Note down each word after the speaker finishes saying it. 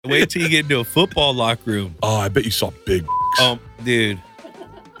Wait till you get into a football locker room. Oh, I bet you saw big. Dude.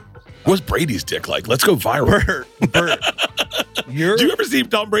 What's Brady's dick like? Let's go viral. Bert. Did you ever see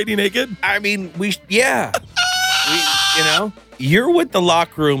Tom Brady naked? I mean, you're what the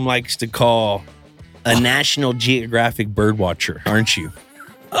locker room likes to call a National Geographic bird watcher, aren't you?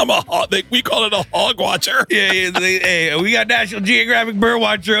 We call it a hog watcher. Yeah. Hey, we got National Geographic bird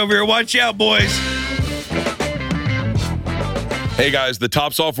watcher over here. Watch out, boys. Hey guys, the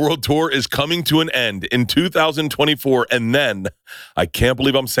Tops Off World Tour is coming to an end in 2024, and then, I can't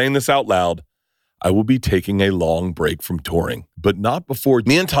believe I'm saying this out loud, I will be taking a long break from touring, but not before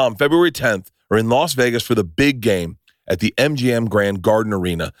me and Tom, February 10th, are in Las Vegas for the big game at the MGM Grand Garden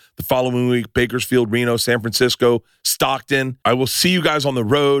Arena. The following week, Bakersfield, Reno, San Francisco, Stockton. I will see you guys on the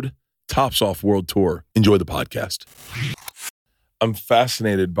road. Tops Off World Tour. Enjoy the podcast. I'm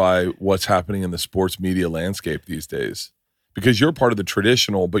fascinated by what's happening in the sports media landscape these days. Because you're part of the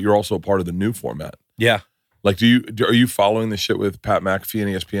traditional, but you're also part of the new format. Yeah. Like, are you following the shit with Pat McAfee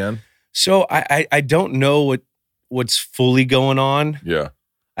and ESPN? So I don't know what's fully going on. Yeah.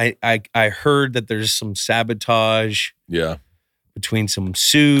 I heard that there's some sabotage. Yeah. Between some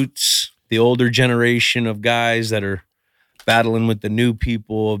suits, the older generation of guys that are battling with the new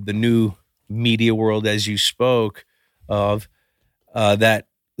people of the new media world, as you spoke of, that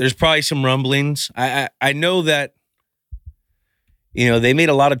there's probably some rumblings. I know that. They made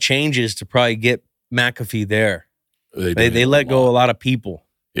a lot of changes to probably get McAfee there. They let go a lot of people.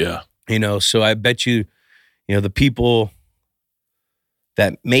 Yeah. So I bet you, the people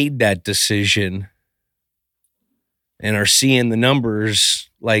that made that decision and are seeing the numbers,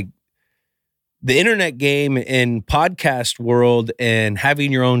 like the internet game and podcast world and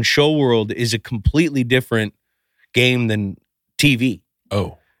having your own show world is a completely different game than TV.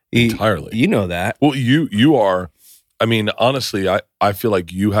 Oh, entirely. You know that. Well, you are. I mean, honestly, I feel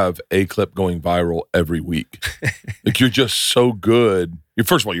like you have a clip going viral every week. Like, you're just so good.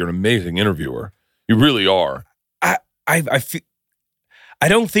 First of all, you're an amazing interviewer. You really are. I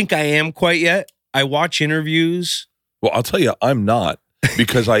don't think I am quite yet. I watch interviews. Well, I'll tell you, I'm not,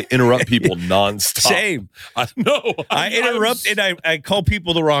 because I interrupt people nonstop. Same. I interrupt and I call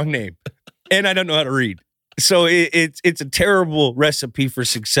people the wrong name, and I don't know how to read. So it's a terrible recipe for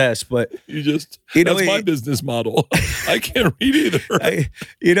success, but that's my business model. I can't read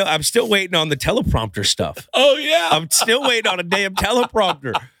either. I'm still waiting on the teleprompter stuff. Oh yeah, I'm still waiting on a damn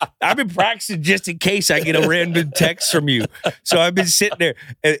teleprompter. I've been practicing just in case I get a random text from you. So I've been sitting there.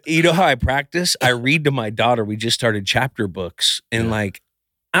 And you know how I practice? I read to my daughter. We just started chapter books, and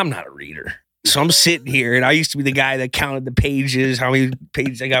I'm not a reader. So I'm sitting here, and I used to be the guy that counted the pages, how many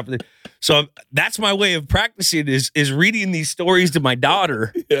pages I got for the. So that's my way of practicing is reading these stories to my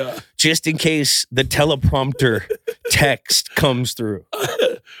daughter, just in case the teleprompter text comes through.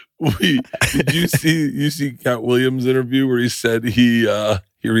 Did you see Cat Williams' interview where he said he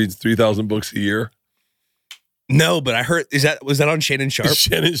reads 3,000 books a year? No, but I heard was that on Shannon Sharp?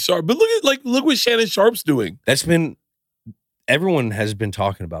 Shannon Sharp, but look what Shannon Sharp's doing. Everyone has been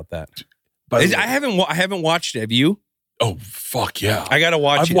talking about that. I haven't watched it. Have you? Oh fuck yeah! I gotta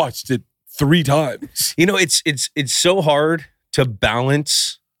watch it. I've watched it 3 times. It's so hard to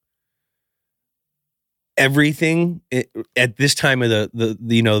balance everything at this time of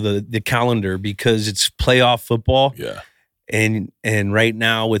the calendar, because it's playoff football. Yeah. And right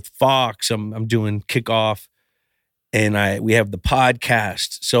now with Fox, I'm doing kickoff, and we have the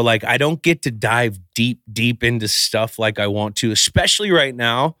podcast. So I don't get to dive deep into stuff like I want to, especially right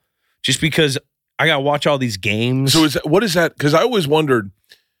now. Just because I got to watch all these games. So what is that? Because I always wondered,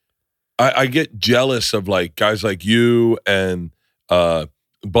 I get jealous of guys like you and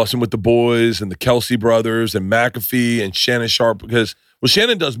Bussin' with the Boys and the Kelsey brothers and McAfee and Shannon Sharp, because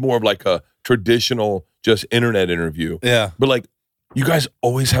Shannon does more of a traditional just internet interview. Yeah. But you guys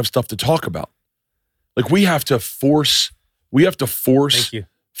always have stuff to talk about. We have to force Thank you.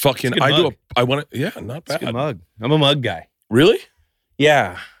 Fucking, not bad. It's a good mug. I'm a mug guy. Really?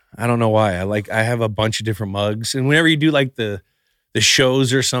 Yeah. I don't know why. I have a bunch of different mugs, and whenever you do the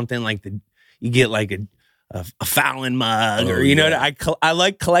shows or something, you get a Fallon mug, or I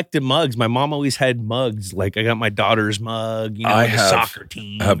like collecting mugs. My mom always had mugs. I got my daughter's mug. I have soccer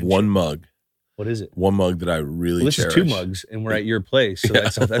team. I have one mug. What is it? One mug that I really cherish. This is 2 mugs, and we're at your place, so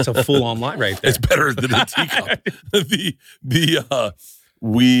that's a full on line right there. It's better than a teacup.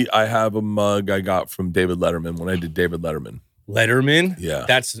 I have a mug I got from David Letterman when I did David Letterman. Letterman? Yeah.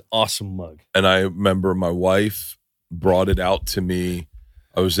 That's an awesome mug. And I remember my wife brought it out to me.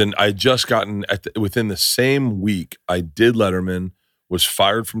 I had just gotten, within the same week, I did Letterman, was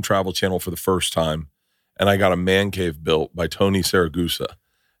fired from Travel Channel for the first time, and I got a man cave built by Tony Saragusa.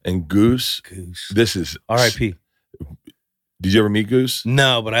 And Goose. This is R.I.P. Did you ever meet Goose?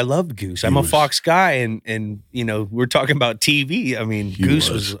 No, but I loved Goose. I'm a Fox guy, and we're talking about TV. I mean, Goose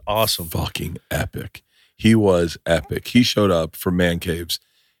was awesome. Fucking epic. He was epic. He showed up for Man Caves.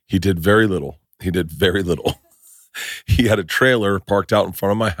 He did very little. He He had a trailer parked out in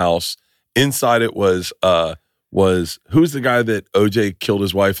front of my house. Inside it was who's the guy that OJ killed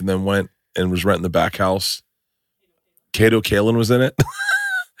his wife and then went and was renting the back house? Kato Kalin was in it.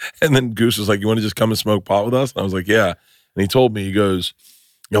 And then Goose was like, "You want to just come and smoke pot with us?" And I was like, "Yeah." And he told me, he goes,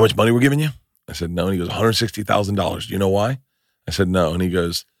 "You know how much money we're giving you?" I said, "No." And he goes, $160,000. Do you know why? I said, "No." And he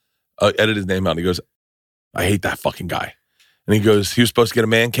goes, edit his name out. And he goes, "I hate that fucking guy." And he goes, "He was supposed to get a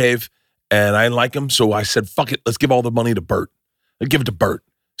man cave and I didn't like him. So I said, fuck it. Let's give all the money to Bert. I'd give it to Bert.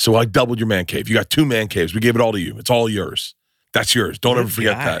 So I doubled your man cave. You got 2 man caves. We gave it all to you. It's all yours. That's yours. Don't ever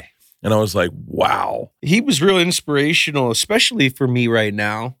forget that." And I was like, wow. He was real inspirational, especially for me right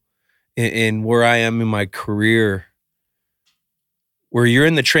now in where I am in my career, where you're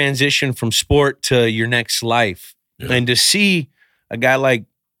in the transition from sport to your next life. Yeah. And to see a guy like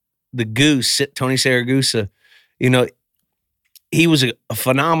the Goose, Tony Saragusa, he was a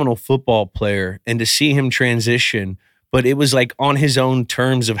phenomenal football player. And to see him transition, but it was like on his own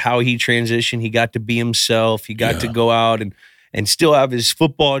terms of how he transitioned. He got to be himself. He got to go out and still have his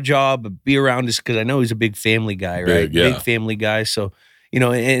football job, but be around us, because I know he's a big family guy, right? Big family guy. So,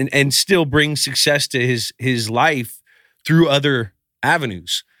 and still bring success to his life through other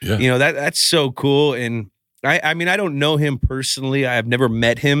avenues. Yeah. That's so cool. And I mean, I don't know him personally. I've never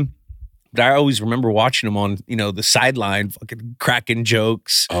met him, but I always remember watching him on, the sideline, fucking cracking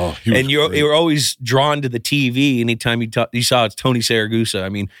jokes. Oh, and you're always drawn to the TV anytime you saw it's Tony Saragusa. I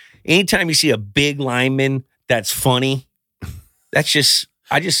mean, anytime you see a big lineman that's funny,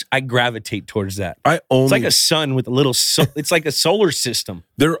 I gravitate towards that. It's like a sun with a little. It's like a solar system.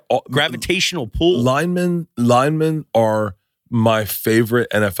 They're gravitational pull. Linemen are my favorite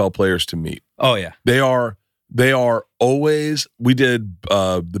NFL players to meet. Oh yeah, they are always. We did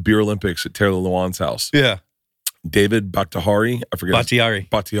the Beer Olympics at Taylor Lewan's house. Yeah, David Bakhtiari. I forget.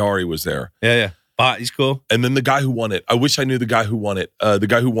 Bakhtiari was there. Yeah. He's cool. And then the guy who won it. I wish I knew the guy who won it. The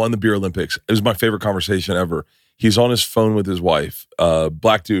guy who won the Beer Olympics. It was my favorite conversation ever. He's on his phone with his wife.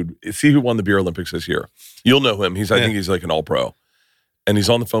 Black dude. See who won the Beer Olympics this year. You'll know him. I think he's like an all-pro. And he's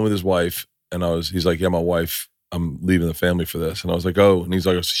on the phone with his wife. And he's like, "Yeah, my wife, I'm leaving the family for this." And I was like, "Oh." And he's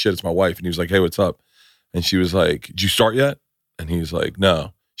like, "Oh, shit, it's my wife." And he was like, "Hey, what's up?" And she was like, "Did you start yet?" And he's like,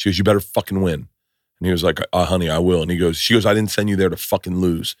 "No." She goes, "You better fucking win." And he was like, "Honey, I will." And she goes, "I didn't send you there to fucking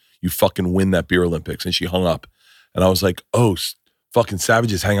lose. You fucking win that Beer Olympics." And she hung up. And I was like, "Oh, fucking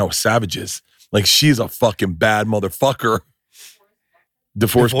savages hang out with savages." Like, she's a fucking bad motherfucker.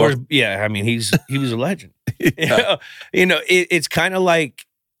 DeForest. Yeah, I mean, he was a legend. Yeah. It's kind of like,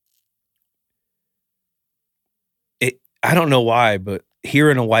 I don't know why, but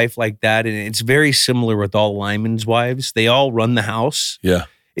hearing a wife like that, and it's very similar with all linemen's wives. They all run the house. Yeah.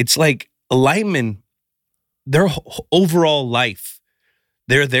 It's like a lineman, their overall life,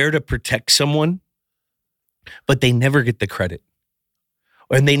 they're there to protect someone, but they never get the credit.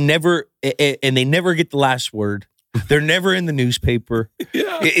 And they never get the last word. They're never in the newspaper.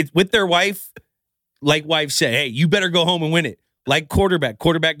 Yeah. With their wife, like wife said, "Hey, you better go home and win it." Like quarterback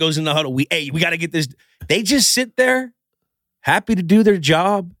goes in the huddle. We got to get this. They just sit there, happy to do their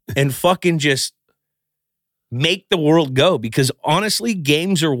job and fucking just make the world go. Because honestly,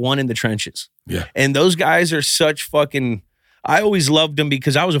 games are won in the trenches. Yeah. And those guys are such fucking. I always loved them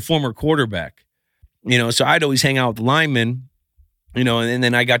because I was a former quarterback. So I'd always hang out with linemen. And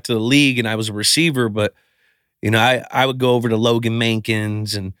then I got to the league and I was a receiver, but I would go over to Logan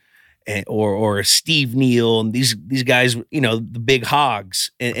Mankins and or Steve Neal and these guys, the big hogs,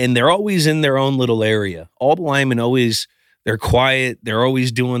 and they're always in their own little area. All the linemen they're quiet, they're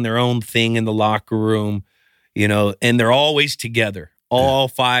always doing their own thing in the locker room, and they're always together, all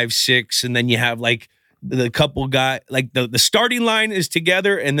 5, 6, and then you have like the couple guy, like the starting line is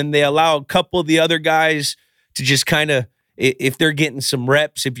together, and then they allow a couple of the other guys to just kind of. If they're getting some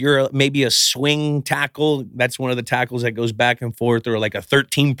reps, if you're maybe a swing tackle, that's one of the tackles that goes back and forth, or like a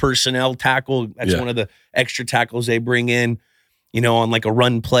 13 personnel tackle. That's one of the extra tackles they bring in, on like a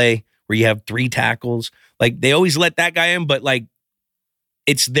run play where you have 3 tackles. Like they always let that guy in, but like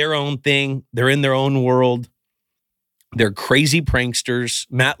it's their own thing. They're in their own world. They're crazy pranksters.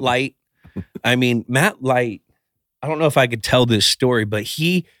 Matt Light. I mean, Matt Light, I don't know if I could tell this story, but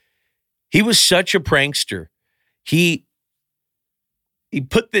he was such a prankster. He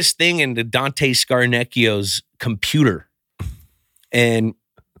put this thing into Dante Scarnecchio's computer, and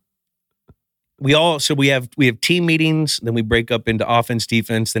we have team meetings, then we break up into offense,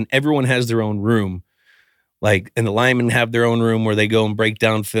 defense, then everyone has their own room. Like, and the linemen have their own room where they go and break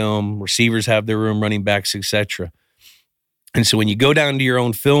down film, receivers have their room, running backs, etc. And so when you go down to your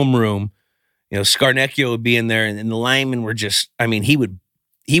own film room, you know, Scarnecchio would be in there, and the linemen were just, I mean, he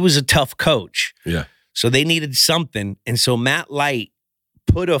was a tough coach. Yeah. So they needed something. And so Matt Light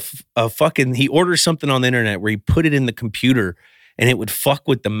put he orders something on the internet where he put it in the computer and it would fuck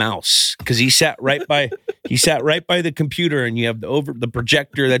with the mouse because he sat right by the computer, and you have the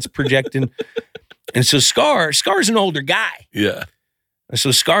projector that's projecting. And so Scar's an older guy. Yeah. And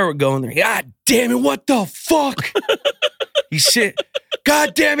so Scar would go in there, God damn it, what the fuck? He said,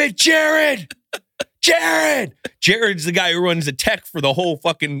 God damn it, Jared. Jared's the guy who runs the tech for the whole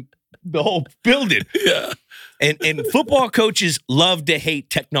building. Yeah. And football coaches love to hate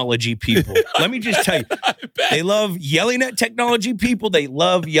technology people. Let me just tell you, they love yelling at technology people. They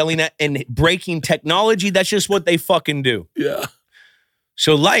love yelling at and breaking technology. That's just what they fucking do. Yeah.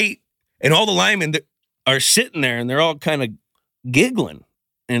 So Light and all the linemen are sitting there, and they're all kind of giggling,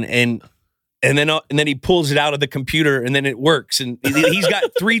 and then he pulls it out of the computer, and then it works, and he's got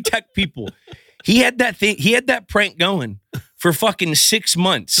 3 tech people. He had that prank going for fucking 6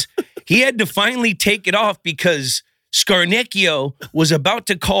 months. He had to finally take it off because Scarnecchio was about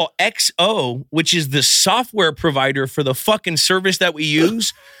to call XO, which is the software provider for the fucking service that we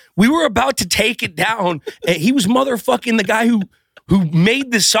use. We were about to take it down, and he was motherfucking the guy who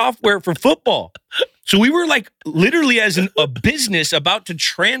made the software for football. So we were like literally as a business about to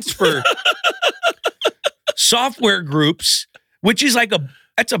transfer software groups, which is like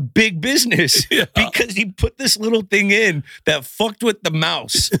that's a big business because he put this little thing in that fucked with the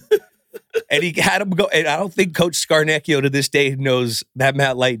mouse. And he had him go, and I don't think Coach Scarnecchio to this day knows that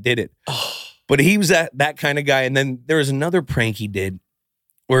Matt Light did it. But he was that kind of guy. And then there was another prank he did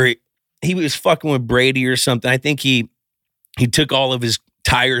where he was fucking with Brady or something. I think he took all of his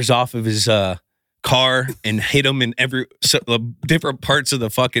tires off of his car and hit him in different parts of the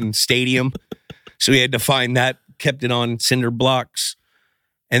fucking stadium. So he had to find that, kept it on cinder blocks.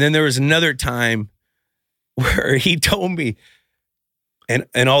 And then there was another time where he told me,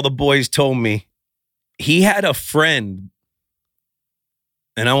 and all the boys told me, he had a friend,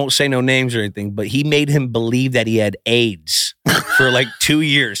 and I won't say no names or anything, but he made him believe that he had AIDS for like 2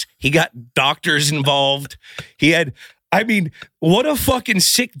 years. He got doctors involved. What a fucking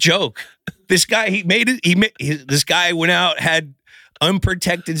sick joke. This guy, this guy went out, had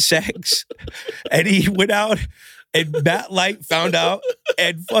unprotected sex, and he went out, and Matt Light found out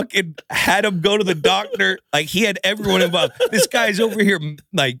and fucking had him go to the doctor. Like, he had everyone involved. This guy's over here,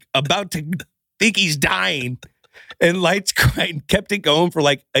 like, about to think he's dying, and Light's crying, kept it going for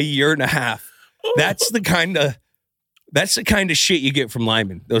like a year and a half. That's the kind of shit you get from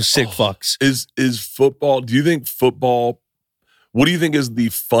linemen, those sick fucks. Is football, do you think football, what do you think is the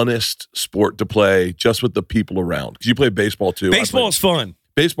funnest sport to play just with the people around? Because you play baseball too. Baseball is fun.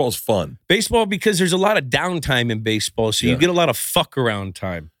 Baseball's fun. Baseball, because there's a lot of downtime in baseball, so you get a lot of fuck around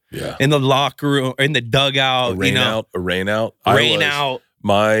time. Yeah. In the locker room, in the dugout, a rain out.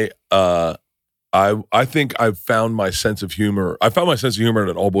 I think I've found my sense of humor. I found my sense of humor at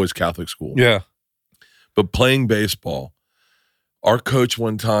an all-boys Catholic school. Yeah. But playing baseball, our coach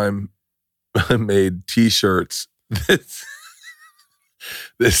one time made T-shirts that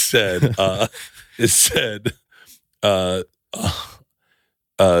said,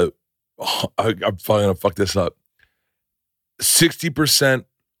 I'm probably gonna fuck this up. 60%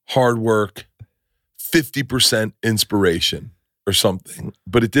 hard work, 50% inspiration, or something.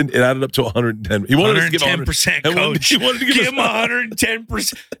 But it didn't. It added up to 110. He wanted 110%, coach. He wanted to give him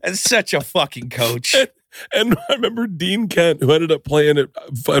 110%. That's such a fucking coach. And I remember Dean Kent, who ended up playing at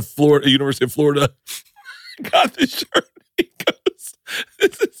Florida, University of Florida, got this shirt. He goes,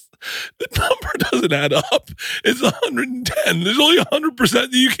 the number doesn't add up. It's 110. There's only 100%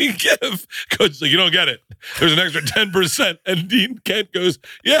 that you can give. Coach's like, you don't get it. There's an extra 10%. And Dean Kent goes,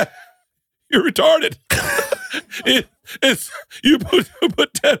 yeah, you're retarded. You put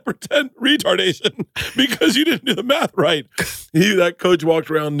 10% retardation because you didn't do the math right. That coach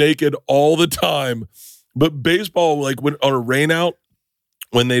walked around naked all the time. But baseball, like when on a rain out,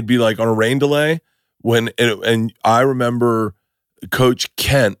 when they'd be like on a rain delay, and I remember Coach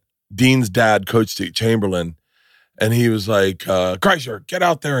Kent, Dean's dad, Coach Chamberlain, and he was like, Kreischer, get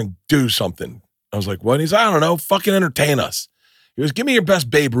out there and do something. I was like, what? And he's like, I don't know, fucking entertain us. He goes, give me your best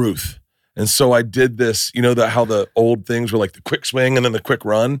Babe Ruth. And so I did this, you know, how the old things were like the quick swing and then the quick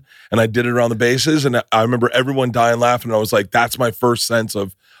run. And I did it around the bases. And I remember everyone dying laughing. And I was like, that's my first sense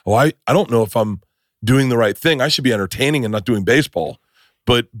of, I don't know if I'm doing the right thing. I should be entertaining and not doing baseball.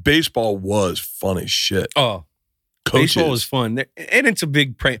 But baseball was fun as shit. Oh, Coaches. baseball was fun. And it's a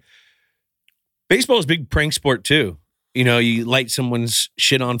big prank. Baseball is a big prank sport, too. You know, you light someone's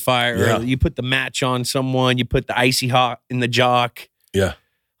shit on fire. Yeah. Or you put the match on someone. You put the icy hot in the jock. Yeah.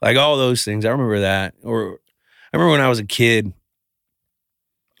 Like all those things. I remember that. Or I remember when I was a kid,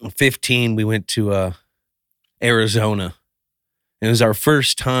 15, we went to Arizona. It was our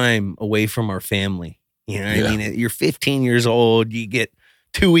first time away from our family. You know what I mean? You're 15 years old. You get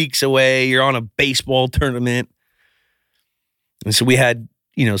 2 weeks away. You're on a baseball tournament. And so we had,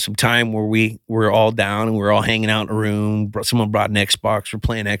 you know, some time where we were all down and we were all hanging out in a room. Someone brought an Xbox. We're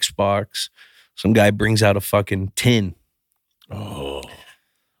playing Xbox. Some guy brings out a fucking tin. Oh.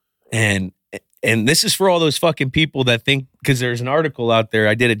 And this is for all those fucking people that think, because there's an article out there.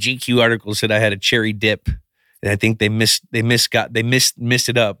 I did a GQ article that said I had a cherry dip. And I think they missed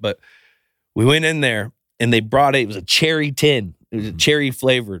it up. But we went in there and they brought it. It was a cherry tin. It was a cherry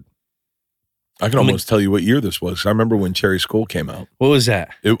flavored. I can almost tell you what year this was. I remember when Cherry Skull came out. What was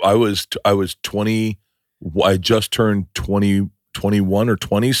that? I was 20. I just turned 21 or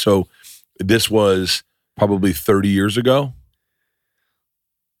 20. So this was probably 30 years ago.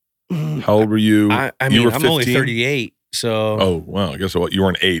 How old were you? I mean, you were I'm only 15? 38. So. Oh, wow. I guess you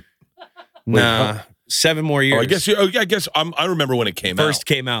weren't 8. Nah. 7 more years. Oh, I guess I remember when it came out. First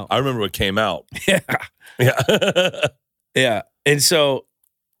came out. I remember when it came out. Yeah. Yeah. Yeah. And so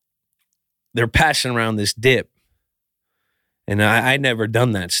they're passing around this dip. And I never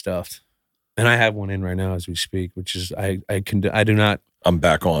done that stuff. And I have one in right now as we speak, which is I do not. I'm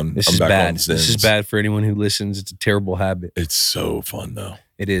back on. This I'm is back bad. on Zins. This is bad for anyone who listens. It's a terrible habit. It's so fun though.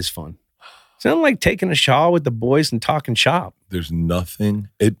 It is fun. It's not like taking a shawl with the boys and talking shop. There's nothing.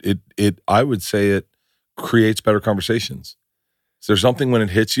 I would say it creates better conversations. Is there something when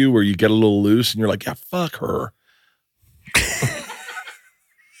it hits you where you get a little loose and you're like, yeah, fuck her?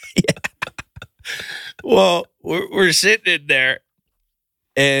 Yeah. Well, we're sitting in there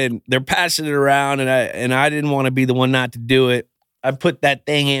and they're passing it around and I didn't want to be the one not to do it. I put that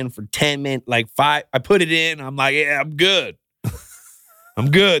thing in for 10 minutes, like 5. I put it in. I'm like, yeah, I'm good. I'm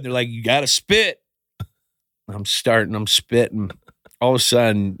good. They're like, you got to spit. I'm spitting. All of a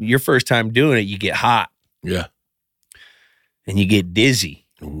sudden, your first time doing it, you get hot. Yeah. And you get dizzy.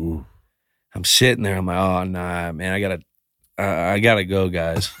 Ooh. I'm sitting there. I'm like, oh, nah, man, I gotta go,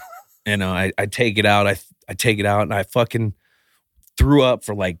 guys. And I take it out. I take it out and I fucking threw up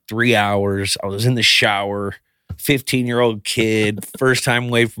for like 3 hours. I was in the shower, 15-year-old kid, first time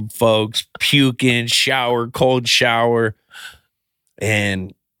away from folks, puking, cold shower.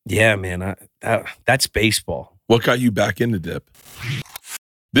 And yeah, man, that's baseball. What got you back into dip?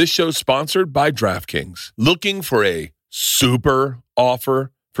 This show's sponsored by DraftKings. Looking for a super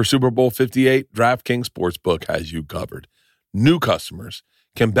offer for Super Bowl 58? DraftKings Sportsbook has you covered. New customers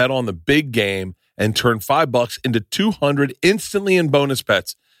can bet on the big game and turn $5 into $200 instantly in bonus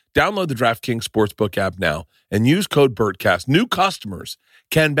bets. Download the DraftKings Sportsbook app now and use code BERTCAST. New customers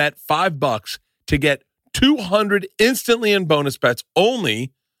can bet $5 to get $200 instantly in bonus bets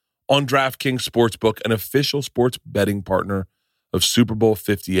only on DraftKings Sportsbook, an official sports betting partner of Super Bowl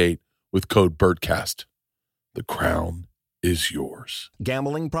 58 with code BERTCAST. The crown is yours.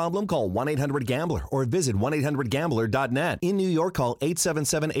 Gambling problem? Call 1-800-GAMBLER or visit 1-800-GAMBLER.net. In New York, call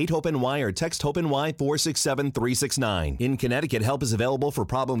 877-8-HOPE-NY or text HOPE-NY 467-369. In Connecticut, help is available for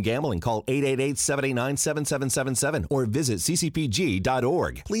problem gambling. Call 888-789-7777 or visit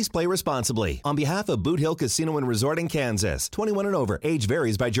ccpg.org. Please play responsibly. On behalf of Boot Hill Casino and Resort in Kansas, 21 and over. Age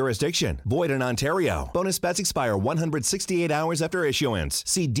varies by jurisdiction. Void in Ontario. Bonus bets expire 168 hours after issuance.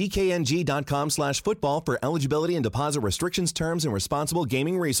 See dkng.com/football for eligibility and deposit restrictions, terms, and responsible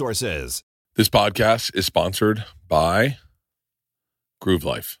gaming resources. This podcast is sponsored by Groove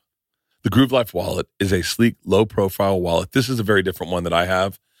Life. The Groove Life wallet is a sleek, low-profile wallet. This is a very different one that I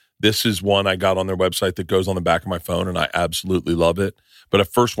have. This is one I got on their website that goes on the back of my phone, and I absolutely love it. But the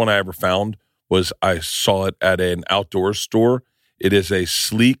first one I ever found was I saw it at an outdoor store. It is a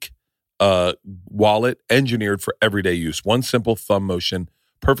sleek wallet engineered for everyday use. One simple thumb motion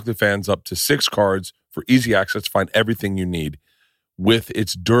perfectly fans up to 6 cards for easy access to find everything you need. With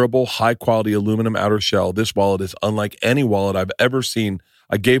its durable, high-quality aluminum outer shell, this wallet is unlike any wallet I've ever seen.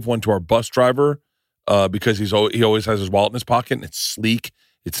 I gave one to our bus driver because he always has his wallet in his pocket, and it's sleek.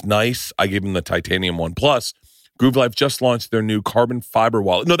 It's nice. I gave him the titanium one. Plus, Groove Life just launched their new carbon fiber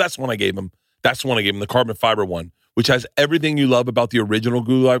wallet. No, that's the one I gave him. That's the one I gave him, the carbon fiber one, which has everything you love about the original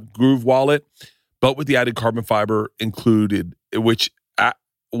Groove wallet, but with the added carbon fiber included, which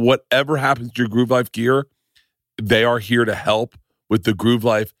whatever happens to your Groove Life gear, they are here to help with the Groove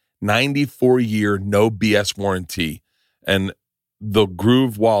Life 94-year no BS warranty. And the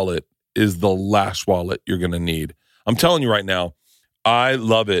Groove wallet is the last wallet you're going to need. I'm telling you right now, I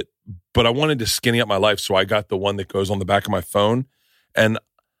love it, but I wanted to skinny up my life, so I got the one that goes on the back of my phone. And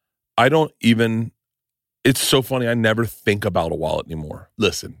I don't even, it's so funny, I never think about a wallet anymore.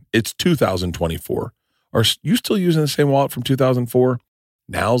 Listen, it's 2024. Are you still using the same wallet from 2004?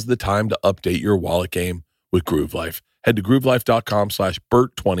 Now's the time to update your wallet game with Groove Life. Head to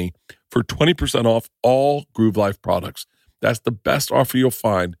groovelife.com/Bert20 for 20% off all Groove Life products. That's the best offer you'll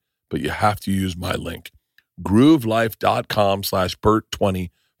find, but you have to use my link. groovelife.com/Bert20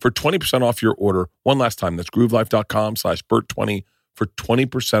 for 20% off your order. One last time, that's groovelife.com/Bert20 for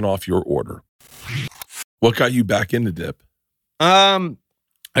 20% off your order. What got you back into dip? I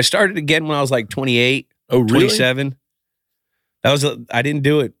started again when I was like 28. Oh, really? 27. I didn't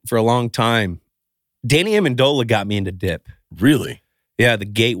do it for a long time. Danny Amendola got me into dip. Really? Yeah, the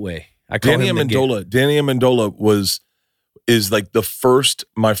gateway. I call Danny him the Amendola. Danny Amendola is like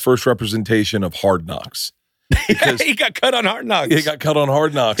my first representation of Hard Knocks. Because he got cut on Hard Knocks. He got cut on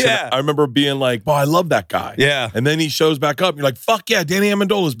Hard Knocks. Yeah. And I remember being like, "Oh, I love that guy." Yeah. And then he shows back up. And you're like, "Fuck yeah, Danny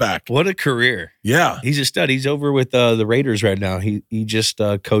Amendola's back." What a career. Yeah. He's a stud. He's over with the Raiders right now. He just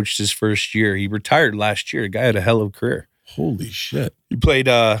coached his first year. He retired last year. The guy had a hell of a career. Holy shit. He played,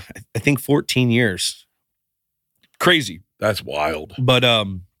 I think, 14 years. Crazy. That's wild. But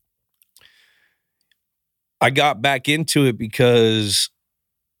I got back into it because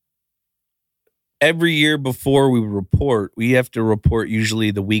every year before we report, we have to report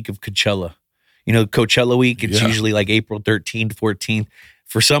usually the week of Coachella. You know, Coachella week, it's usually like April 13th, 14th.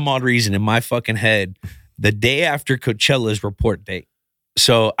 For some odd reason, in my fucking head, the day after Coachella's report date.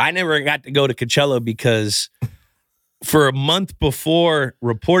 So I never got to go to Coachella because for a month before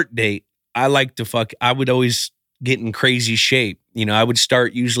report date, I would always get in crazy shape. You know, I would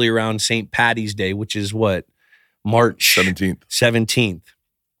start usually around St. Patty's Day, which is what? March 17th.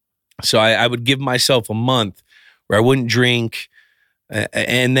 So I would give myself a month where I wouldn't drink.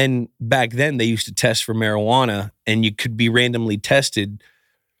 And then back then they used to test for marijuana and you could be randomly tested.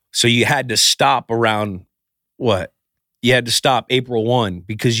 So you had to stop around what? You had to stop April 1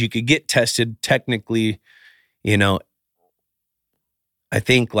 because you could get tested technically, you know, I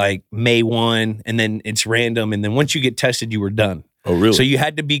think like May 1 and then it's random. And then once you get tested, you were done. Oh, really? So you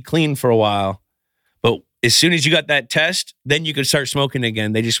had to be clean for a while. But as soon as you got that test, then you could start smoking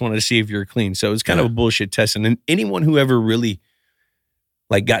again. They just wanted to see if you're clean. So it was kind of a bullshit test. And then anyone who ever really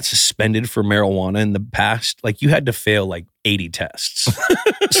like got suspended for marijuana in the past, like you had to fail like 80 tests.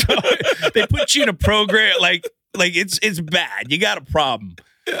 So they put you in a program like it's bad. You got a problem.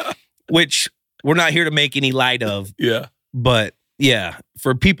 Yeah. Which we're not here to make any light of. Yeah. But yeah,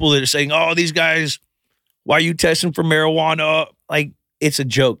 for people that are saying, "Oh, these guys, why are you testing for marijuana?" Like it's a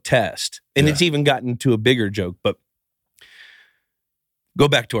joke test. And it's even gotten to a bigger joke. But go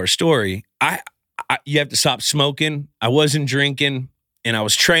back to our story. You have to stop smoking. I wasn't drinking and I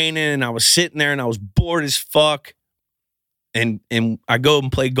was training and I was sitting there and I was bored as fuck. And I go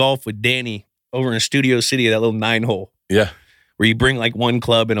and play golf with Danny over in Studio City, that little 9-hole. Yeah. Where you bring like one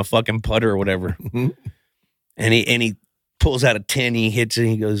club and a fucking putter or whatever. And he pulls out a 10, he hits it, and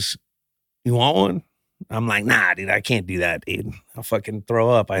he goes, "You want one?" I'm like, "Nah, dude, I can't do that, dude. I'll fucking throw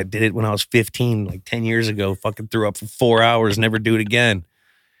up. I did it when I was 15, like 10 years ago. Fucking threw up for 4 hours, never do it again."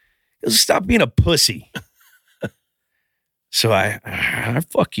 He goes, "Stop being a pussy." So I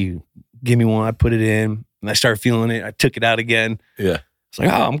fuck you. Give me one. I put it in, and I started feeling it. I took it out again. Yeah. It's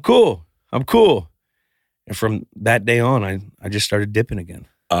like, "Oh, I'm cool. I'm cool." And from that day on, I just started dipping again.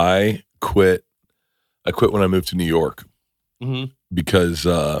 I quit when I moved to New York because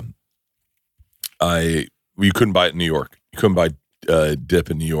you couldn't buy it in New York. You couldn't buy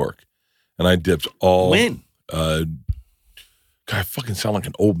dip in New York. And I dipped all. When? God, I fucking sound like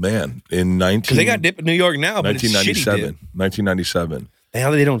an old man. Because they got dip in New York now, but 1997. It's shitty dip. 1997.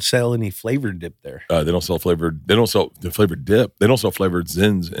 Now they don't sell any flavored dip there. They don't sell the flavored dip. They don't sell flavored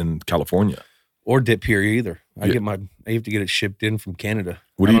Zins in California. Or dip here either. I have to get it shipped in from Canada.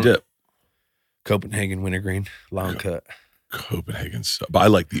 What do you dip? Copenhagen wintergreen, long cut. Copenhagen stuff. But I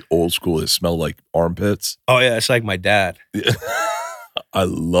like the old school that smell like armpits. Oh yeah, it's like my dad. I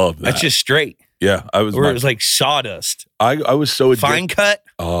love that. That's just straight. Yeah, it was like sawdust. I was so addicted. Fine cut.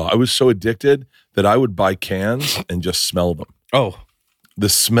 I was so addicted that I would buy cans and just smell them. Oh, the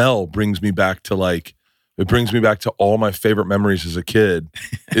smell brings me back to all my favorite memories as a kid.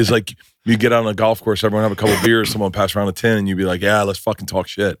 Is like you get out on a golf course, everyone have a couple of beers, someone pass around a tin, and you'd be like, "Yeah, let's fucking talk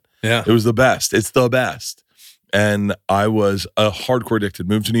shit." Yeah, it was the best. It's the best. And I was a hardcore addicted.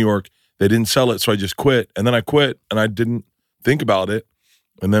 Moved to New York. They didn't sell it, so I just quit. And then I quit, and I didn't think about it.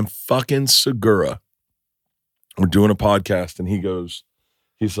 And then fucking Segura we're doing a podcast, and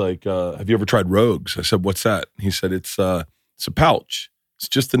he's like, have you ever tried Rogues? I said, what's that? He said, it's a pouch. It's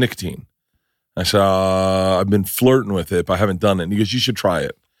just the nicotine. I said, I've been flirting with it, but I haven't done it. And he goes, you should try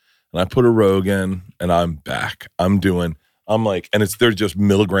it. And I put a Rogue in, and I'm back. I'm like, and they're just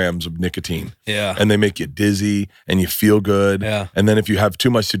milligrams of nicotine. Yeah. And they make you dizzy and you feel good. Yeah. And then if you have too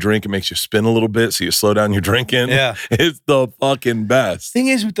much to drink, it makes you spin a little bit, so you slow down your drinking. Yeah. It's the fucking best. Thing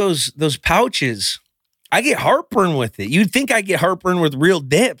is with those pouches, I get heartburn with it. You'd think I get heartburn with real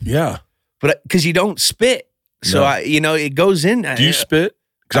dip. Yeah. But because you don't spit. So No. it goes in. Do you spit?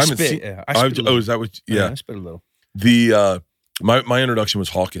 I spit. Yeah, I spit a little. Is that what? Yeah. I spit a little. My introduction was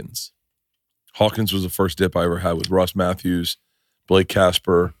Hawkins. Hawkins was the first dip I ever had with Russ Matthews, Blake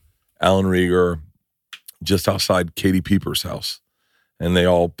Casper, Alan Rieger, just outside Katie Pieper's house. And they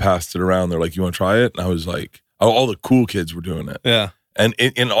all passed it around. They're like, you want to try it? And I was like, all the cool kids were doing it. Yeah. And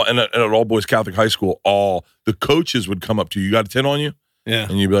in at all boys Catholic high school, all the coaches would come up to you. You got a 10 on you? Yeah.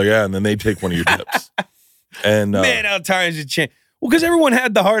 And you'd be like, yeah. And then they'd take one of your dips. And man, how times it changed. Well, because everyone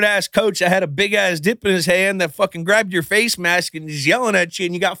had the hard ass coach that had a big ass dip in his hand that fucking grabbed your face mask and he's yelling at you,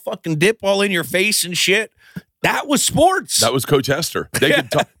 and you got fucking dip all in your face and shit. That was sports. That was Coach Hester.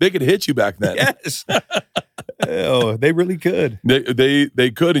 They could hit you back then. Yes. Oh, they really could. They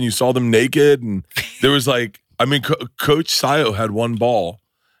could, and you saw them naked, and there was like, Coach Sayo had one ball,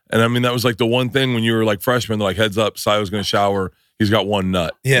 and that was like the one thing when you were like freshman, they're like, heads up, Sayo's going to shower. He's got one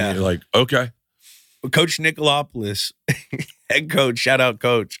nut. Yeah. And you're like, okay. Coach Nicolopoulos, head coach, shout out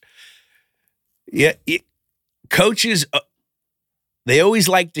coach. Yeah, coaches, they always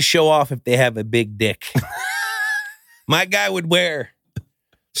like to show off if they have a big dick. My guy would wear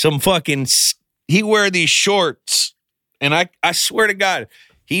some he'd wear these shorts, and I swear to God,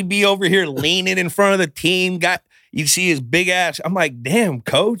 he'd be over here leaning in front of the team. You'd see his big ass. I'm like, damn,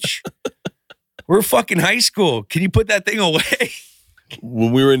 coach, we're fucking high school. Can you put that thing away?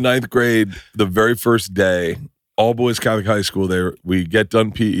 When we were in 9th grade, the very first day, all boys Catholic high school, we get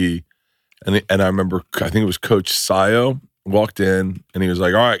done PE, and I remember, I think it was Coach Sayo walked in, and he was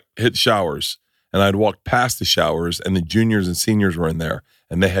like, all right, hit showers. And I'd walked past the showers, and the juniors and seniors were in there,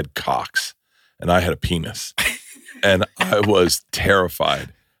 and they had cocks, and I had a penis. And I was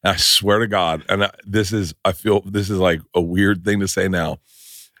terrified. And I swear to God, and I feel this is like a weird thing to say now.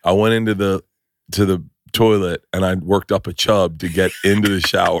 I went into the toilet, and I worked up a chub to get into the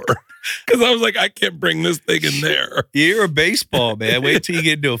shower because I was like, I can't bring this thing in there. You're a baseball man. Wait till you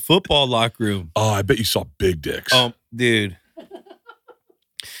get into a football locker room. Oh, I bet you saw big dicks. Dude.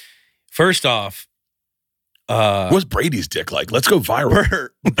 First off, what's Brady's dick like? Let's go viral.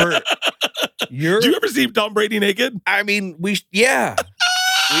 Bert, Did you ever see Tom Brady naked? Yeah.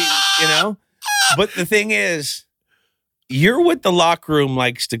 But the thing is, you're what the locker room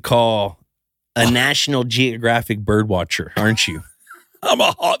likes to call a National Geographic bird watcher, aren't you?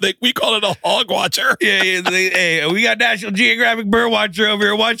 We call it a hog watcher. Yeah. Hey, we got National Geographic bird watcher over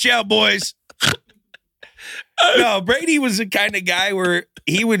here. Watch out, boys. No, Brady was the kind of guy where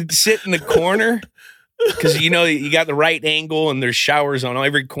he would sit in the corner because, you got the right angle and there's showers on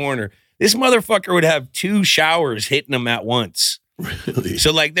every corner. This motherfucker would have 2 showers hitting him at once. Really?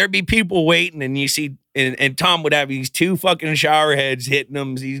 So, there'd be people waiting, and you see, and Tom would have these 2 fucking shower heads hitting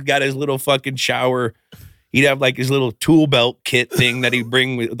him. He's got his little fucking shower. He'd have his little tool belt kit thing that he'd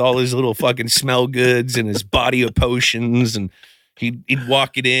bring with all his little fucking smell goods and his body of potions. And he'd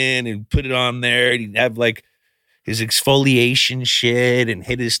walk it in and put it on there. And he'd have his exfoliation shit and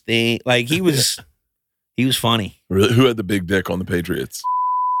hit his thing. He was funny. Really? Who had the big dick on the Patriots?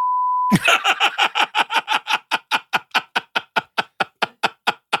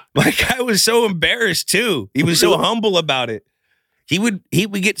 My guy was so embarrassed too. He was so humble about it. He would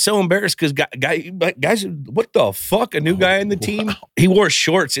get so embarrassed because guys, what the fuck? A new guy in the team. Wow. He wore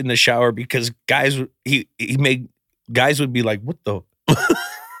shorts in the shower because guys would be like, what the?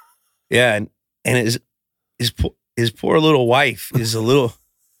 Yeah, and his poor little wife is a little.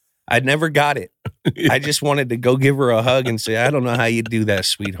 I never got it. I just wanted to go give her a hug and say, I don't know how you do that,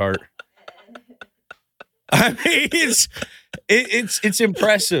 sweetheart. It's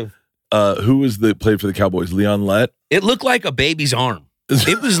impressive. Who was played for the Cowboys? Leon Lett? It looked like a baby's arm.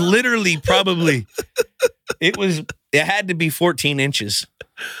 It was literally it had to be 14 inches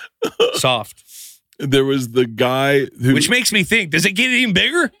soft. There was the guy which makes me think, does it get any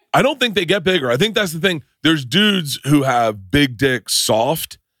bigger? I don't think they get bigger. I think that's the thing. There's dudes who have big dicks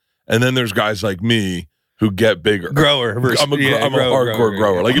soft, and then there's guys like me who get bigger. Grower. I'm a hardcore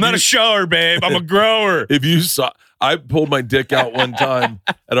grower. I'm not a shower, babe. I'm a grower. If you saw, I pulled my dick out one time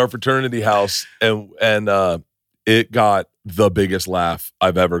at our fraternity house, and it got the biggest laugh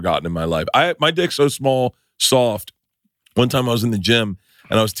I've ever gotten in my life. My dick's so small, soft. One time I was in the gym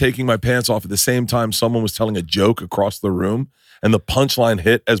and I was taking my pants off at the same time someone was telling a joke across the room, and the punchline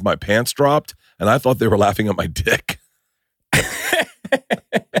hit as my pants dropped, and I thought they were laughing at my dick.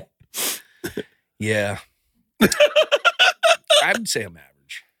 Yeah. I'd say I'm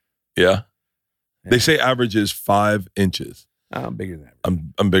average. Yeah. They say average is 5 inches. I'm bigger than average.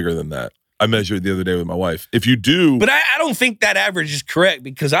 I'm bigger than that. I measured the other day with my wife. If you do... But I don't think that average is correct,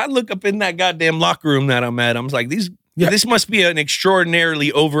 because I look up in that goddamn locker room that I'm at. I'm like, this must be an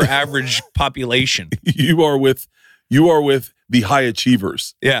extraordinarily over average population. You are with the high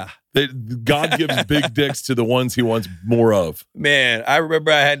achievers. Yeah. God gives big dicks to the ones he wants more of. Man, I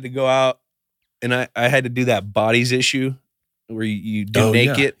remember I had to go out and I had to do that bodies issue where you do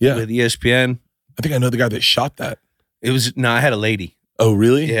naked with ESPN. I think I know the guy that shot that. I had a lady. Oh,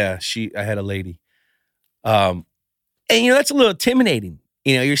 really? Yeah, I had a lady. And that's a little intimidating.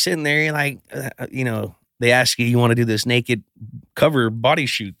 You're sitting there, you're like, they ask you want to do this naked cover body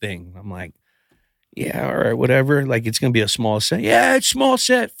shoot thing. I'm like, yeah, all right, whatever. Like, it's going to be a small set. Yeah, it's small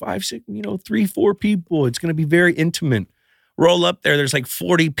set, 5, 6, 3, 4 people. It's going to be very intimate. Roll up there. There's like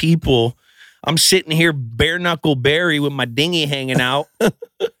 40 people. I'm sitting here bare knuckle Barry with my dinghy hanging out,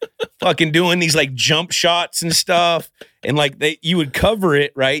 fucking doing these like jump shots and stuff. And like you would cover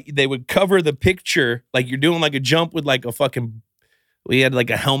it, right? They would cover the picture. Like you're doing like a jump with like we had like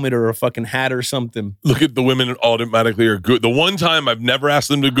a helmet or a fucking hat or something. Look at the women automatically are good. The one time I've never asked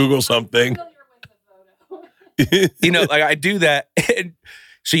them to Google something. Like I do that. And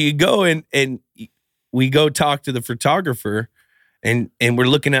so you go and we go talk to the photographer and we're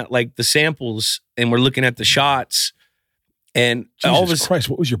looking at like the samples and we're looking at the shots. And Jesus Christ,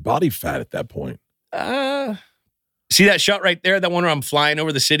 what was your body fat at that point? See that shot right there? That one where I'm flying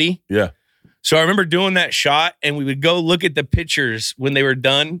over the city? Yeah. So I remember doing that shot and we would go look at the pictures when they were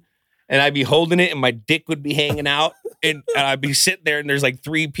done and I'd be holding it and my dick would be hanging out and I'd be sitting there and there's like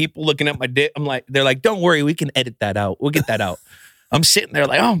 3 people looking at my dick. They're like, don't worry, we can edit that out. We'll get that out. I'm sitting there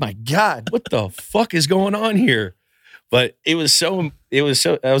like, oh my God, what the fuck is going on here? But it was so, I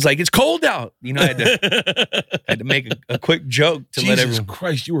was like, it's cold out. I had to make a quick joke to let everyone. Jesus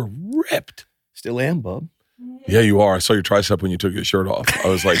Christ, you were ripped. Still am, bub. Yeah, you are. I saw your tricep when you took your shirt off. I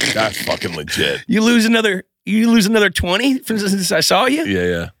was like, that's fucking legit. You lose another 20 since I saw you?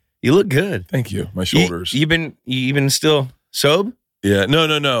 Yeah. You look good. Thank you. My shoulders. You been still sob? Yeah. No.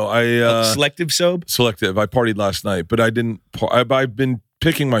 Selective sob? Selective. I partied last night, but I didn't. I've been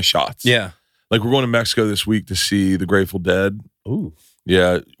picking my shots. Yeah. Like we're going to Mexico this week to see the Grateful Dead. Ooh.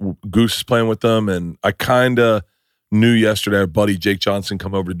 Yeah. Goose is playing with them, and I kind of knew yesterday our buddy Jake Johnson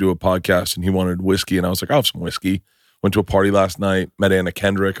come over to do a podcast, and he wanted whiskey, and I was like, I'll have some whiskey. Went to a party last night, met Anna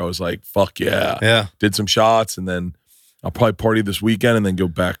Kendrick. I was like, fuck yeah. Yeah. Did some shots, and then I'll probably party this weekend and then go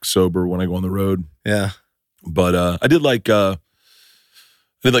back sober when I go on the road. Yeah. But I did like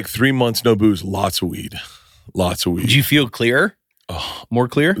 3 months no booze, lots of weed. Did you feel clear? Oh, more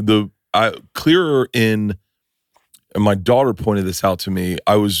clear? Clearer in, and my daughter pointed this out to me.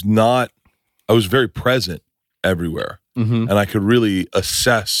 I was very present everywhere, and I could really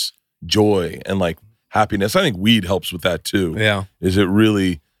assess joy and like happiness. I think weed helps with that too. Yeah. Is it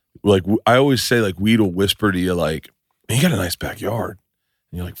really like, I always say like weed will whisper to you like, man, you got a nice backyard.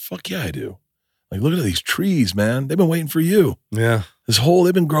 And you're like, fuck yeah, I do. Like, look at these trees, man. They've been waiting for you. Yeah.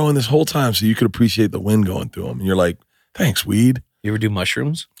 They've been growing this whole time so you could appreciate the wind going through them. And you're like, thanks, weed. You ever do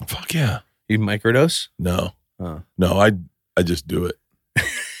mushrooms? Fuck yeah. You microdose? No. No, I just do it.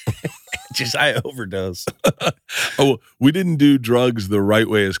 I overdose. Oh, we didn't do drugs the right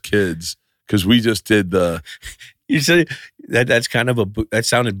way as kids because we just did the. You said that's kind of that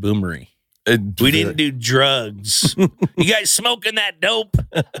sounded boomery. We didn't do drugs. You guys smoking that dope?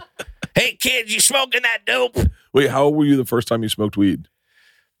 Hey kids, you smoking that dope? Wait, how old were you the first time you smoked weed?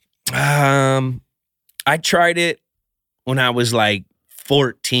 I tried it when I was like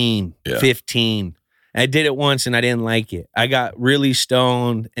 14, 15. I did it once and I didn't like it. I got really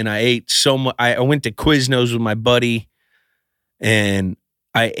stoned and I ate so much. I went to Quiznos with my buddy and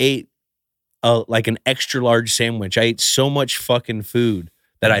I ate like an extra large sandwich. I ate so much fucking food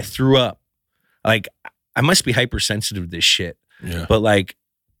that I threw up. Like, I must be hypersensitive to this shit. Yeah. But like,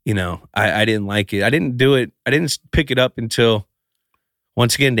 I didn't like it. I didn't do it. I didn't pick it up until,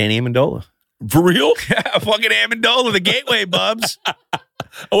 once again, Danny Amendola. For real? Yeah, fucking Amendola, the gateway, bubs.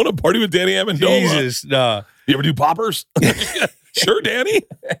 I want to party with Danny Amendola. Jesus, no. You ever do poppers? Sure, Danny.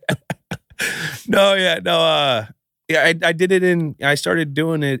 I did it I started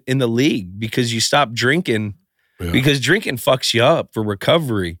doing it in the league because you stop drinking because drinking fucks you up for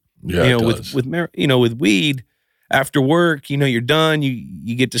recovery. Yeah, with weed. after work, you're done,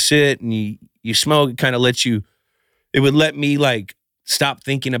 you get to sit and you smoke. It kind of it would let me like stop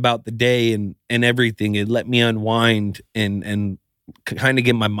thinking about the day and everything. It let me unwind and kind of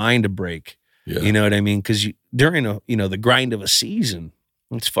get my mind a break. Yeah. You know what I mean? Because during the grind of a season,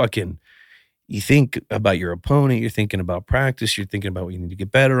 it's fucking. You think about your opponent. You're thinking about practice. You're thinking about what you need to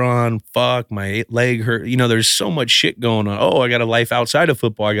get better on. Fuck, my leg hurt. There's so much shit going on. Oh, I got a life outside of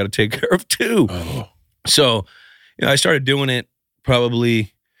football I got to take care of too. Oh. So, I started doing it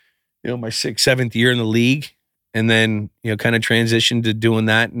probably, my 6th, 7th year in the league. And then, kind of transitioned to doing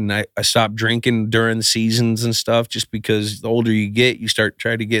that. And I stopped drinking during the seasons and stuff just because the older you get, you start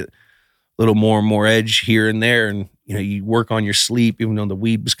trying to get a little more and more edge here and there. And, you work on your sleep, even though the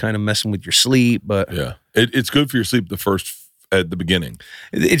weed was kind of messing with your sleep. But yeah, it's good for your sleep at the beginning.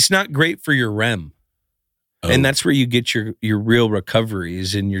 It's not great for your REM. Oh. And that's where you get your real recovery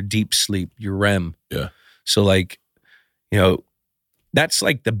is in your deep sleep, your REM. Yeah. So like, that's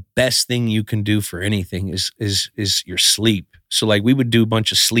like the best thing you can do for anything is your sleep. So like we would do a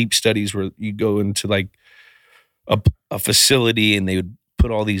bunch of sleep studies where you go into like a facility and they would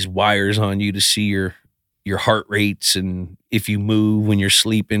put all these wires on you to see your heart rates and if you move when you're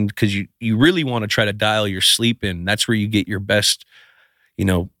sleeping, because you really want to try to dial your sleep in. That's where you get your best,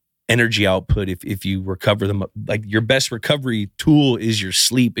 energy output if you recover them. Like your best recovery tool is your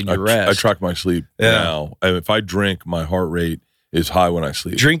sleep and your rest. I track my sleep now. And if I drink, my heart rate is high when I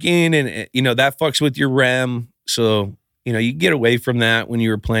sleep. Drinking and, that fucks with your REM. So, you get away from that when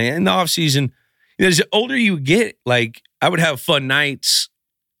you were playing. In the off season, as the older you get, like I would have fun nights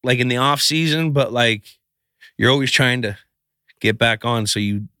like in the off season, but like you're always trying to get back on. So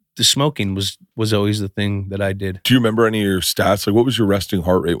the smoking was always the thing that I did. Do you remember any of your stats? Like what was your resting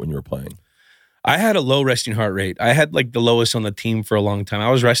heart rate when you were playing? I had a low resting heart rate. I had like the lowest on the team for a long time.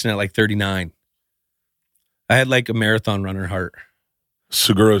 I was resting at like 39. I had like a marathon runner heart.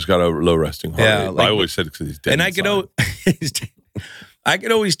 Seguro's got a low resting heart rate. Like, I always said it because he's dead. And I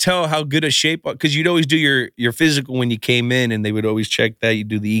could always tell how good a shape, because you'd always do your physical when you came in, and they would always check that. You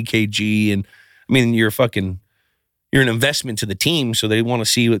do the EKG, and I mean you're an investment to the team, so they want to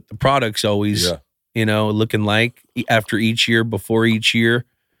see what the product's always looking like after each year, before each year.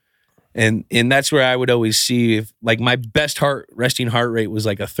 And that's where I would always see if like my best resting heart rate was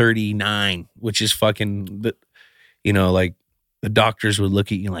like a 39, which is fucking, like the doctors would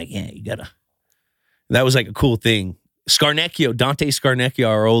look at you like, yeah, you gotta. That was like a cool thing. Dante Scarnecchio,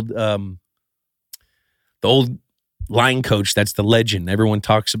 our the old line coach, that's the legend everyone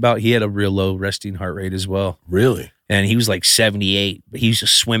talks about. He had a real low resting heart rate as well. Really? And he was like 78, but he used to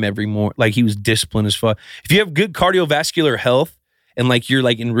swim every morning. Like he was disciplined as fuck. If you have good cardiovascular health, and like you're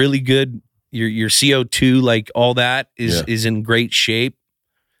like in really good, your CO2, like all that is in great shape,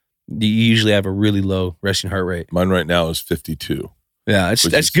 you usually have a really low resting heart rate. Mine right now is 52. Yeah,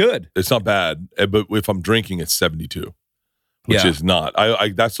 that's good. It's not bad, but if I'm drinking, it's 72, which is not. I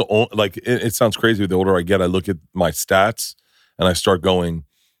that's the only, like it sounds crazy. The older I get, I look at my stats and I start going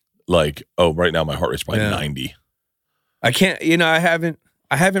like, oh, right now my heart rate's probably 90. I can't, I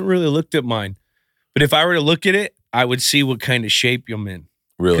haven't really looked at mine, but if I were to look at it, I would see what kind of shape I'm in.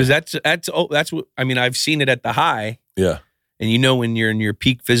 Really? Because that's what, I mean, I've seen it at the high. Yeah. And when you're in your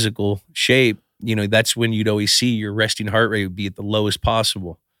peak physical shape, that's when you'd always see your resting heart rate would be at the lowest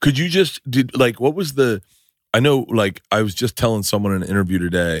possible. Could you what was I know, like, I was just telling someone in an interview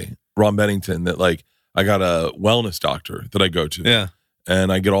today, Ron Bennington, that like, I got a wellness doctor that I go to. Yeah.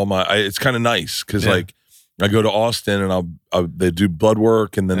 And I get all it's kind of nice because like, I go to Austin and they do blood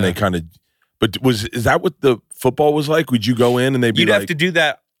work and then they kind of, but is that what the football was like? Would you go in and they'd be You'd have to do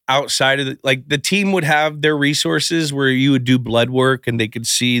that outside of the team would have their resources where you would do blood work and they could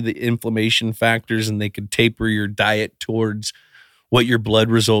see the inflammation factors and they could taper your diet towards what your blood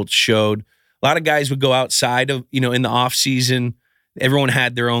results showed. A lot of guys would go outside of, in the off season. Everyone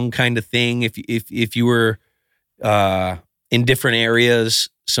had their own kind of thing. If you were in different areas,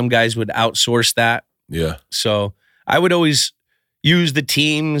 some guys would outsource that. Yeah. So I would always use the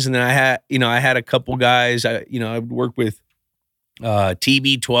teams, and then I had a couple guys. I would work with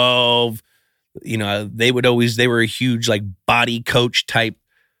TB12. They were a huge like body coach type,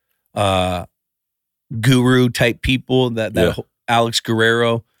 guru type people. That Alex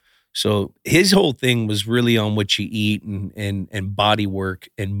Guerrero. So his whole thing was really on what you eat and body work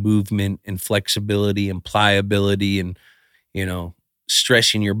and movement and flexibility and pliability and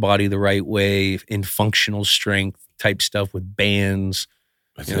stressing your body the right way in functional strength type stuff with bands.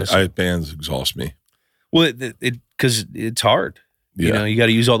 Bands exhaust me. Well, because it's hard. Yeah. You got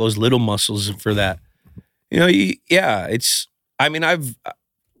to use all those little muscles for that. It's. I mean,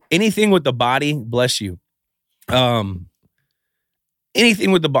 anything with the body. Bless you.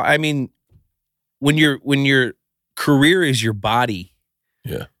 Anything with the body. I mean, when your career is your body.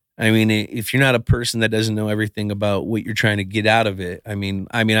 Yeah. I mean, if you're not a person that doesn't know everything about what you're trying to get out of it. I mean,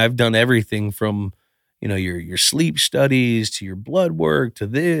 I've done everything from, your sleep studies to your blood work to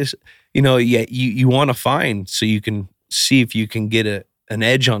this, you want to find so you can see if you can get an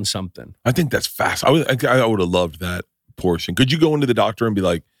edge on something. I think that's fast. I would have loved that portion. Could you go into the doctor and be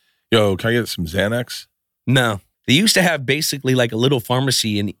like, yo, can I get some Xanax? No. They used to have basically like a little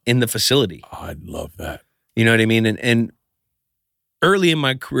pharmacy in the facility. Oh, I'd love that. You know what I mean? And early in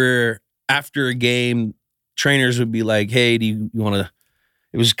my career, after a game, trainers would be like, hey, do you want to,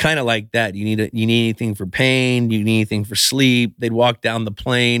 it was kind of like that. You need anything for pain? You need anything for sleep? They'd walk down the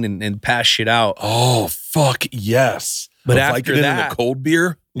plane and pass shit out. Oh, fuck yes. But if after I get in that, a cold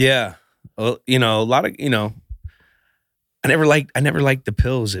beer. Yeah. Well, a lot of, I never liked the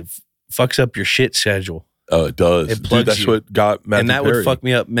pills. It fucks up your shit schedule. Oh, it does. It plugs that's you. what got Matthew And that Perry. would fuck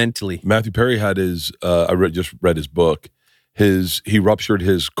me up mentally. Matthew Perry had his, just read his book. He ruptured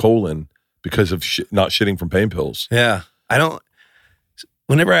his colon because of not shitting from pain pills. Yeah.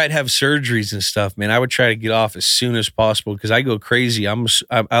 Whenever I'd have surgeries and stuff, man, I would try to get off as soon as possible because I go crazy.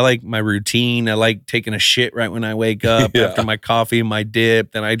 I like my routine. I like taking a shit right when I wake up after my coffee and my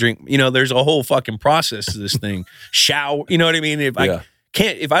dip. Then I drink, there's a whole fucking process to this thing. Shower, you know what I mean? If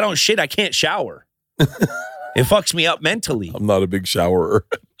I don't shit, I can't shower. It fucks me up mentally. I'm not a big showerer.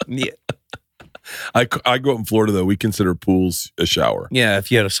 Yeah. I grew up in Florida though. We consider pools a shower. Yeah, if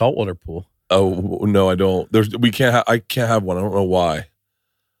you had a saltwater pool. Oh no, I don't. I can't have one. I don't know why.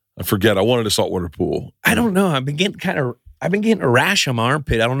 I forget. I wanted a saltwater pool. I don't know. I've been getting a rash on my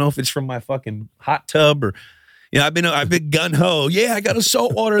armpit. I don't know if it's from my fucking hot tub or, I've been gun ho. Yeah, I got a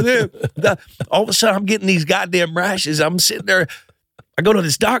saltwater there. All of a sudden, I'm getting these goddamn rashes. I'm sitting there. I go to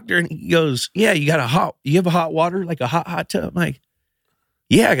this doctor and he goes, "Yeah, you have a hot water, like a hot tub?" I'm like,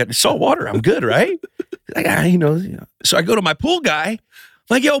 "Yeah, I got salt water. I'm good, right?" Like, So I go to my pool guy. I'm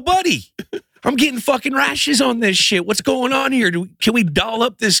like, "Yo, buddy, I'm getting fucking rashes on this shit. What's going on here? Can we doll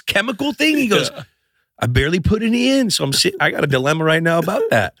up this chemical thing?" He goes, "I barely put any in." So I got a dilemma right now about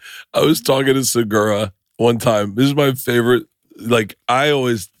that. I was talking to Segura one time. This is my favorite. Like I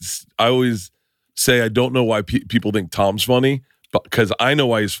always say, I don't know why people think Tom's funny, because I know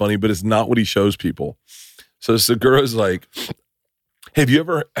why he's funny, but it's not what he shows people. So Segura's like, "Hey, have you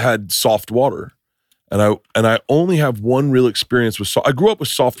ever had soft water?" And I only have one real experience with I grew up with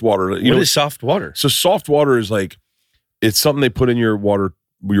soft water. What is soft water? So soft water is like, it's something they put in your water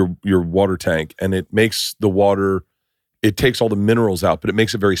tank, and it makes the water, it takes all the minerals out, but it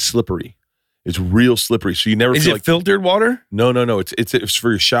makes it very slippery. It's real slippery. So you never is feel it like filtered water? No. It's for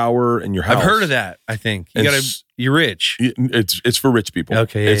your shower and your house. I've heard of that. I think you're rich. It's for rich people.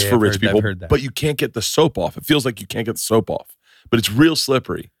 Okay, it's for rich people. I've heard that. But you can't get the soap off. It feels like you can't get the soap off, but it's real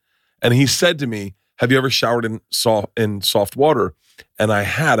slippery. And he said to me, "Have you ever showered in soft water?" And I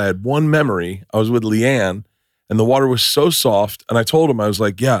had one memory. I was with Leanne, and the water was so soft. And I told him, I was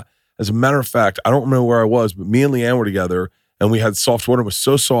like, "Yeah." As a matter of fact, I don't remember where I was, but me and Leanne were together, and we had soft water. It was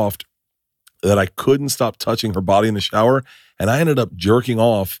so soft that I couldn't stop touching her body in the shower, and I ended up jerking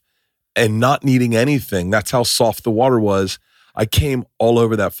off and not needing anything. That's how soft the water was. I came all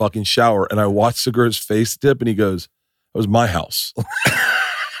over that fucking shower, and I watched Segura's face dip, and he goes, "It was my house."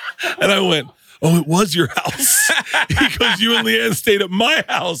 And I went, "Oh, it was your house." He goes, "You and Leanne stayed at my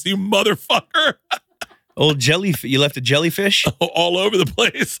house, you motherfucker." Old jellyfish. You left a jellyfish? All over the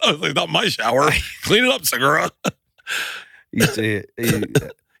place. I was like, "Not my shower. Clean it up, Segura." You say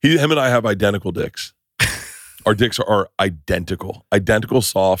Him and I have identical dicks. Our dicks are identical. Identical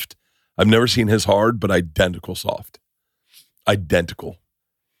soft. I've never seen his hard, but identical soft. Identical.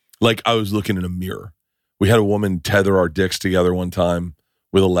 Like I was looking in a mirror. We had a woman tether our dicks together one time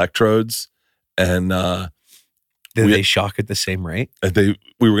with electrodes, and did they shock at the same rate? We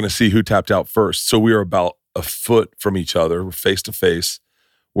were going to see who tapped out first. So we were about a foot from each other. We're face to face.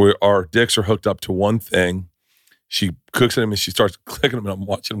 Where our dicks are hooked up to one thing. She cooks at him and she starts clicking him, and I'm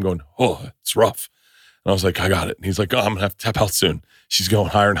watching him going, "Oh, it's rough." And I was like, "I got it." And he's like, "Oh, I'm gonna have to tap out soon." She's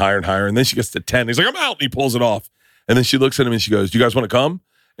going higher and higher and higher, and then she gets to 10. He's like, "I'm out," and he pulls it off. And then she looks at him and she goes, "Do you guys want to come?"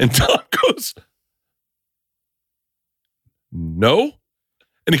 And Tom goes, "No."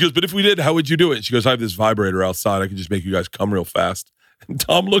 And he goes, "But if we did, how would you do it?" She goes, "I have this vibrator outside. I can just make you guys come real fast." And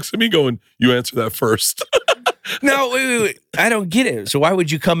Tom looks at me going, "You answer that first." No, wait. I don't get it. So why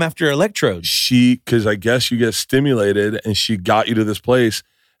would you come after electrodes? Because I guess you get stimulated, and she got you to this place,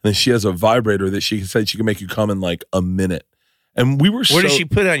 and then she has a vibrator that she said she can make you come in like a minute. And we were Where did she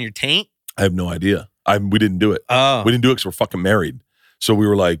put it on your taint? I have no idea. We didn't do it. Oh. We didn't do it because we're fucking married. So we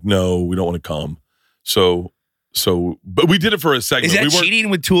were like, "No, we don't want to come." So but we did it for a segment. Is that cheating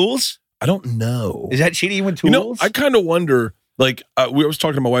with tools? I don't know. Is that cheating with tools? I kind of wonder, like, we was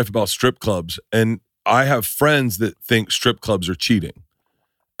talking to my wife about strip clubs, and I have friends that think strip clubs are cheating.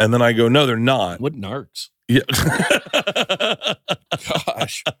 And then I go, no, they're not. What narcs? Yeah.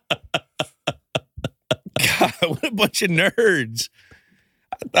 Gosh. God, what a bunch of nerds.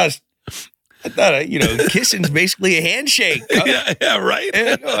 I thought, kissing's basically a handshake. Yeah, right.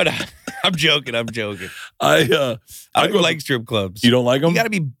 I'm joking. I don't like strip clubs. You don't like them?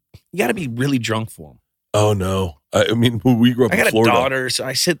 You gotta be really drunk for them. Oh no. I mean, we grew up in Florida. I got a daughter, so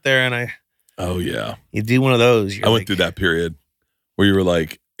I sit there and oh yeah. You do one of those. I went through that period where you're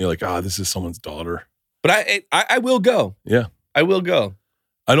like, this is someone's daughter. But I will go. Yeah. I will go.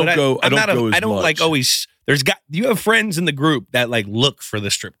 I don't go as I don't much. like always. You have friends in the group that like look for the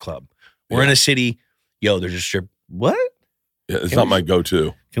strip club. We're in a city. Yo, there's a strip. What? Yeah, it's not my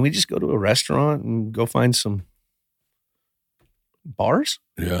go-to. Can we just go to a restaurant and go find some bars?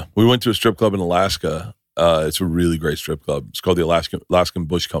 Yeah. We went to a strip club in Alaska. It's a really great strip club. It's called the Alaskan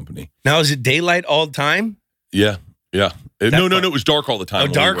Bush Company. Now, is it daylight all the time? Yeah. Yeah. No, it was dark all the time.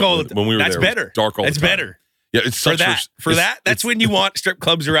 Oh, dark all the time. When we were That's there, better. Dark all the time. That's better. Yeah, it's such that's when you want strip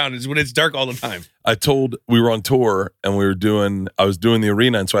clubs around, is when it's dark all the time. We were on tour and I was doing the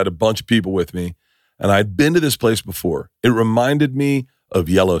arena, and so I had a bunch of people with me, and I'd been to this place before. It reminded me of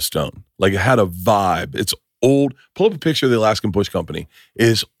Yellowstone. Like, it had a vibe. It's old. Pull up a picture of the Alaskan Bush Company.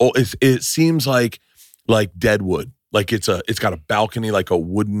 It seems like Deadwood. Like it's got a balcony, like a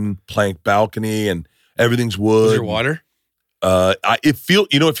wooden plank balcony, and everything's wood. Is there water? It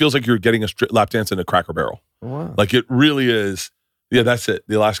feels like you're getting a lap dance in a Cracker Barrel. Wow. Like, it really is. Yeah, that's it.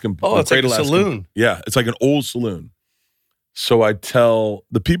 The Alaskan. Oh, it's like a saloon. Yeah, it's like an old saloon. So I tell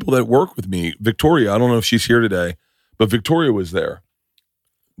the people that work with me, Victoria, I don't know if she's here today, but Victoria was there.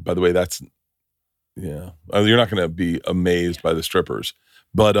 By the way, you're not going to be amazed by the strippers,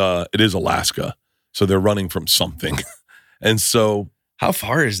 but it is Alaska. So they're running from something. And so. How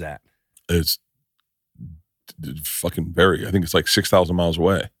far is that? It's fucking very. I think it's like 6,000 miles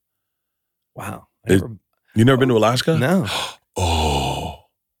away. Wow. You never been to Alaska? No. Oh.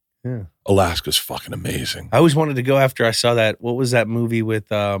 Yeah. Alaska's fucking amazing. I always wanted to go after I saw that. What was that movie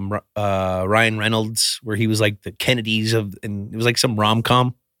with Ryan Reynolds where he was like the Kennedys and it was like some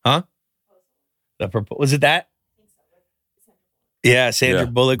rom-com? Huh? Was it that? Yeah, Sandra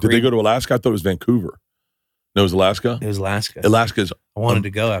Bullock. Did they go to Alaska? I thought it was Vancouver. No, it was Alaska? It was Alaska. Alaska's. I wanted to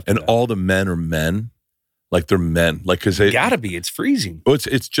go after that. And all the men are men. Like, they're men. Like, because they. Gotta be. It's freezing.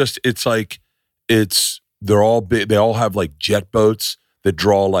 They're all big. They all have like jet boats that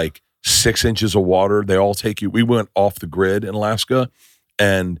draw like 6 inches of water. They all take you. We went off the grid in Alaska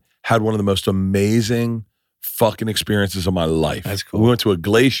and had one of the most amazing fucking experiences of my life. That's cool. We went to a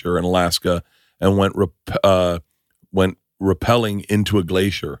glacier in Alaska and went rappelling into a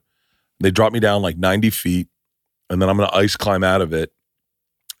glacier. They dropped me down like 90 feet, and then I'm going to ice climb out of it.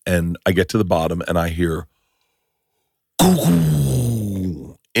 And I get to the bottom and I hear,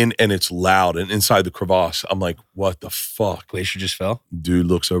 and it's loud, and inside the crevasse, I'm like, what the fuck? Glacier just fell? Dude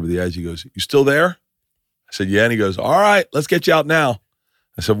looks over the edge. He goes, you still there? I said, yeah. And he goes, all right, let's get you out now.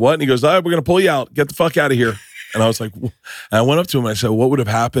 I said, what? And he goes, all right, we're going to pull you out. Get the fuck out of here. And I was like, and I went up to him and I said, what would have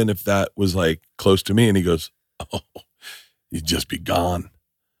happened if that was like close to me? And he goes, oh, you'd just be gone.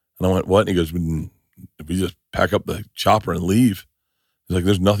 And I went, what? And he goes, if we just pack up the chopper and leave. He's like,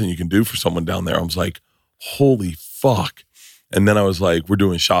 there's nothing you can do for someone down there. I was like, holy fuck. And then I was like, we're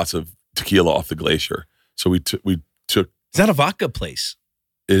doing shots of tequila off the glacier. So we took. Is that a vodka place?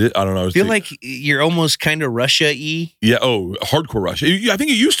 I don't know. I feel like you're almost kind of Russia-y. Yeah. Oh, hardcore Russia. I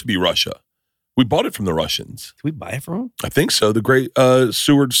think it used to be Russia. We bought it from the Russians. Did we buy it from them? I think so. The great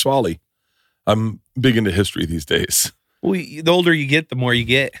Seward Swally. I'm big into history these days. Well, the older you get, the more you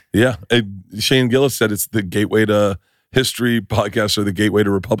get. Yeah. Shane Gillis said it's the gateway to history podcast, or the gateway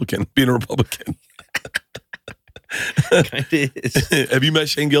to being a Republican. Kind of is. Have you met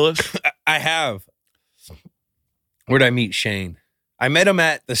Shane Gillis? I have. Where'd I meet Shane? I met him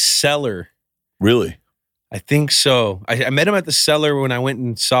at the Cellar. Really? I think so. I met him at the Cellar when I went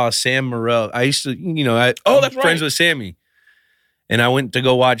and saw Sam Morril. I used to, that's friends right. with Sammy. And I went to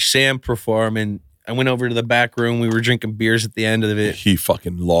go watch Sam perform, and I went over to the back room. We were drinking beers at the end of it. He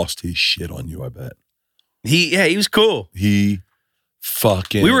fucking lost his shit on you, I bet. He was cool. We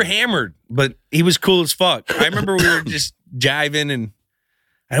were hammered, but he was cool as fuck. I remember we were just jiving, and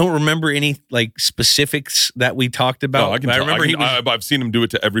I don't remember any like specifics that we talked about. No, I can but tell. I remember I've seen him do it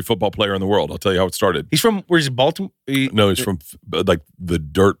to every football player in the world. I'll tell you how it started. he's from, where's Baltimore? No, he's from like the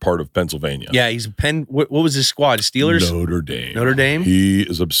dirt part of Pennsylvania. Yeah, he's a Penn. What was his squad? Steelers? Notre Dame. Notre Dame? He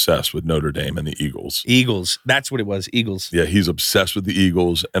is obsessed with Notre Dame and the Eagles. Eagles. That's what it was. Eagles. Yeah, he's obsessed with the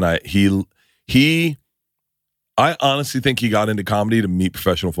Eagles. And I honestly think he got into comedy to meet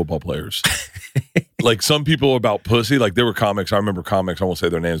professional football players. Like some people about pussy, like there were comics, I remember comics, I won't say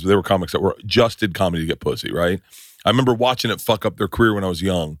their names, but there were comics that were just did comedy to get pussy, right? I remember watching it fuck up their career when I was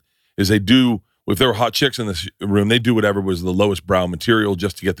young, is they do, if there were hot chicks in this room, they do whatever was the lowest brow material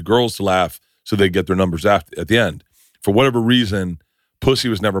just to get the girls to laugh so they get their numbers at the end. For whatever reason, pussy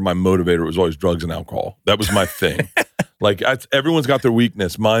was never my motivator. It was always drugs and alcohol. That was my thing. Like everyone's got their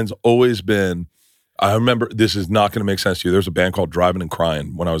weakness. Mine's always been, I remember, this is not going to make sense to you. There's a band called Driving and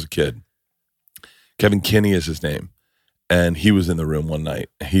Crying when I was a kid. Kevin Kinney is his name. And he was in the room one night.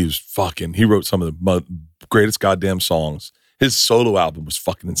 He wrote some of the greatest goddamn songs. His solo album was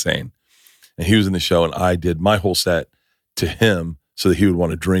fucking insane. And he was in the show and I did my whole set to him so that he would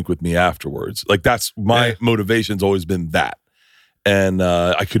want to drink with me afterwards. Like that's my motivation's always been that. And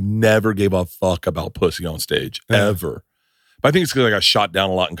I could never give a fuck about pussy on stage, ever. But I think it's because I got shot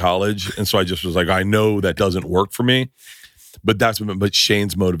down a lot in college. And so I just was like, I know that doesn't work for me. But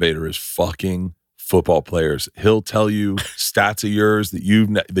Shane's motivator is fucking football players. He'll tell you stats of yours that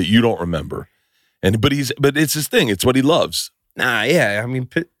you don't remember. But it's his thing. It's what he loves. Nah, yeah. I mean,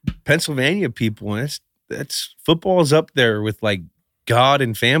 Pennsylvania people, that's football's up there with like God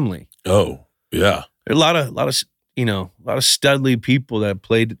and family. Oh, yeah. There are a lot of studly people that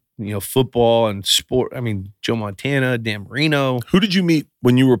played, football and sport. I mean, Joe Montana, Dan Marino. Who did you meet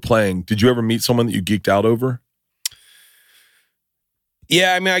when you were playing? Did you ever meet someone that you geeked out over?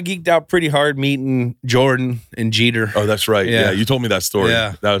 Yeah, I mean, I geeked out pretty hard meeting Jordan and Jeter. Oh, that's right. Yeah, you told me that story.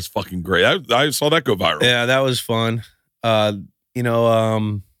 Yeah. That was fucking great. I saw that go viral. Yeah, that was fun.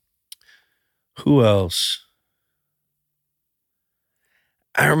 Who else?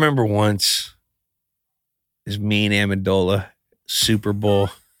 I remember once is me and Amendola, Super Bowl.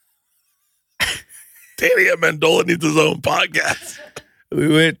 Danny Amendola needs his own podcast. We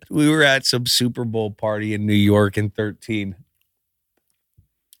were at some Super Bowl party in New York in 2013.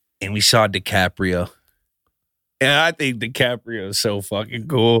 And we saw DiCaprio. And I think DiCaprio is so fucking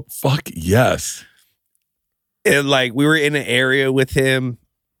cool. Fuck yes. And like we were in an area with him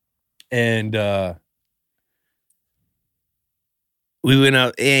and we went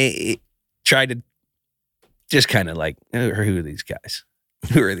out and tried to just kind of like, who are these guys?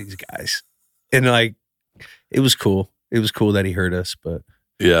 Who are these guys? And like, it was cool. It was cool that he heard us, but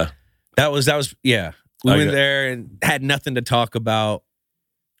yeah, that was, yeah. We went there and had nothing to talk about,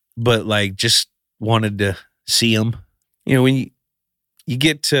 but like just wanted to see him. When you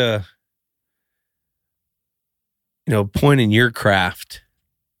get to, point in your craft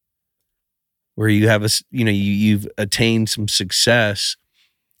where you have you've attained some success,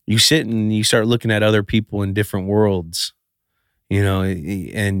 you sit and you start looking at other people in different worlds,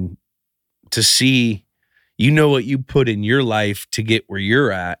 and to see, what you put in your life to get where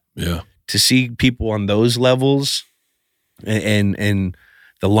you're at. Yeah. To see people on those levels and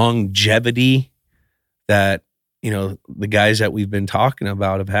the longevity that, the guys that we've been talking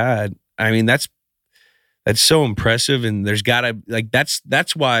about have had. I mean, that's so impressive. And there's gotta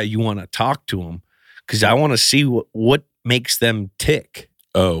that's why you want to talk to them. Cause I want to see what makes them tick.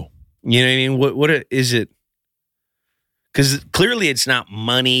 Oh, you know what I mean? What is it? Cause clearly it's not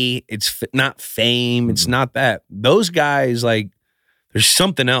money. It's not fame. It's not that. Those guys, like, there's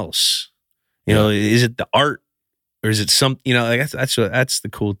something else. Is it the art or is it that's the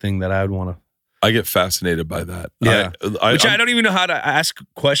cool thing that I would want to. I get fascinated by that. Yeah. I don't even know how to ask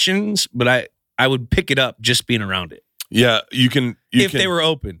questions, but I would pick it up just being around it. Yeah, you can. They were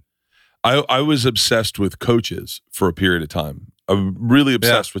open. I was obsessed with coaches for a period of time. I'm really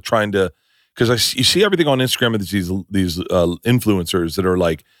obsessed with trying to, because you see everything on Instagram of these influencers that are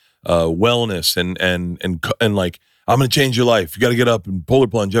like wellness and like, I'm going to change your life. You got to get up and polar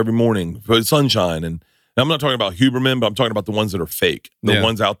plunge every morning for the sunshine. And I'm not talking about Huberman, but I'm talking about the ones that are fake, the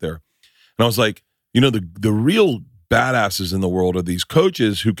ones out there. And I was like, the real badasses in the world are these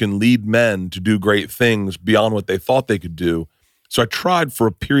coaches who can lead men to do great things beyond what they thought they could do. So I tried for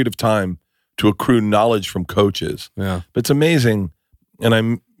a period of time to accrue knowledge from coaches. Yeah. But it's amazing, and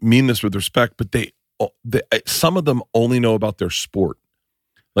I mean this with respect, but they some of them only know about their sport.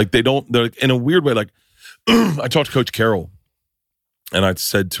 Like they're like, in a weird way, like I talked to Coach Carroll and I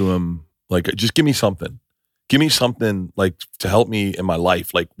said to him, like, just give me something. Give me something like to help me in my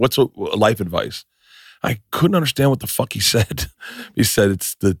life. Like, what's a life advice? I couldn't understand what the fuck he said. He said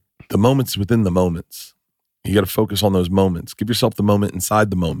it's the moments within the moments. You got to focus on those moments. Give yourself the moment inside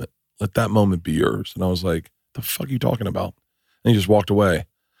the moment. Let that moment be yours. And I was like, the fuck are you talking about? And he just walked away.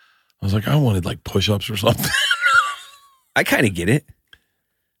 I was like, I wanted like push-ups or something. I kind of get it.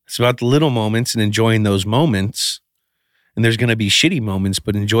 It's about the little moments and enjoying those moments. And there's going to be shitty moments,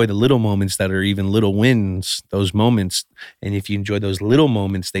 but enjoy the little moments that are even little wins, those moments. And if you enjoy those little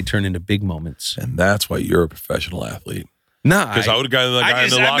moments, they turn into big moments. And that's why you're a professional athlete. Nah. Because I would have gotten the guy in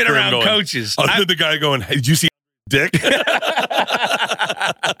the locker room going, coaches. I was the guy going, hey, did you see dick?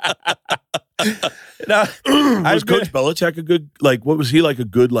 No, was Coach Belichick a good, like, what was he like, a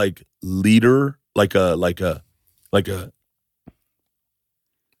good, like, leader? Like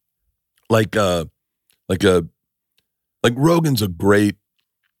Rogan's a great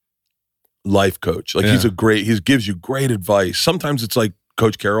life coach. Like he gives you great advice. Sometimes it's like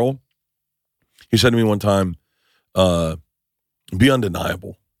Coach Carroll. He said to me one time, be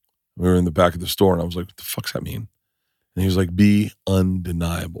undeniable. We were in the back of the store and I was like, what the fuck's that mean? And he was like, be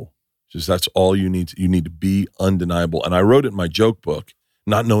undeniable. Just that's all you need. You need to be undeniable. And I wrote it in my joke book,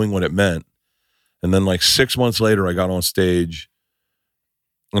 not knowing what it meant. And then like 6 months later, I got on stage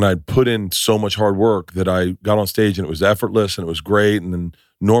and I'd put in so much hard work that I got on stage and it was effortless and it was great. And then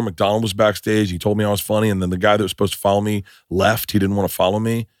Norm Macdonald was backstage. He told me I was funny. And then the guy that was supposed to follow me left. He didn't want to follow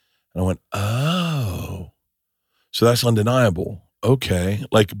me. And I went, oh, so that's undeniable. Okay.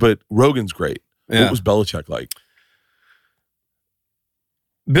 Like, but Rogan's great. Yeah. What was Belichick like?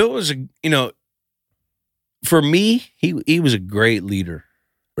 Bill was for me, he was a great leader.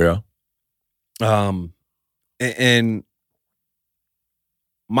 Yeah. And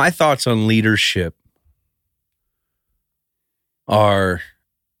my thoughts on leadership are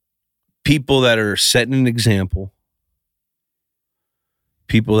people that are setting an example,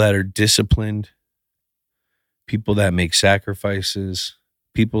 people that are disciplined, people that make sacrifices,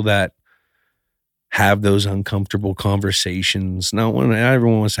 people that have those uncomfortable conversations. Not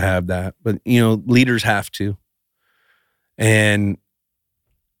everyone wants to have that, but leaders have to. And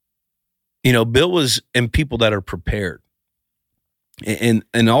Bill was, and people that are prepared. And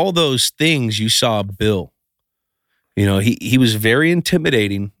all those things you saw Bill. He was very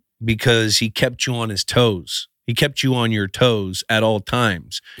intimidating because he kept you on his toes. He kept you on your toes at all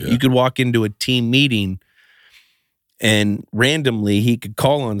times. Yeah. You could walk into a team meeting and randomly he could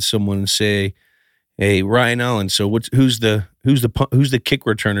call on someone and say, hey, Ryan Allen, so who's the kick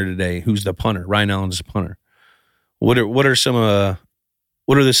returner today? Who's the punter? Ryan Allen's the punter. What are some of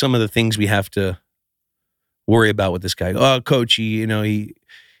the things we have to worry about with this guy? Oh, coach, he's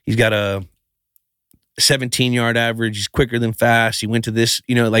got a 17-yard average. He's quicker than fast. He went to this,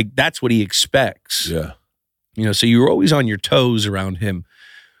 like that's what he expects. Yeah. So you were always on your toes around him,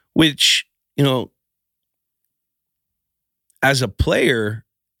 which, as a player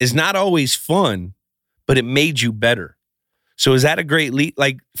is not always fun, but it made you better. So is that a great lead?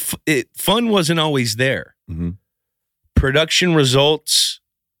 Like fun wasn't always there. Mm-hmm. Production results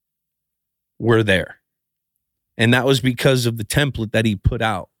were there. And that was because of the template that he put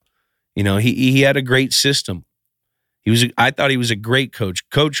out. He had a great system. I thought he was a great coach.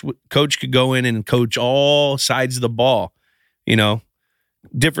 Coach could go in and coach all sides of the ball.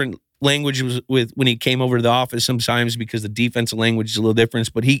 Different language was with when he came over to the office sometimes because the defensive language is a little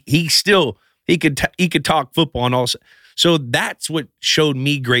different. But he could talk football and all. So that's what showed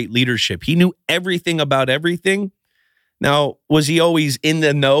me great leadership. He knew everything about everything. Now, was he always in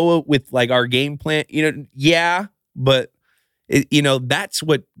the know with like our game plan? Yeah, but that's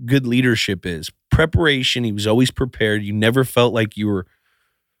what good leadership is. Preparation. He was always prepared. You never felt like you were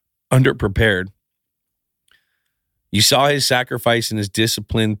underprepared. You saw his sacrifice and his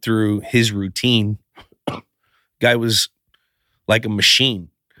discipline through his routine. Guy was like a machine.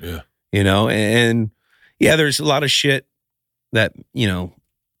 Yeah. And there's a lot of shit that,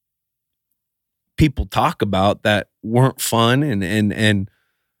 people talk about that weren't fun. And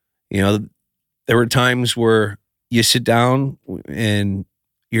there were times where you sit down and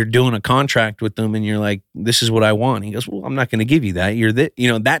you're doing a contract with them and you're like, this is what I want. He goes, well, I'm not going to give you that. You're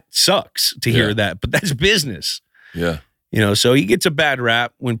that sucks to hear that, but that's business. Yeah. So he gets a bad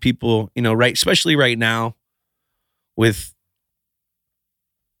rap when people, especially right now with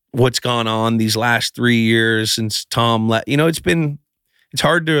what's gone on these last 3 years since Tom left. It's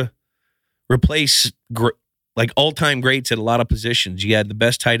hard to replace like all-time greats at a lot of positions. You had the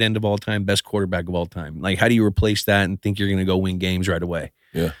best tight end of all time, best quarterback of all time. Like, how do you replace that and think you're going to go win games right away?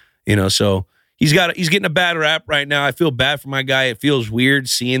 Yeah. So he's getting a bad rap right now. I feel bad for my guy. It feels weird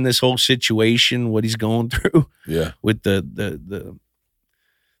seeing this whole situation, what he's going through. Yeah. With the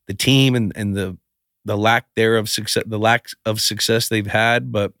team and the the lack of success they've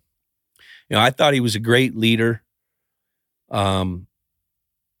had. But I thought he was a great leader. And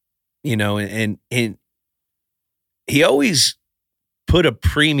he always put a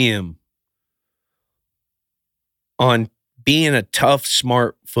premium on being a tough,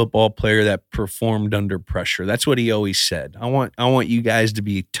 smart football player that performed under pressure. That's what he always said. I want you guys to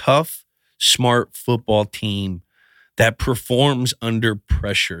be a tough, smart football team that performs under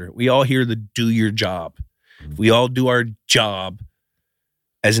pressure. We all hear the do your job. If we all do our job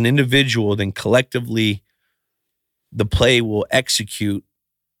as an individual, then collectively the play will execute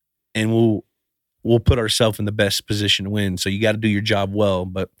and we'll put ourselves in the best position to win. So you got to do your job well.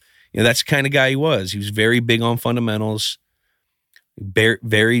 But that's the kind of guy he was. He was very big on fundamentals,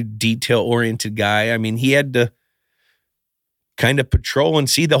 very detail-oriented guy. I mean, he had to kind of patrol and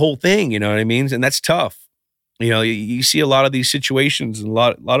see the whole thing, you know what I mean? And that's tough. You see a lot of these situations and a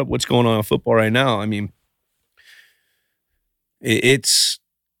lot of what's going on in football right now. I mean, it's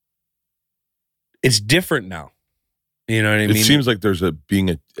different now. You know what I mean? It seems like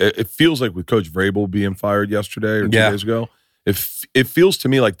it feels like with Coach Vrabel being fired yesterday or 2 days ago, it feels to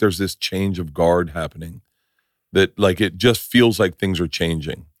me like there's this change of guard happening, that like it just feels like things are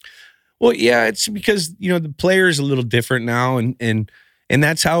changing. Well, yeah, it's because, the player is a little different now and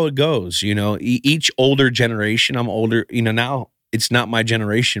that's how it goes. Each older generation, I'm older, now it's not my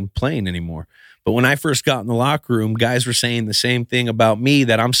generation playing anymore. But when I first got in the locker room, guys were saying the same thing about me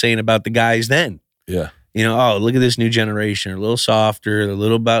that I'm saying about the guys then. Yeah. Oh, look at this new generation. They're a little softer, a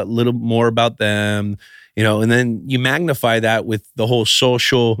little more about them, and then you magnify that with the whole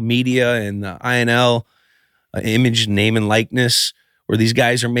social media and the INL, image, name, and likeness, where these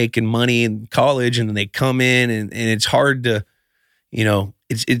guys are making money in college and then they come in and it's hard to,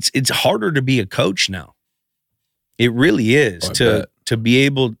 it's harder to be a coach now. It really is to be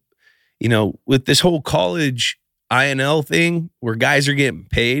able, with this whole college INL thing where guys are getting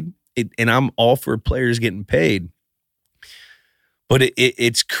paid. And I'm all for players getting paid, but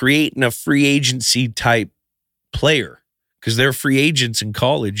it's creating a free agency type player, because they're free agents in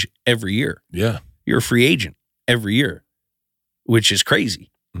college every year. Yeah. You're a free agent every year, which is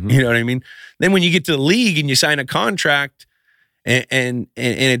crazy. Mm-hmm. You know what I mean? Then when you get to the league and you sign a contract and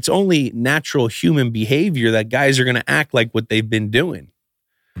it's only natural human behavior that guys are going to act like what they've been doing.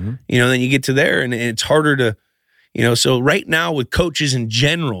 Mm-hmm. Then you get to there and it's harder to, so right now with coaches in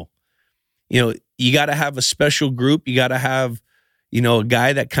general, you got to have a special group. You got to have, a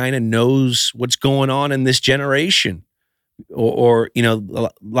guy that kind of knows what's going on in this generation, or a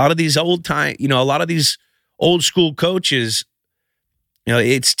lot of these old school coaches.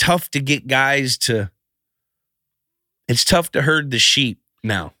 It's tough to get guys to. It's tough to herd the sheep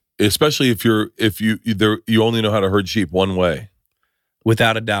now, especially if you only know how to herd sheep one way,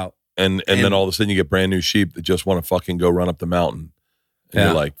 without a doubt. And then all of a sudden you get brand new sheep that just want to fucking go run up the mountain, and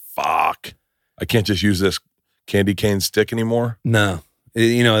you're like, fuck. I can't just use this candy cane stick anymore. No.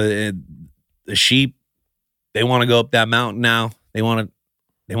 The sheep, they want to go up that mountain now. They want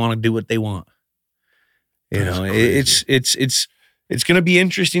to do what they want. It's going to be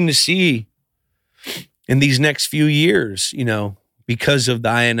interesting to see in these next few years, because of the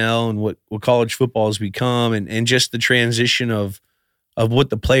INL and what college football has become and just the transition of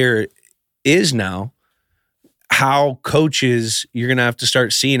what the player is now. How coaches, you're going to have to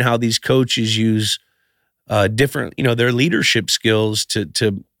start seeing how these coaches use different, their leadership skills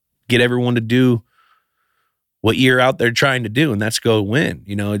to get everyone to do what you're out there trying to do, and that's go win.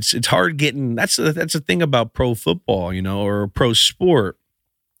 It's hard getting. That's the thing about pro football, or pro sport.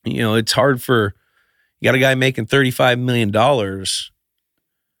 It's hard for, you got a guy making $35 million.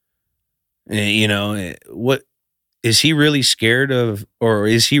 What is he really scared of, or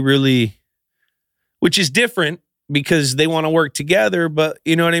is he really? Which is different because they want to work together, but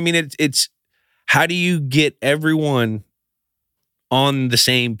you know what I mean? It's how do you get everyone on the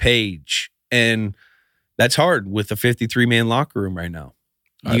same page? And that's hard with a 53-man locker room right now.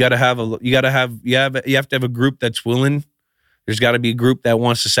 You have to have a group that's willing. There's got to be a group that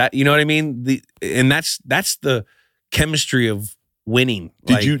wants to you know what I mean? And that's the chemistry of winning.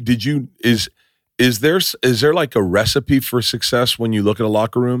 Is there like a recipe for success when you look at a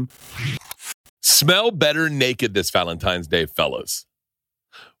locker room? Smell better naked this Valentine's Day, fellas.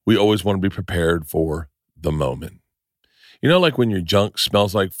 We always want to be prepared for the moment. Like when your junk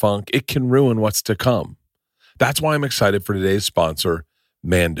smells like funk, it can ruin what's to come. That's why I'm excited for today's sponsor,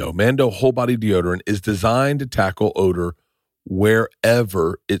 Mando. Mando Whole Body Deodorant is designed to tackle odor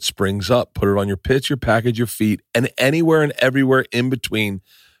wherever it springs up. Put it on your pits, your package, your feet, and anywhere and everywhere in between.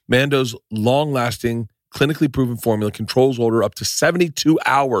 Mando's long-lasting, clinically proven formula controls odor up to 72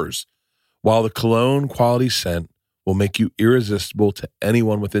 hours While the cologne quality scent will make you irresistible to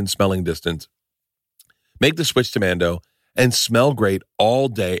anyone within smelling distance, make the switch to Mando and smell great all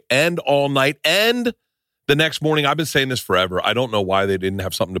day and all night and the next morning. I've been saying this forever. I don't know why they didn't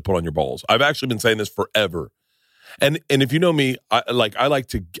have something to put on your balls. I've actually been saying this forever. And if you know me, I like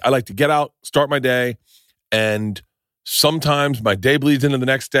to get out, start my day, and sometimes my day bleeds into the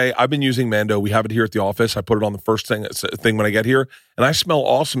next day. I've been using Mando. We have it here at the office. I put it on the first thing when I get here, and I smell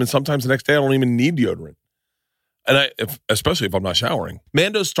awesome. And sometimes the next day I don't even need deodorant. And especially if I'm not showering.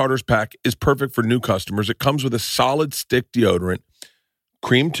 Mando's starters pack is perfect for new customers. It comes with a solid stick deodorant,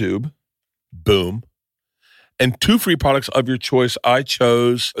 cream tube, boom, and 2 free products of your choice. I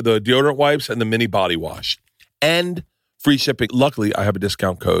chose the deodorant wipes and the mini body wash, and free shipping. Luckily, I have a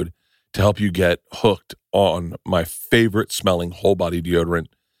discount code to help you get hooked on my favorite smelling whole body deodorant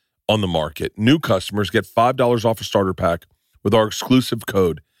on the market. New customers get $5 off a starter pack with our exclusive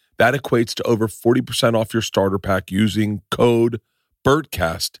code. That equates to over 40% off your starter pack using code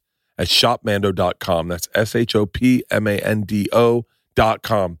BERTCAST at shopmando.com. That's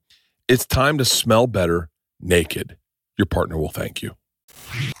shopmando.com. It's time to smell better naked. Your partner will thank you.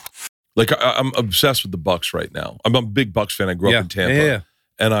 Like, I'm obsessed with the Bucks right now. I'm a big Bucks fan. I grew up in Tampa. Yeah.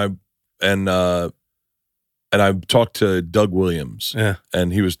 And I talked to Doug Williams. Yeah.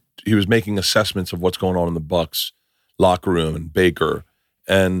 And he was making assessments of what's going on in the Bucks locker room and Baker.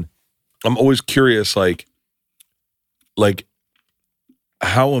 And I'm always curious, like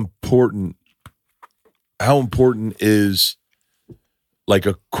how important is like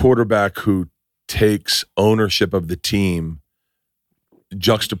a quarterback who takes ownership of the team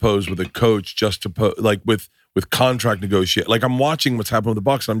juxtaposed with a coach, like with contract negotiate. Like, I'm watching what's happening with the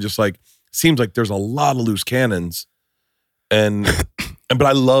Bucks, and I'm just like, seems like there's a lot of loose cannons. But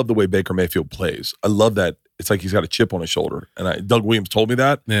I love the way Baker Mayfield plays. I love that. It's like he's got a chip on his shoulder. And Doug Williams told me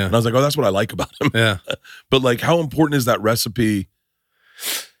that. Yeah. And I was like, oh, that's what I like about him. Yeah. But like, how important is that recipe?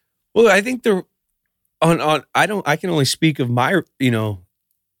 Well, I think I can only speak of my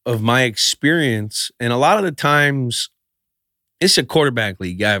experience. And a lot of the times it's a quarterback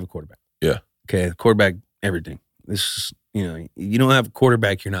league. You gotta have a quarterback. Yeah. Okay. Quarterback, everything. This is, you don't have a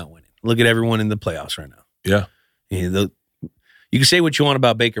quarterback, you're not winning. Look at everyone in the playoffs right now. Yeah. You can say what you want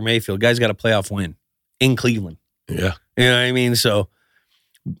about Baker Mayfield. Guy's got a playoff win in Cleveland. Yeah. You know what I mean? So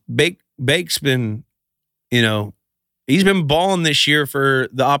Bake's been, he's been balling this year for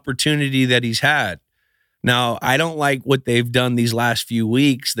the opportunity that he's had. Now, I don't like what they've done these last few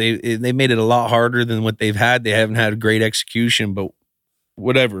weeks. They made it a lot harder than what they've had. They haven't had a great execution, but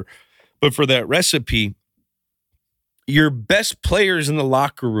whatever. But for that recipe, your best players in the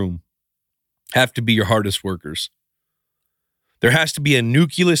locker room have to be your hardest workers. There has to be a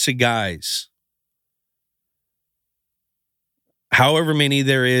nucleus of guys, however many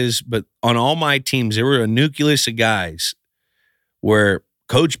there is, but on all my teams, there were a nucleus of guys where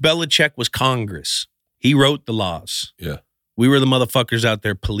Coach Belichick was Congress. He wrote the laws. Yeah. We were the motherfuckers out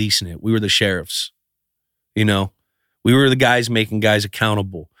there policing it. We were the sheriffs. We were the guys making guys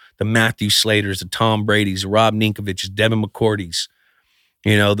accountable. The Matthew Slaters, the Tom Brady's, the Rob Ninkovich's, Devin McCourty's.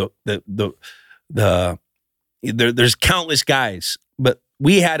 There's countless guys, but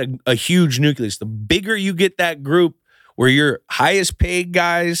we had a huge nucleus. The bigger you get that group where your highest paid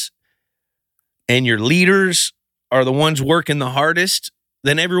guys and your leaders are the ones working the hardest,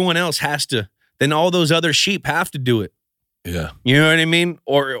 then everyone else then all those other sheep have to do it. Yeah. You know what I mean?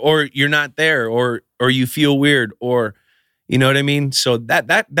 Or you're not there, or you feel weird, or you know what I mean? So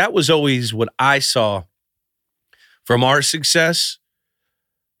that was always what I saw from our success.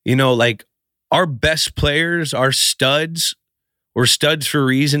 Like our best players, our studs, were studs for a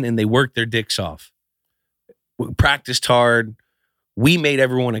reason, and they worked their dicks off. We practiced hard. We made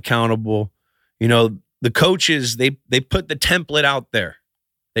everyone accountable. The coaches, they put the template out there.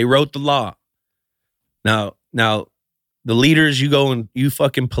 They wrote the law. Now the leaders, you go and you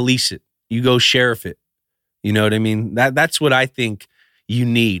fucking police it. You go sheriff it. You know what I mean? That's what I think you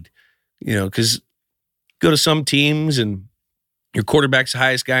need. Because go to some teams and your quarterback's the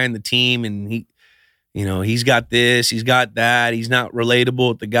highest guy in the team, and he's got this, he's got that, he's not relatable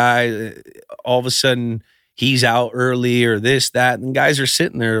with the guy. All of a sudden, he's out early or this, that, and guys are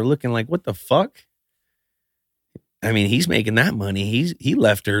sitting there looking like, what the fuck? I mean, he's making that money. He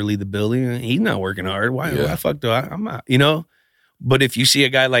left early the building. He's not working hard. Why the fuck do I'm not, But if you see a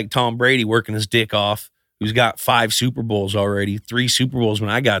guy like Tom Brady working his dick off, who's got 5 Super Bowls already, 3 Super Bowls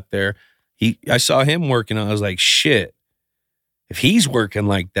when I got there, I saw him working. I was like, shit, if he's working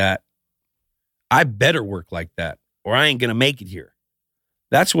like that, I better work like that, or I ain't going to make it here.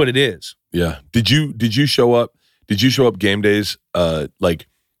 That's what it is. Yeah. Did you show up? Did you show up game days? Like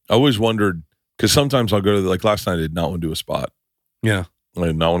I always wondered, because sometimes I'll go to, like last night, I did not want to do a spot. Yeah. I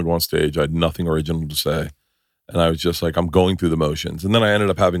did not want to go on stage. I had nothing original to say. And I was just like, I'm going through the motions. And then I ended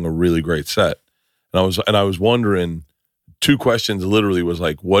up having a really great set. And I was wondering, 2 questions literally was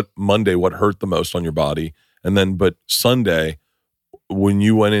like, what hurt the most on your body? And then, but Sunday, when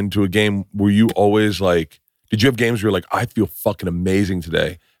you went into a game, were you always like, did you have games where you're like, I feel fucking amazing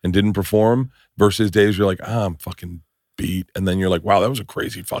today and didn't perform, versus days where you're like, I'm fucking beat, and then you're like, wow, that was a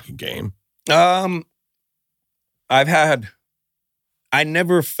crazy fucking game? I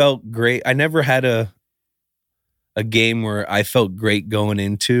never felt great. I never had a game where I felt great going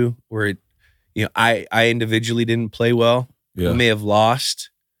into, where it, I individually didn't play well. Yeah. I may have lost.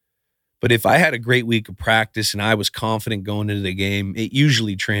 But if I had a great week of practice and I was confident going into the game, it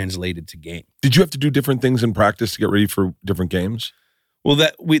usually translated to game. Did you have to do different things in practice to get ready for different games? Well,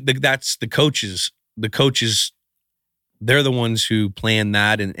 that's the coaches. The coaches, they're the ones who plan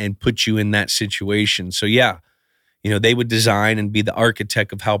that and put you in that situation. So yeah, they would design and be the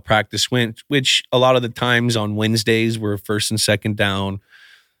architect of how practice went, which a lot of the times on Wednesdays were first and second down,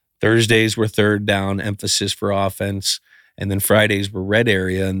 Thursdays were third down, emphasis for offense. And then Fridays were red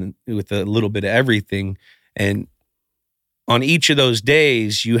area, and with a little bit of everything. And on each of those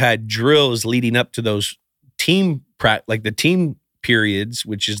days, you had drills leading up to those like the team periods,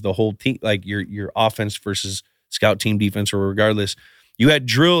 which is the whole team, like your offense versus scout team, defense, or regardless. You had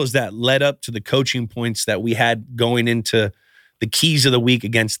drills that led up to the coaching points that we had going into the keys of the week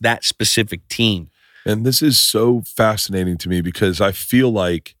against that specific team. And this is so fascinating to me, because I feel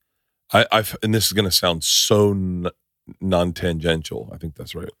like and this is going to sound so non-tangential. I think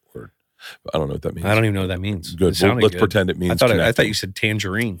that's the right word. I don't know what that means. I don't even know what that means. Good. Well, let's pretend it means I thought you said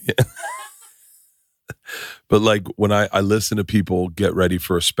tangerine. Yeah. But like when I listen to people get ready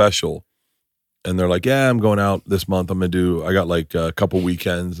for a special, and they're like, yeah, I'm going out this month. I got like a couple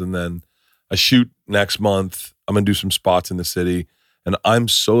weekends, and then I shoot next month. I'm going to do some spots in the city. And I'm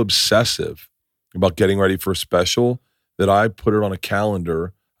so obsessive about getting ready for a special that I put it on a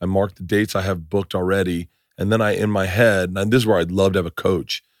calendar. I mark the dates I have booked already. And then in my head, and this is where I'd love to have a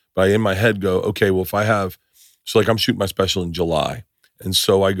coach, but in my head go, okay, well, if I have, so like I'm shooting my special in July. And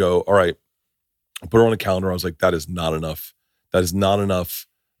so I go, all right, I put it on a calendar. I was like, that is not enough. That is not enough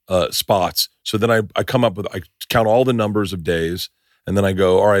spots. So then I come up with, I count all the numbers of days. And then I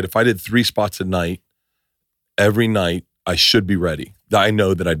go, all right, if I did 3 spots a night, every night, I should be ready. I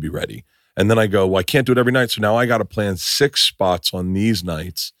know that I'd be ready. And then I go, well, I can't do it every night. So now I got to plan 6 spots on these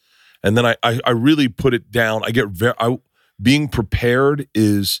nights. And then I really put it down. Being prepared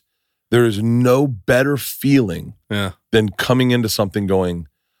there is no better feeling than coming into something going,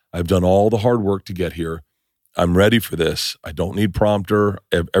 I've done all the hard work to get here. I'm ready for this. I don't need prompter.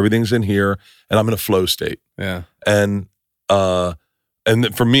 Everything's in here, and I'm in a flow state. Yeah. And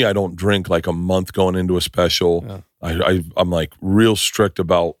for me, I don't drink like a month going into a special. Yeah. I'm like real strict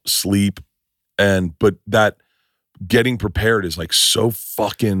about sleep, but that getting prepared is like so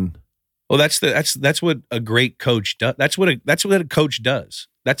fucking. Well, that's what a great coach does. That's what a coach does.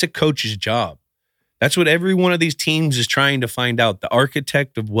 That's a coach's job. That's what every one of these teams is trying to find out. The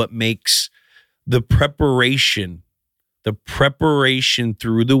architect of what makes the preparation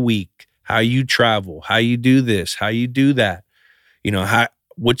through the week, how you travel, how you do this, how you do that.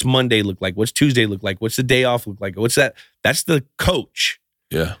 What's Monday look like? What's Tuesday look like? What's the day off look like? What's that? That's the coach.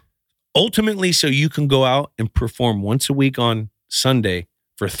 Yeah. Ultimately, so you can go out and perform once a week on Sunday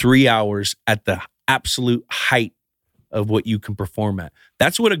for 3 hours at the absolute height of what you can perform at.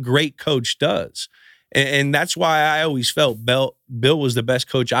 That's what a great coach does. And that's why I always felt Bill was the best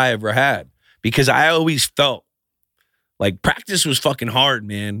coach I ever had, because I always felt like practice was fucking hard,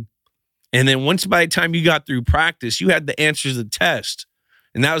 man. And then once by the time you got through practice, you had the answers to the test.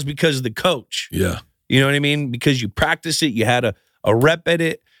 And that was because of the coach. Yeah. You know what I mean? Because you practiced it, you had a rep at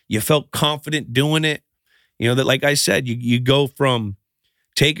it, you felt confident doing it. That, like I said, you go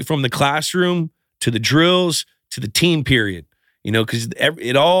take it from the classroom to the drills to the team period, because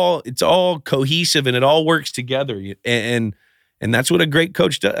it's all cohesive and it all works together. And that's what a great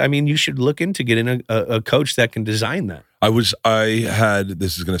coach does. I mean, you should look into getting a coach that can design that.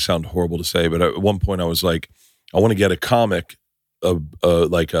 This is going to sound horrible to say, but at one point I was like, I want to get a comic,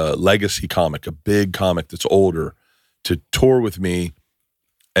 like a legacy comic, a big comic that's older, to tour with me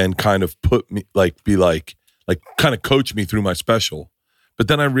and kind of put me kind of coach me through my special. But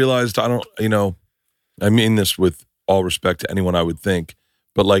then I realized I mean this with all respect to anyone I would think,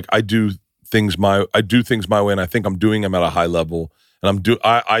 but like I do things my way, and I think I'm doing them at a high level, and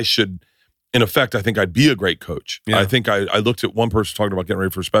I should, in effect, I think I'd be a great coach. Yeah. I think I looked at one person talking about getting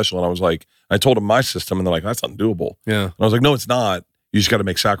ready for a special, and I was like, I told him my system, and they're like, that's undoable. Yeah. And I was like, no, it's not. You just got to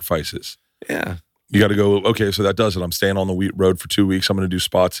make sacrifices. Yeah. You got to go, okay, so that does it. I'm staying on the wheat road for 2 weeks. I'm going to do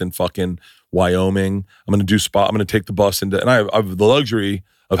spots in fucking Wyoming. I'm going to take the bus and I have the luxury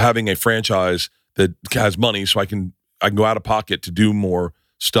of having a franchise that has money, so I can go out of pocket to do more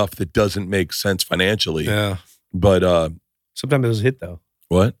stuff that doesn't make sense financially. Yeah. But sometimes those hit though.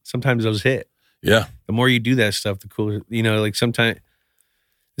 What? Sometimes those hit. Yeah. The more you do that stuff, the cooler. Like sometimes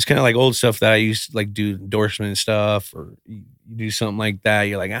it's kind of like old stuff that I used to like do endorsement stuff, or you do something like that.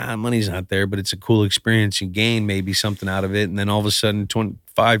 You're like, money's not there, but it's a cool experience. You gain maybe something out of it. And then all of a sudden,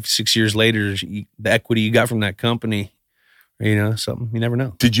 25, 6 years later, the equity you got from that company, something you never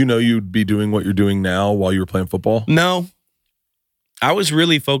know. Did you know you'd be doing what you're doing now while you were playing football? No, I was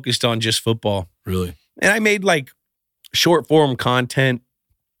really focused on just football. Really? And I made like short form content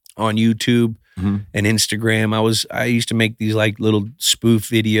on YouTube and Instagram. I used to make these like little spoof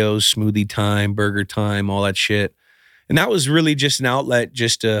videos, smoothie time, burger time, all that shit. And that was really just an outlet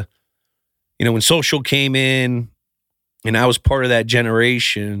just to, when social came in and I was part of that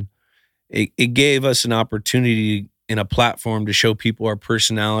generation, it gave us an opportunity and a platform to show people our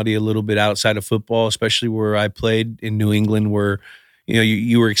personality a little bit outside of football, especially where I played in New England, where,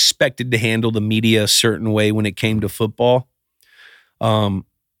 you were expected to handle the media a certain way when it came to football.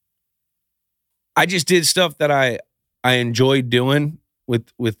 I just did stuff that I enjoyed doing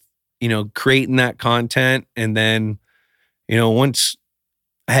with creating that content. And then, once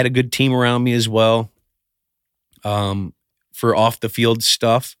I had a good team around me as well, for off the field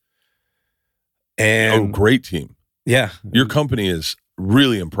stuff. And great team. Yeah. Your company is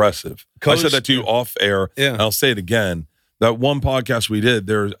really impressive. I said that to you off air. Yeah. And I'll say it again. That one podcast we did,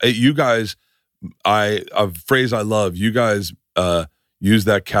 you guys, a phrase I love, you guys use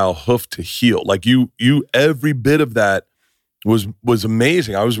that cow hoof to heel. Like you every bit of that was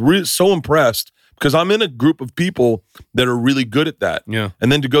amazing. I was really so impressed because I'm in a group of people that are really good at that. Yeah.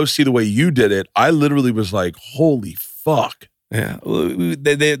 And then to go see the way you did it, I literally was like, holy fuck. Yeah.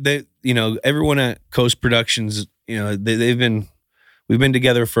 They everyone at Coast Productions, we've been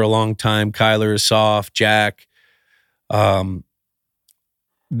together for a long time. Kyler, Asaf, Jack,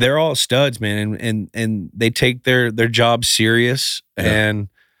 they're all studs, man. And they take their job serious. Yeah. And,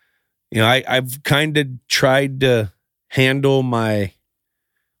 I've kind of tried to handle my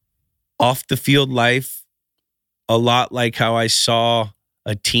off the field life a lot like how I saw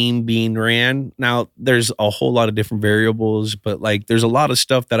a team being ran. Now there's a whole lot of different variables, but like there's a lot of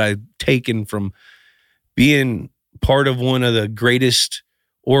stuff that I've taken from being part of one of the greatest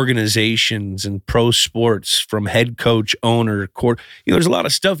organizations in pro sports, from head coach, owner, court. There's a lot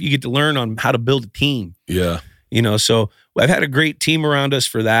of stuff you get to learn on how to build a team. Yeah. So I've had a great team around us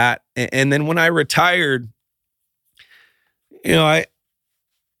for that. And then when I retired,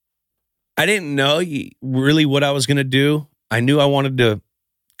 I didn't know really what I was going to do. I knew I wanted to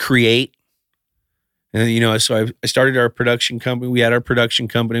create. And, so I started our production company. We had our production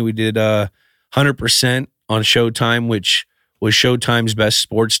company. We did 100% on Showtime, which was Showtime's best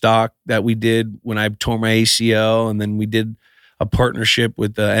sports doc that we did when I tore my ACL. And then we did a partnership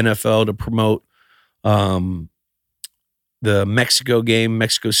with the NFL to promote the Mexico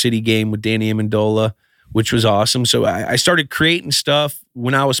City game with Danny Amendola, which was awesome. So I started creating stuff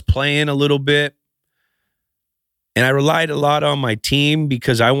when I was playing a little bit. And I relied a lot on my team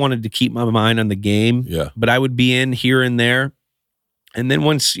because I wanted to keep my mind on the game. Yeah. But I would be in here and there. And then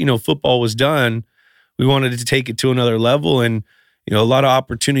once, football was done, we wanted to take it to another level. And, a lot of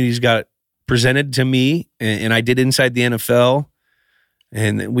opportunities got presented to me. And I did Inside the NFL.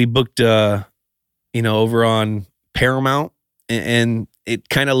 And we booked, over on Paramount. And it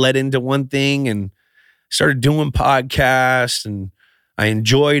kind of led into one thing, and started doing podcasts, and I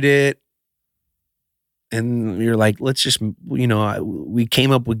enjoyed it. And we were like, let's just, we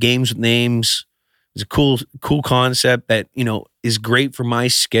came up with Games with Names. It's a cool concept that, is great for my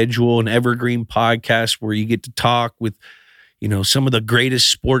schedule, an evergreen podcast where you get to talk with, some of the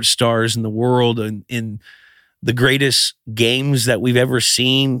greatest sports stars in the world and in the greatest games that we've ever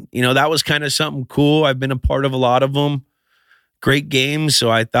seen. That was kind of something cool. I've been a part of a lot of them. Great games. So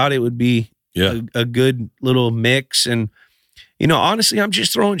I thought it would be a good little mix. And, honestly, I'm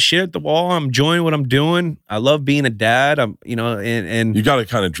just throwing shit at the wall. I'm enjoying what I'm doing. I love being a dad. I'm, and you got a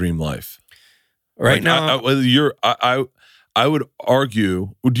kind of dream life right now. I would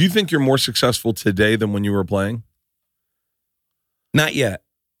argue, do you think you're more successful today than when you were playing? Not yet.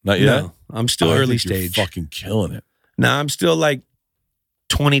 Not yet? No, I'm still early stage. You're fucking killing it. No, I'm still like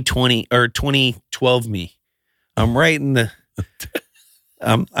 2020 or 2012 me. I'm right in the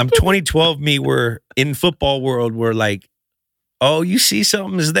I'm 2012 me, where in football world we're like, oh, you see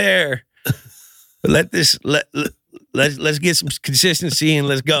something's there. Let let's get some consistency and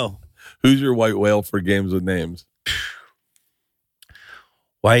let's go. Who's your white whale for games with names?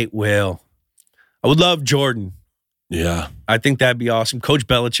 White whale. I would love Jordan. Yeah. I think that'd be awesome. Coach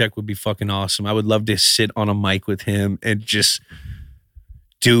Belichick would be fucking awesome. I would love to sit on a mic with him and just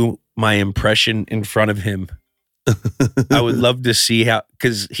do my impression in front of him. I would love to see how,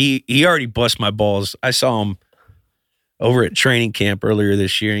 because he already bust my balls. I saw him over at training camp earlier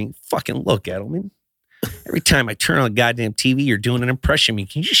this year, and fucking look at him. Man. Every time I turn on the goddamn TV, you're doing an impression of me.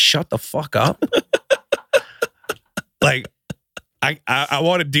 Can you just shut the fuck up? Like, I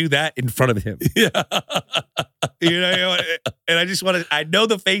want to do that in front of him. Yeah. You know, and I just want to, I know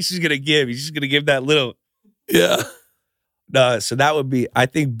the face he's going to give. He's just going to give that little. Yeah. So that would be, I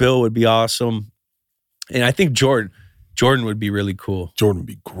think Bill would be awesome. And I think Jordan would be really cool. Jordan would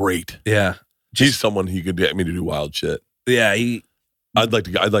be great. Yeah. He's someone he could get me to do wild shit. Yeah. I'm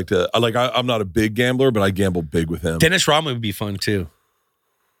not a big gambler, but I gamble big with him. Dennis Rodman would be fun too.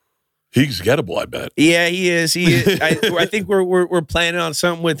 He's gettable, I bet. Yeah, he is. I think we're planning on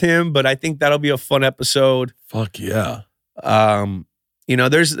something with him, but I think that'll be a fun episode. Fuck yeah. You know,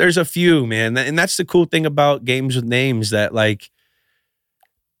 there's a few, man. And that's the cool thing about games with names, that like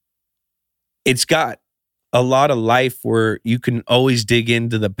it's got a lot of life where you can always dig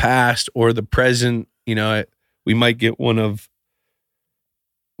into the past or the present. You know, we might get one of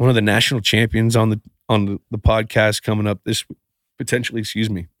the national champions on the podcast coming up this week. Potentially, excuse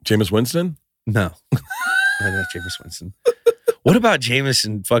me. Jameis Winston? No. Not Jameis Winston. What about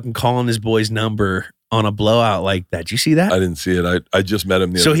Jameis fucking calling his boy's number on a blowout like that? Did you see that? I didn't see it. I just met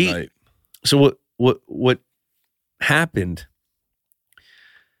him the other night. So what happened?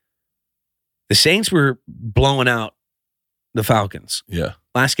 The Saints were blowing out the Falcons. Yeah.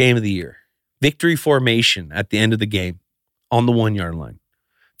 Last game of the year. Victory formation at the end of the game on the 1-yard line.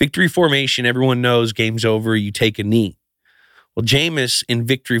 Victory formation, everyone knows game's over, you take a knee. Well, Jameis in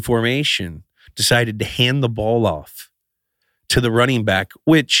victory formation decided to hand the ball off to the running back,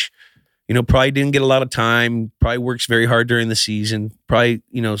 which, you know, probably didn't get a lot of time, probably works very hard during the season, probably,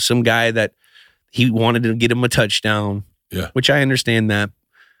 you know, some guy that he wanted to get him a touchdown, which I understand that.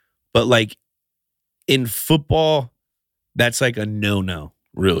 But like in football, that's like a no-no.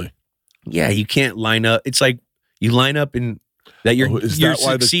 Really? Yeah, you can't line up. It's like you line up in that you're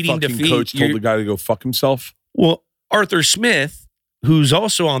succeeding the fucking defeat. Coach told the guy to go fuck himself? Well, Arthur Smith, who's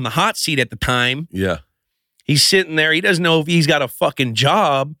also on the hot seat at the time. Yeah. He's sitting there. He doesn't know if he's got a fucking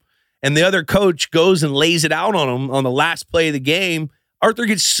job. And the other coach goes and lays it out on him on the last play of the game. Arthur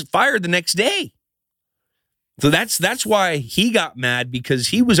gets fired the next day. So that's why he got mad, because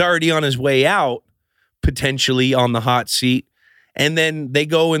he was already on his way out, potentially on the hot seat. And then they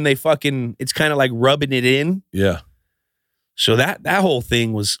go and they fucking, it's kind of like rubbing it in. Yeah. So that whole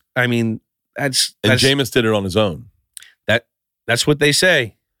thing was, I mean, that's Jameis did it on his own. That's what they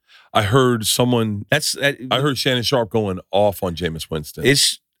say. I heard someone. I heard Shannon Sharp going off on Jameis Winston.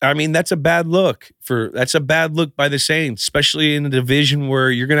 That's a bad look by the Saints, especially in a division where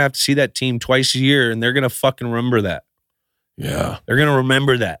you're gonna have to see that team twice a year, and they're gonna fucking remember that. Yeah, they're gonna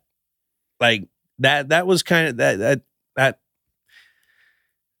remember that. Like that was kind of that's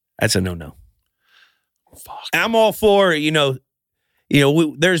a no. Fuck. I'm all for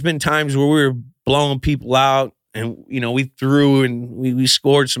there's been times where we were blowing people out. And, you know, we threw and we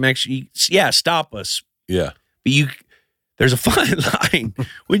scored some extra. Yeah, stop us. Yeah. But there's a fine line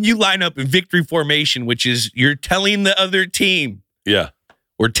when you line up in victory formation, which is you're telling the other team,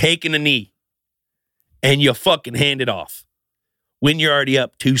 we're taking a knee, and you fucking hand it off when you're already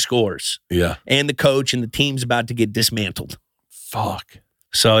up 2 scores. Yeah. And the coach and the team's about to get dismantled. Fuck.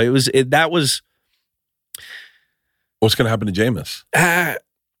 So that was. What's going to happen to Jameis?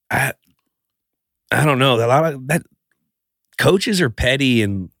 I don't know. A lot of that coaches are petty,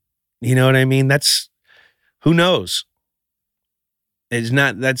 and you know what I mean? That's who knows. It's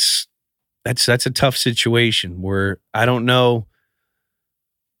not that's a tough situation where I don't know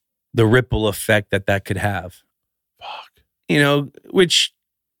the ripple effect that could have. Fuck. You know, which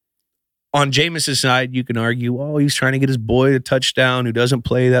on Jameis' side, you can argue, oh, he's trying to get his boy a touchdown who doesn't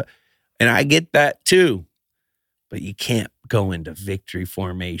play that. And I get that too. But you can't go into victory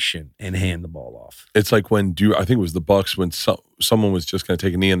formation and hand the ball off. It's like I think it was the Bucs when someone was just going to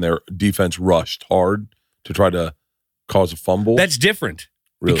take a knee and their defense rushed hard to try to cause a fumble. That's different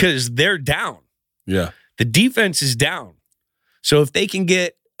because they're down. Yeah. The defense is down. So if they can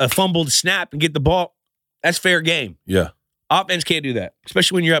get a fumbled snap and get the ball, that's fair game. Yeah. Offense can't do that,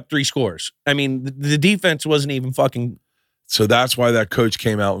 especially when you're up 3 scores. I mean, the defense wasn't even fucking. So that's why that coach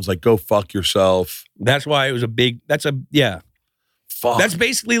came out and was like, go fuck yourself. That's why it was Fuck. That's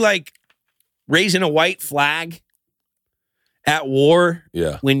basically like raising a white flag at war,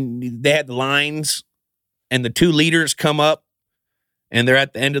 Yeah. when they had the lines and the two leaders come up and they're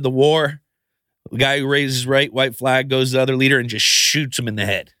at the end of the war, the guy who raises his white flag goes to the other leader and just shoots him in the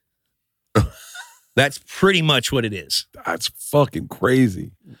head. That's pretty much what it is. That's fucking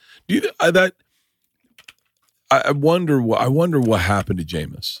crazy. I wonder what happened to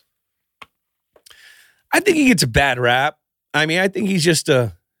Jameis. I think he gets a bad rap. I mean, I think he's just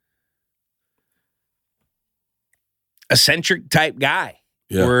a eccentric type guy.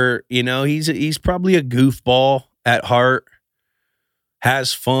 Yeah. Where, he's probably a goofball at heart,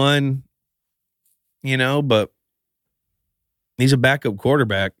 has fun, but he's a backup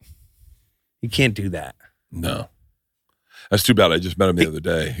quarterback. You can't do that. No. That's too bad. I just met him the other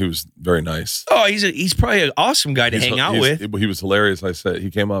day. He was very nice. Oh, he's probably an awesome guy to hang out with. He was hilarious.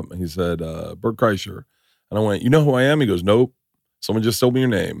 He came up and he said, Bert Kreischer. And I went, you know who I am? He goes, nope. Someone just told me your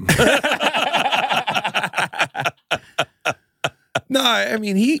name. No, I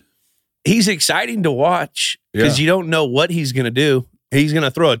mean, he's exciting to watch because you don't know what he's going to do. He's going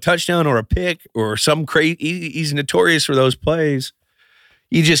to throw a touchdown or a pick or some crazy. He's notorious for those plays.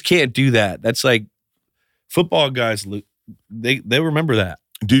 You just can't do that. That's like football guys. They remember that.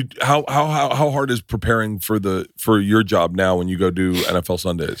 Dude, how hard is preparing for your job now when you go do NFL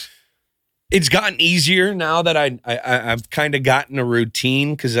Sundays? It's gotten easier now that I've kind of gotten a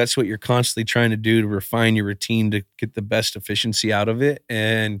routine, because that's what you're constantly trying to do, to refine your routine to get the best efficiency out of it.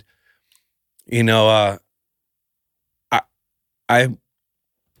 And I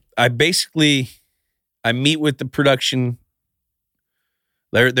basically meet with the production.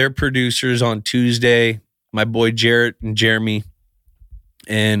 They're producers on Tuesday. My boy Jarrett and Jeremy,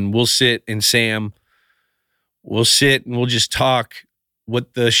 and we'll sit, and Sam. We'll sit and we'll just talk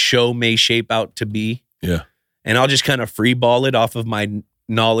what the show may shape out to be. Yeah. And I'll just kind of free ball it off of my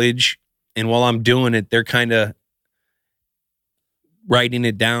knowledge. And while I'm doing it, they're kind of writing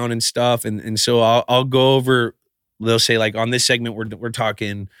it down and stuff. And so I'll go over, they'll say like, on this segment, we're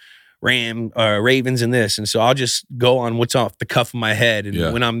talking Ravens and this. And so I'll just go on what's off the cuff of my head.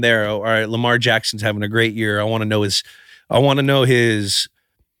 And when I'm there, all right, Lamar Jackson's having a great year. I want to know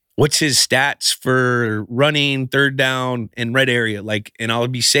what's his stats for running, third down, and red area. And I'll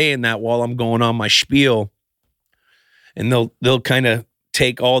be saying that while I'm going on my spiel. And they'll kind of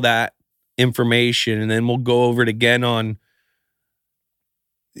take all that information, and then we'll go over it again on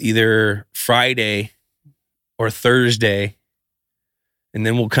either Friday or Thursday. And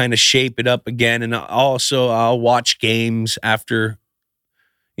then we'll kind of shape it up again. And I'll watch games after,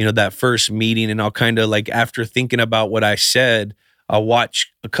 that first meeting. And I'll kind of after thinking about what I said, I'll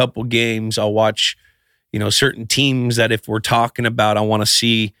watch a couple games. I'll watch, certain teams that if we're talking about, I want to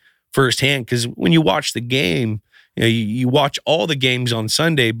see firsthand. Because when you watch the game, you watch all the games on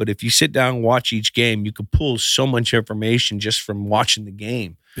Sunday, but if you sit down and watch each game, you could pull so much information just from watching the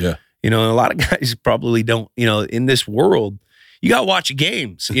game. Yeah. And a lot of guys probably don't, in this world, you got to watch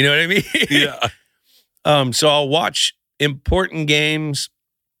games. You know what I mean? Yeah. So I'll watch important games,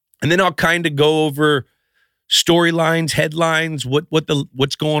 and then I'll kind of go over storylines, headlines,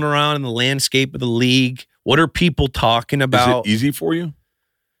 what's going around in the landscape of the league. What are people talking about? Is it easy for you?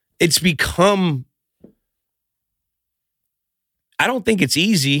 It's become, I don't think it's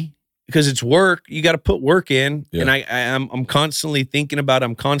easy, because it's work. You got to put work in. Yeah. And I'm constantly thinking about it.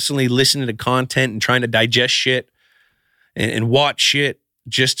 I'm constantly listening to content and trying to digest shit and watch shit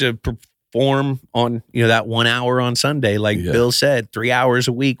just to perform on, that 1 hour on Sunday. Bill said, 3 hours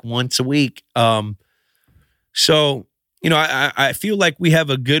a week, once a week. So, I feel like we have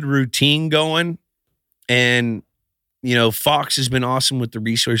a good routine going, and, Fox has been awesome with the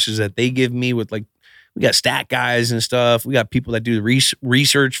resources that they give me with we got stat guys and stuff. We got people that do the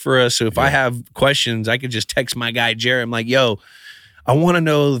research for us. So if I have questions, I could just text my guy, Jared. I'm like, yo, I want to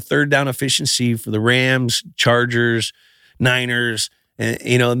know the third down efficiency for the Rams, Chargers, Niners, and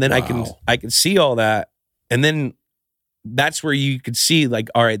and then I can see all that. And then that's where you could see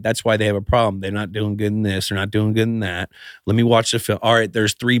all right, that's why they have a problem. They're not doing good in this. They're not doing good in that. Let me watch the film. All right,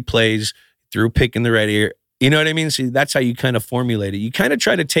 there's 3 plays through pick in the red ear. You know what I mean? See, that's how you kind of formulate it. You kind of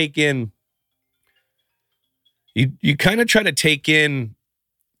try to take in, you kind of try to take in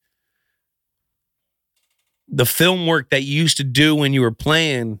the film work that you used to do when you were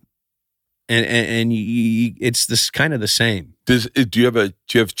playing, and it's this kind of the same. Do you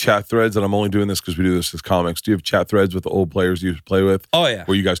have chat threads? And I'm only doing this because we do this as comics. Do you have chat threads with the old players you play with? Oh yeah,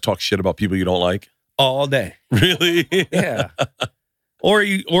 where you guys talk shit about people you don't like all day. Really? Yeah. Or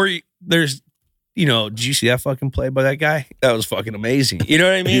there's, did you see that fucking play by that guy? That was fucking amazing. You know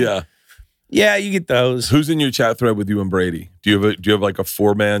what I mean? Yeah. Yeah, you get those. Who's in your chat thread with you and Brady? Do you have a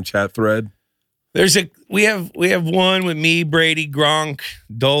 4-man chat thread? We have one with me, Brady, Gronk,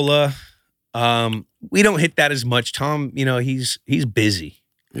 Dola. We don't hit that as much. Tom, he's busy.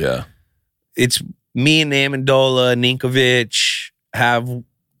 Yeah. It's me and Amendola, Ninkovic have a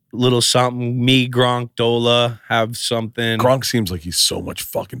little something. Me, Gronk, Dola have something. Gronk seems like he's so much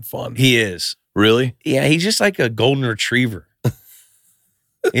fucking fun. He is. Really? Yeah, he's just like a golden retriever.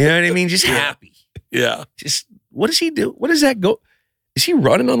 You know what I mean? Just happy. Yeah. Just, what does he do? What does that go? Is he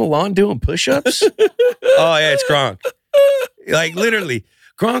running on the lawn doing push-ups? Oh, yeah, it's Gronk. Like, literally.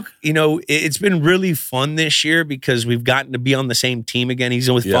 Gronk, it's been really fun this year because we've gotten to be on the same team again. He's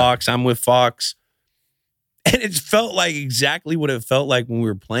with Fox. I'm with Fox. And it's felt like exactly what it felt like when we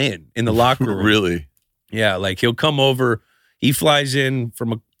were playing in the locker room. Really? Yeah, like he'll come over. He flies in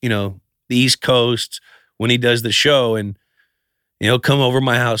from, the East Coast when he does the show. And he'll come over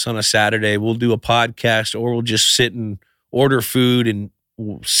my house on a Saturday. We'll do a podcast or we'll just sit and order food and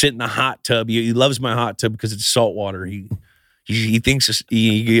we'll sit in the hot tub. He loves my hot tub because it's salt water. He thinks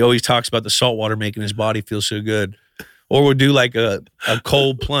he always talks about the salt water making his body feel so good. Or we'll do like a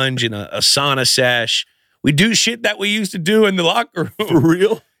cold plunge and a sauna sesh. We do shit that we used to do in the locker room. For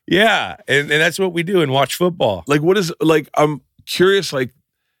real? Yeah. And that's what we do and watch football. Like, what is, like, I'm curious, like,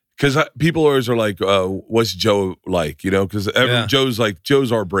 because people always are like, what's Joe like? Because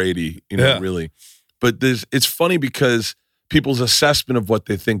Joe's our Brady, really. But it's funny because people's assessment of what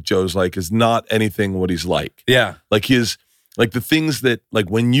they think Joe's like is not anything what he's like. Yeah. Like the things that, like,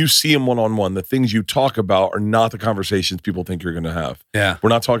 when you see him one-on-one, the things you talk about are not the conversations people think you're going to have. Yeah. We're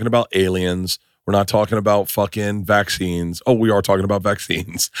not talking about aliens. We're not talking about fucking vaccines. Oh, we are talking about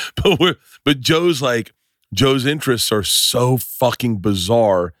vaccines. But Joe's interests are so fucking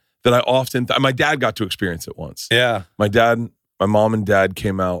bizarre that I often, my dad got to experience it once. Yeah. My mom and dad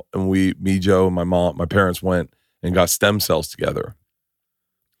came out and me, Joe, and my parents went and got stem cells together.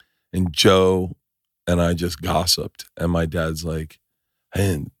 And Joe and I just gossiped. And my dad's like, I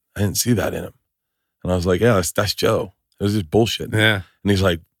didn't see that in him. And I was like, yeah, that's Joe. It was just bullshit. Yeah. And he's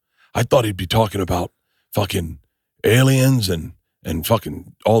like, I thought he'd be talking about fucking aliens and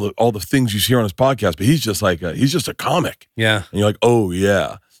fucking all the things you hear on his podcast, but he's just a comic. Yeah. And you're like, oh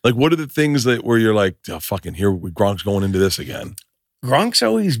yeah. Like, what are the things where you're like, oh, fucking here, Gronk's going into this again? Gronk's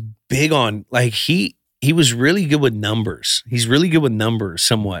always big on, like, he was really good with numbers. He's really good with numbers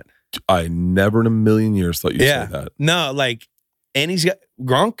somewhat. I never in a million years thought you'd say that. No, like, and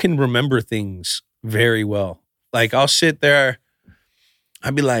Gronk can remember things very well. Like, I'll sit there,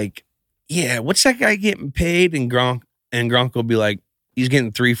 I'd be like, yeah, what's that guy getting paid? And Gronk will be like, he's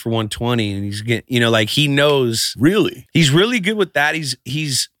getting 3 for 120, and he's getting, like, he knows. Really? He's really good with that.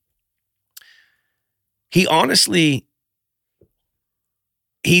 He honestly,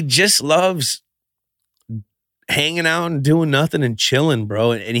 he just loves hanging out and doing nothing and chilling,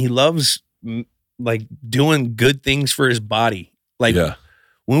 bro. And he loves, like, doing good things for his body. Like,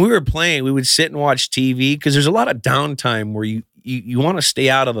 when we were playing, we would sit and watch TV because there's a lot of downtime where you want to stay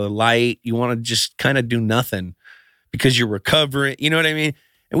out of the light. You want to just kind of do nothing because you're recovering. You know what I mean?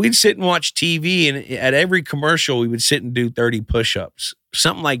 And we'd sit and watch TV, and at every commercial, we would sit and do 30 push-ups,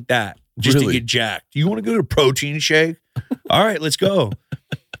 something like that, just to get jacked. You want to go to a protein shake? All right, let's go.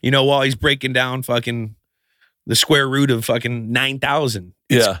 While he's breaking down fucking the square root of fucking 9,000.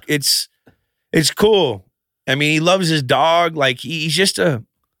 It's cool. I mean, he loves his dog. Like, he's just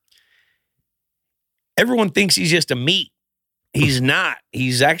everyone thinks he's just a meat. He's not.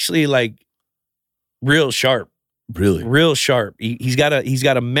 He's actually, like, real sharp. Really? Real sharp. He's got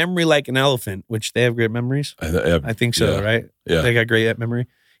a memory like an elephant, which they have great memories. I think so, right? Yeah. They got great memory.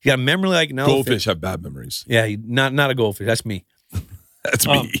 He got a memory like an elephant. Goldfish have bad memories. Yeah, not a goldfish. That's me. That's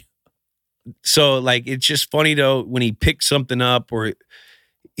me. So, like, it's just funny though when he picks something up, or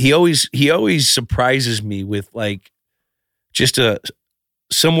he always surprises me with, like, just a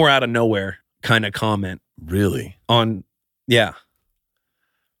somewhere out of nowhere kind of comment. Really? Yeah.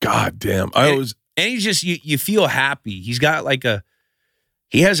 God damn. And he's just, you feel happy. He's got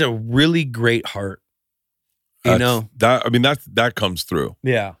he has a really great heart. That comes through.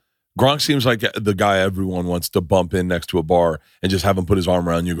 Yeah. Gronk seems like the guy everyone wants to bump in next to a bar and just have him put his arm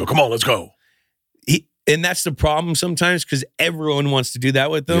around you and go, come on, let's go. And that's the problem sometimes because everyone wants to do that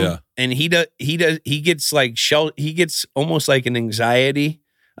with him. Yeah. And he gets like he gets almost like an anxiety.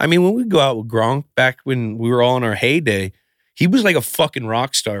 I mean, when we go out with Gronk back when we were all in our heyday, he was like a fucking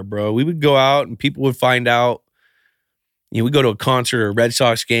rock star, bro. We would go out and people would find out. We'd go to a concert or a Red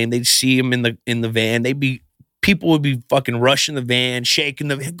Sox game. They'd see him in the van. People would be fucking rushing the van, shaking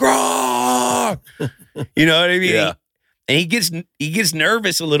the van. Gronk! You know what I mean? Yeah. And he gets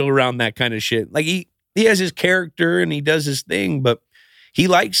nervous a little around that kind of shit. Like he has his character and he does his thing, but he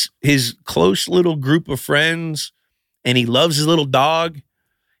likes his close little group of friends, and he loves his little dog.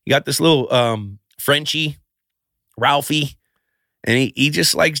 He got this little Frenchie, Ralphie, and he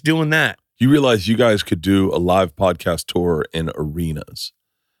just likes doing that. You realize you guys could do a live podcast tour in arenas.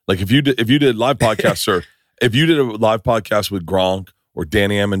 Like if you did live podcasts, or if you did a live podcast with Gronk or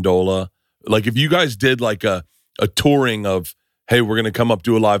Danny Amendola, like if you guys did like a touring of, hey, we're going to come up,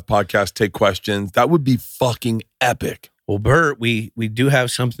 do a live podcast, take questions, that would be fucking epic. Well, Bert, we do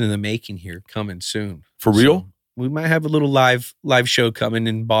have something in the making here coming soon. For real? So we might have a little live show coming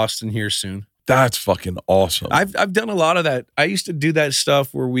in Boston here soon. That's fucking awesome. I've done a lot of that. I used to do that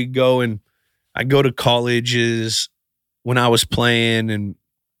stuff where we go and I go to colleges when I was playing and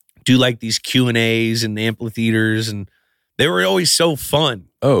do like these Q&As and amphitheaters, and they were always so fun.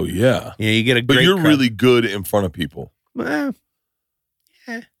 Oh, yeah. Yeah, you get a great But you're crowd. really good in front of people. Yeah.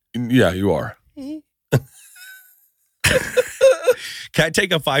 Yeah, you are. Can I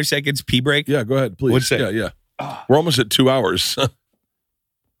take a 5 seconds pee break? Yeah, go ahead, please. What's that? Yeah. We're almost at 2 hours.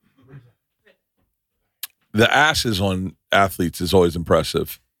 The asses on athletes is always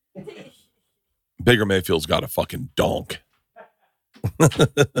impressive. Baker Mayfield's got a fucking donk.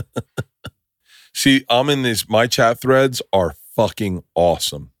 See, I'm in these, my chat threads are fucking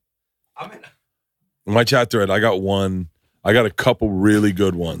awesome. My chat thread, I got a couple really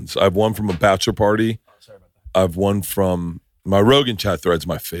good ones. I have one from a bachelor party. I have one from my Rogan chat thread's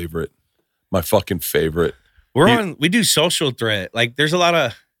my favorite. My fucking favorite. We do social thread. Like there's a lot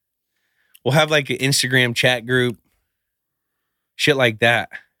of, we'll have like an Instagram chat group, shit like that.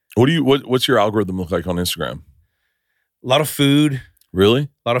 What's your algorithm look like on Instagram? A lot of food. Really?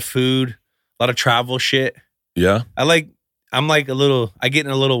 A lot of food. A lot of travel shit. Yeah. I get in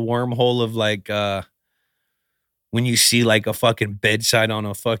a little wormhole of like when you see like a fucking bedside on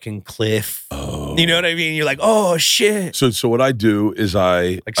a fucking cliff. Oh. You know what I mean? You're like, oh shit. So what I do is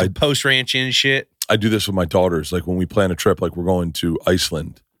I Some post ranching and shit. I do this with my daughters. Like when we plan a trip, like we're going to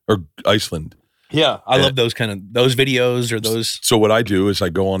Iceland. Yeah. I love those videos or those. So what I do is I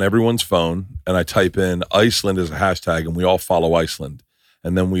go on everyone's phone and I type in Iceland as a hashtag, and we all follow Iceland.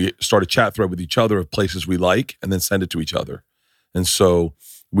 And then we start a chat thread with each other of places we like and then send it to each other. And so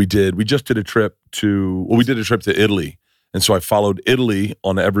we just did a trip to Italy. And so I followed Italy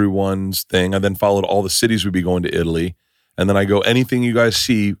on everyone's thing. I then followed all the cities we'd be going to Italy. And then I go, anything you guys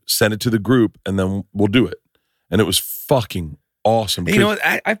see, send it to the group and then we'll do it. And it was fucking awesome. You know what?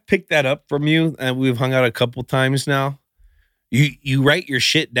 I picked that up from you, and we've hung out a couple times now. You write your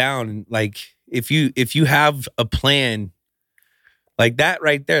shit down, and like if you have a plan like that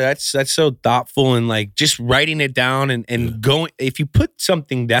right there, that's so thoughtful, and like just writing it down and going. If you put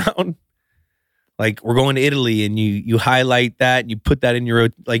something down, like we're going to Italy, and you highlight that and you put that in your,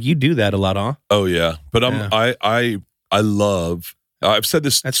 like you do that a lot, huh? Oh yeah, but I love. I've said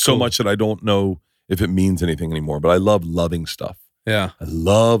this so much that I don't know if it means anything anymore, but I love loving stuff. Yeah. I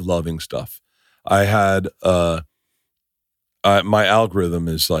love loving stuff. I had, my algorithm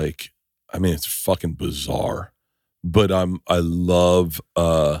is like, I mean, it's fucking bizarre, but I love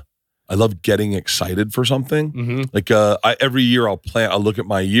getting excited for something. Mm-hmm. Like, every year I'll look at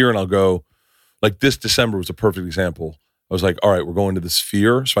my year and I'll go, like this December was a perfect example. I was like, all right, we're going to the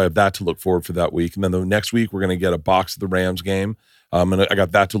Sphere. So I have that to look forward for that week. And then the next week we're going to get a box of the Rams game. And I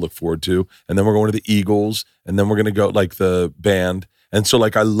got that to look forward to. And then we're going to the Eagles. And then we're going to go like the band. And so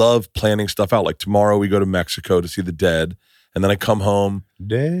like I love planning stuff out. Like tomorrow we go to Mexico to see the Dead. And then I come home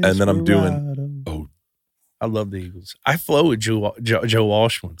and then I'm doing, I love the Eagles. I flow with Joe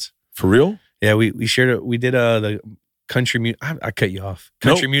Walsh once. For real? Yeah, we shared it. We did the country music. I cut you off.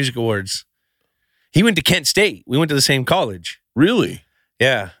 Country Music Awards. He went to Kent State. We went to the same college. Really?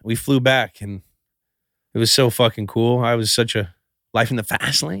 Yeah, we flew back and it was so fucking cool. I was such a life in the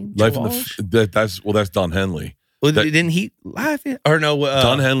fast lane. That's Don Henley. Well, didn't he live it? Or no?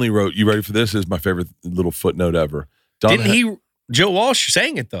 Don Henley wrote, you ready for this? This is my favorite little footnote ever. Joe Walsh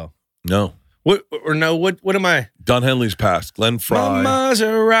sang it though? No. What am I? Don Henley's passed. Glenn Fry. My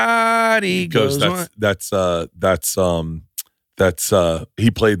Maserati goes. That's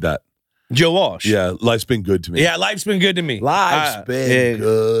he played that. Joe Walsh. Yeah, life's been good to me. Yeah, life's been good to me. Life's been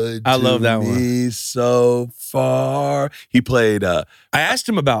good. I love that one. So far, he played. I asked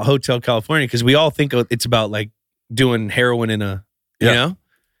him about Hotel California because we all think it's about like doing heroin in a. You know,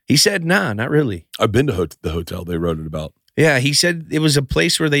 he said, "Nah, not really." I've been to the hotel they wrote it about. Yeah, he said it was a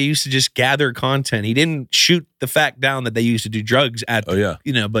place where they used to just gather content. He didn't shoot the fact down that they used to do drugs at.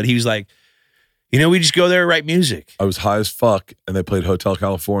 But he was like, we just go there and write music. I was high as fuck, and they played Hotel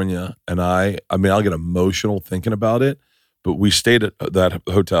California, and I mean, I'll get emotional thinking about it, but we stayed at that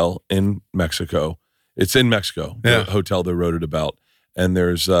hotel in Mexico. It's in Mexico, the hotel they wrote it about, and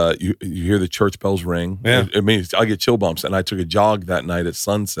there's you hear the church bells ring. Yeah. I mean, I get chill bumps, and I took a jog that night at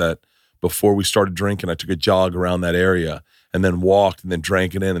sunset before we started drinking. I took a jog around that area, and then walked, and then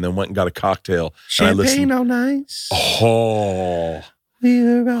drank it in, and then went and got a cocktail. Champagne on ice. Oh,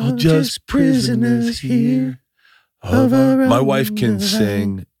 We're all just prisoners here. My wife can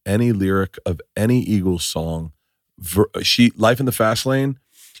sing any lyric of any Eagles song. Life in the Fast Lane.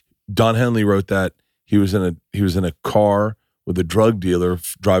 Don Henley wrote that. He was in a car with a drug dealer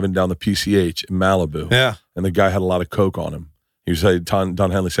driving down the PCH in Malibu. Yeah, and the guy had a lot of coke on him.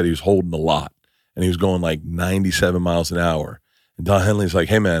 Don Henley said he was holding a lot, and he was going like 97 miles an hour. And Don Henley's like,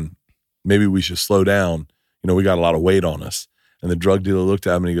 "Hey man, maybe we should slow down. You know, we got a lot of weight on us." And the drug dealer looked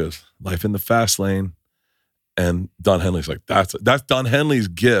at him and he goes, "Life in the fast lane." And Don Henley's like, that's Don Henley's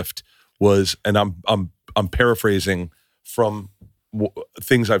gift was, and I'm paraphrasing from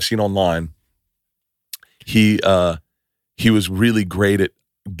things I've seen online. He was really great at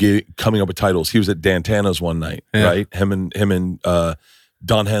coming up with titles. He was at Dantana's one night, right? Him and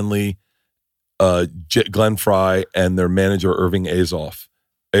Don Henley, Glenn Fry, and their manager Irving Azoff,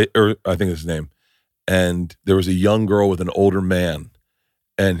 I think is his name. And there was a young girl with an older man.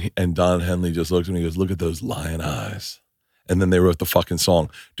 And Don Henley just looked at me and goes, "Look at those lion eyes." And then they wrote the fucking song.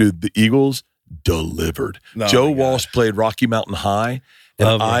 Dude, the Eagles delivered. Joe Walsh played Rocky Mountain High.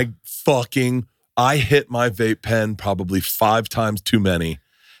 And I hit my vape pen probably 5 times too many.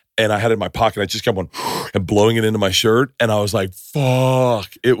 And I had it in my pocket. I just kept on and blowing it into my shirt. And I was like,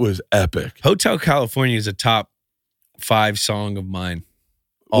 fuck. It was epic. Hotel California is a top 5 song of mine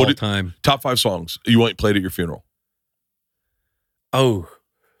all time. Top 5 songs you want played at your funeral? Oh,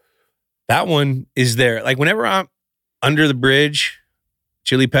 that one is there. Like whenever I'm Under the Bridge,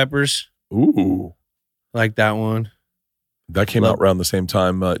 Chili Peppers. Ooh. Like that one. That came out around the same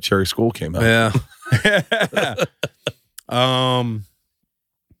time Cherry School came out. Yeah.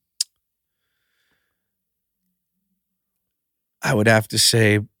 I would have to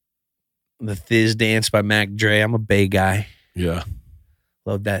say the Thiz Dance by Mac Dre. I'm a Bay guy. Yeah.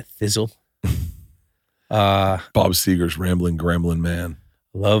 Love that thizzle. Bob Seger's Rambling Grambling Man.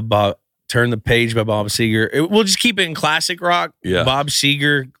 Love Bob. Turn the Page by Bob Seger. We'll just keep it in classic rock. Yeah. Bob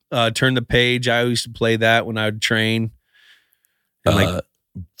Seger, Turn the Page. I used to play that when I would train. And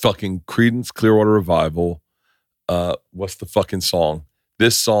fucking Creedence Clearwater Revival. What's the fucking song?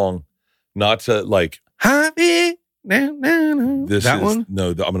 This song, not to like. This that one?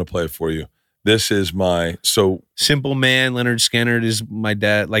 No, I'm going to play it for you. This is Simple Man, Leonard Skinner is my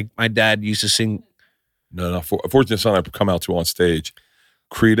dad. Like my dad used to sing. No, Fortunate Son I come out to on stage.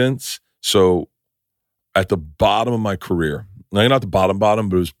 Creedence. So at the bottom of my career, not the bottom, but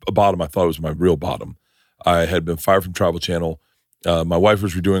it was a bottom I thought it was my real bottom. I had been fired from Travel Channel. My wife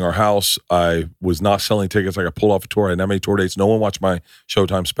was redoing our house. I was not selling tickets. I got pulled off a tour. I didn't have any tour dates. No one watched my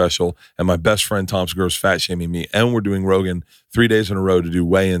Showtime special. And my best friend, Tom Segura, was fat shaming me. And we're doing Rogan 3 days in a row to do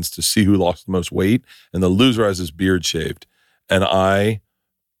weigh-ins to see who lost the most weight. And the loser has his beard shaved. And I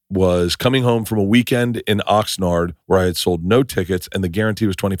was coming home from a weekend in Oxnard where I had sold no tickets and the guarantee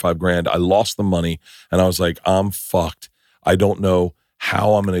was $25,000. I lost the money and I was like, I'm fucked. I don't know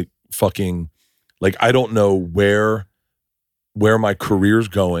how I'm going to fucking, like, I don't know where my career's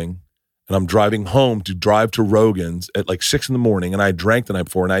going. And I'm driving home to drive to Rogan's at like 6 a.m. and I drank the night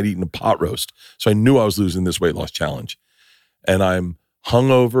before and I'd eaten a pot roast. So I knew I was losing this weight loss challenge. And I'm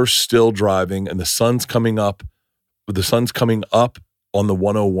hungover, still driving, and the sun's coming up on the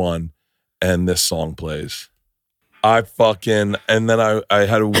 101 and this song plays. And then I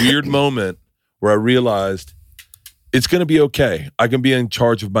had a weird moment where I realized it's going to be okay. I can be in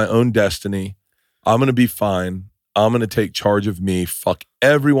charge of my own destiny. I'm going to be fine. I'm going to take charge of me. Fuck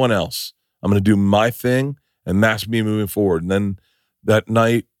everyone else. I'm going to do my thing, and that's me moving forward. And then that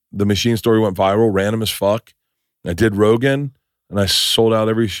night, the Machine story went viral, random as fuck. I did Rogan, and I sold out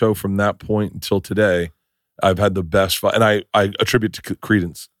every show from that point until today. I've had the best fun, and I attribute to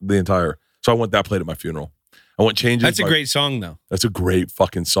Creedence the entire. So I want that played at my funeral. I want Changes. That's a great song, though. That's a great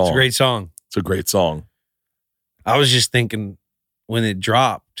fucking song. It's a great song. It's a great song. I was just thinking when it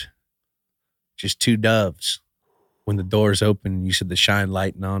dropped, just 2 doves. When the doors open, you said the shine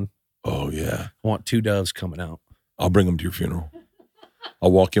lighting on. Oh, yeah. I want 2 doves coming out. I'll bring them to your funeral.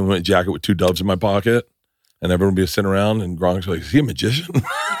 I'll walk in with a jacket with 2 doves in my pocket, and everyone will be sitting around, and Gronk's like, is he a magician?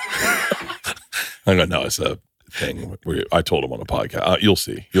 I go, no, it's a thing. I told him on a podcast. You'll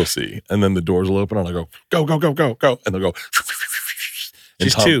see. And then the doors will open, and I go, go. And they'll go. And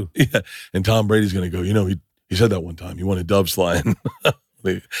just 2. Yeah. And Tom Brady's going to go, he said that one time. He wanted doves flying.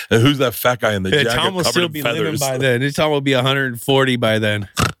 And who's that fat guy in the jacket Tom will covered still in be feathers? living by then. Tom will be 140 by then.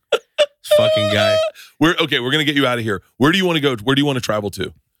 This fucking guy. We're gonna get you out of here. Where do you want to go? Where do you want to travel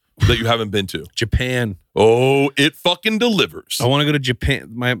to that you haven't been to? Japan. Oh, it fucking delivers. I want to go to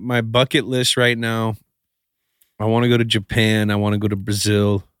Japan. My bucket list right now. I want to go to Japan. I want to go to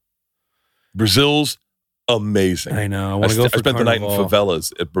Brazil. Brazil's amazing. I know. I want to go. I spent the night in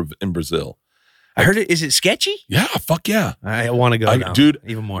favelas in Brazil. I heard it. Is it sketchy? Yeah, fuck yeah. I want to go now, dude.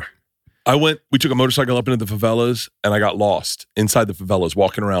 Even more. We took a motorcycle up into the favelas and I got lost inside the favelas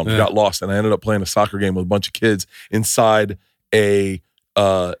walking around. Yeah. Got lost and I ended up playing a soccer game with a bunch of kids inside the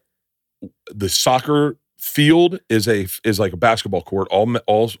soccer field is like a basketball court,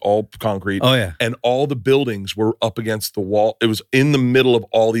 all concrete. Oh yeah. And all the buildings were up against the wall. It was in the middle of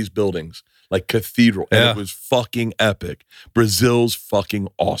all these buildings, like cathedral. And it was fucking epic. Brazil's fucking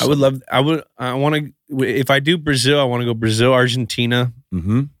awesome. I want to, if I do Brazil, I want to go Brazil, Argentina.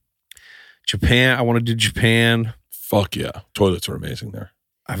 Mm-hmm. Japan, I want to do Japan. Fuck yeah. Toilets are amazing there.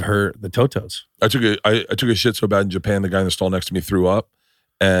 I've heard the Totos. I took a shit so bad in Japan, the guy in the stall next to me threw up.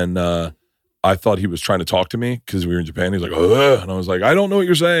 And I thought he was trying to talk to me because we were in Japan. He's like, ugh. And I was like, I don't know what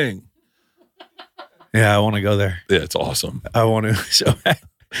you're saying. Yeah, I want to go there. Yeah, it's awesome. I want to. So,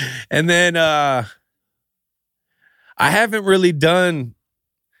 and then I haven't really done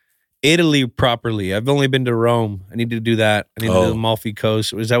Italy properly. I've only been to Rome. I need to do that. I need to do the Amalfi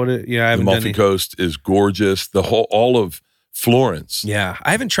Coast. Is that what it? Yeah, I haven't the done Amalfi Coast is gorgeous. All of Florence. Yeah, I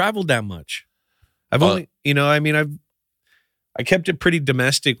haven't traveled that much. I've only, I kept it pretty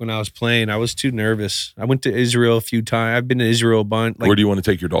domestic when I was playing. I was too nervous. I went to Israel a few times. I've been to Israel a bunch. Where do you want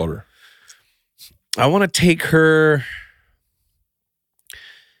to take your daughter? I want to take her.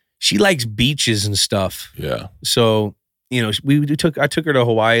 She likes beaches and stuff. Yeah. So, I took her to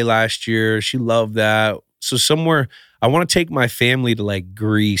Hawaii last year. She loved that. So somewhere, I want to take my family to like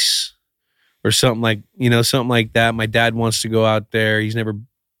Greece or something like that. My dad wants to go out there. He's never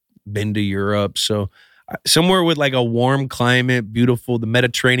been to Europe. So somewhere with like a warm climate, beautiful. The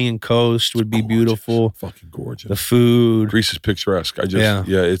Mediterranean coast would be beautiful. Fucking gorgeous. The food. Greece is picturesque.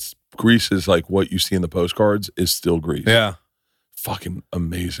 Greece is like what you see in the postcards is still Greece. Yeah. Fucking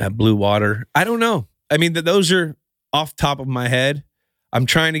amazing. That blue water. I don't know. I mean, those are off the top of my head. I'm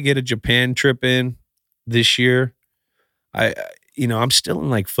trying to get a Japan trip in this year. I'm still in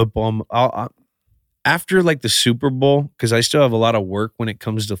like football. I'll after like the Super Bowl, because I still have a lot of work when it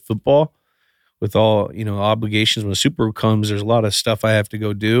comes to football with all, obligations. When the Super Bowl comes, there's a lot of stuff I have to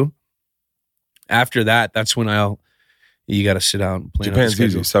go do. After that, that's when you got to sit down and plan. Japan's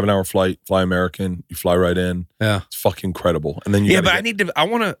easy. 7-hour flight, fly American. You fly right in. Yeah. It's fucking incredible. And then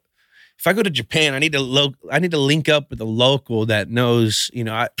if I go to Japan, I need to link up with a local that knows,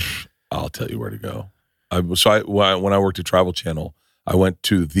 I'll tell you where to go. When I worked at Travel Channel, I went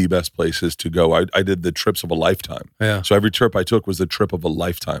to the best places to go. I did the trips of a lifetime. Yeah. So every trip I took was the trip of a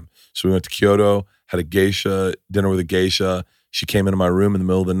lifetime. So we went to Kyoto, had a geisha, dinner with a geisha. She came into my room in the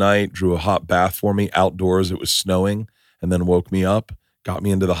middle of the night, drew a hot bath for me outdoors. It was snowing, and then woke me up, got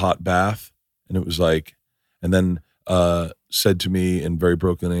me into the hot bath, and it was like, and then said to me in very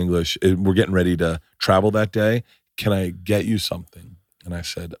broken English, we're getting ready to travel that day. Can I get you something? And I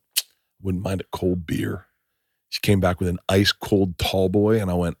said, wouldn't mind a cold beer. She came back with an ice cold tall boy, and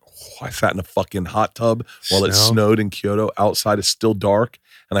I sat in a fucking hot tub while it snowed in Kyoto. Outside it's still dark,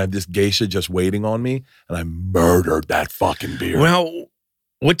 and I have this geisha just waiting on me, and I murdered that fucking beer. Well,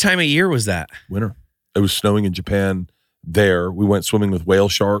 what time of year was that? Winter. It was snowing in Japan there. We went swimming with whale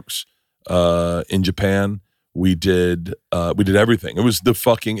sharks in Japan. We did everything. It was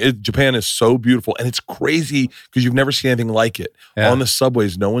Japan is so beautiful, and it's crazy because you've never seen anything like it. Yeah. On the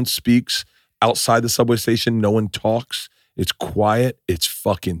subways, no one speaks. Outside the subway station, no one talks. It's quiet. It's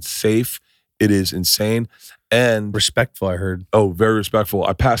fucking safe. It is insane and respectful. I heard. Oh, very respectful.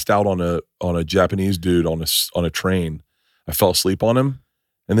 I passed out on a Japanese dude on a train. I fell asleep on him,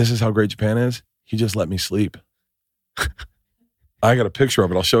 and this is how great Japan is. He just let me sleep. I got a picture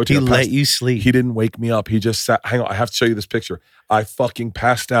of it. I'll show it to you. He let you sleep. He didn't wake me up. He just sat. Hang on. I have to show you this picture. I fucking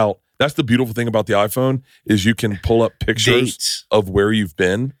passed out. That's the beautiful thing about the iPhone is you can pull up pictures of where you've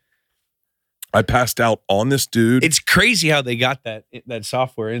been. I passed out on this dude. It's crazy how they got that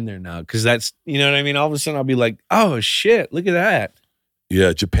software in there now. Because that's, you know what I mean? All of a sudden I'll be like, oh shit, look at that.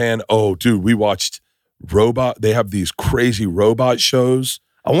 Yeah, Japan. Oh, dude, we watched they have these crazy robot shows.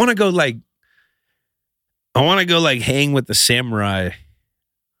 I want to go hang with the samurai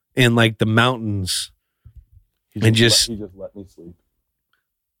in like the mountains. He just let me sleep.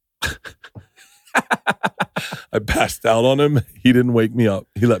 I passed out on him. He didn't wake me up.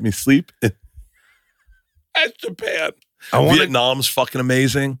 He let me sleep. That's Japan. Vietnam's fucking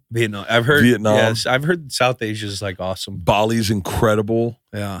amazing. Vietnam. I've heard Vietnam. Yes, I've heard South Asia is like awesome. Bali's incredible.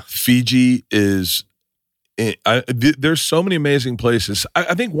 Yeah. Fiji is. There's so many amazing places.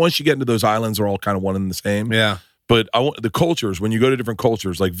 I think once you get into those islands, they're all kind of one and the same. Yeah. But the cultures, when you go to different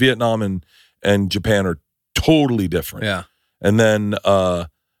cultures, like Vietnam and Japan are totally different. Yeah. And then I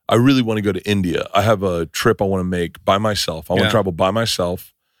really want to go to India. I have a trip I want to make by myself. I want to travel by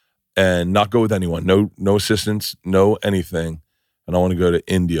myself and not go with anyone. No assistance, no anything. And I want to go to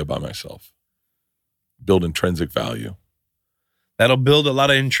India by myself. Build intrinsic value. That'll build a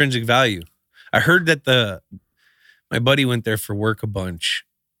lot of intrinsic value. I heard that my buddy went there for work a bunch,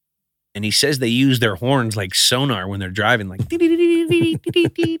 and he says they use their horns like sonar when they're driving, like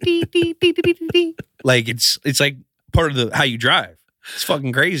like it's like part of how you drive. It's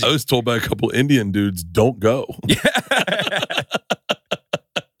fucking crazy. I was told by a couple Indian dudes, don't go. Yeah.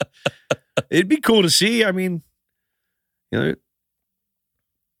 It'd be cool to see. I mean, you know,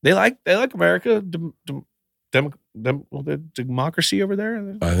 they like America. The democracy over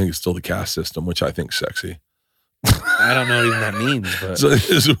there. I think it's still the caste system, which I think sexy. I don't know what even that means, but so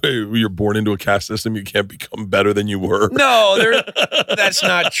this way, you're born into a caste system, you can't become better than you were. No, that's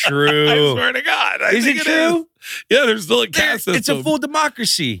not true. I swear to God. Is it true? Yeah, there's still a caste system. It's a full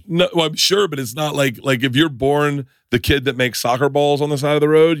democracy. No, well, I'm sure, but it's not like if you're born the kid that makes soccer balls on the side of the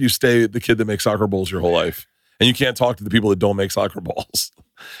road, you stay the kid that makes soccer balls your whole life. And you can't talk to the people that don't make soccer balls.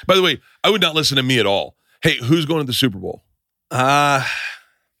 By the way, I would not listen to me at all. Hey, who's going to the Super Bowl? I'd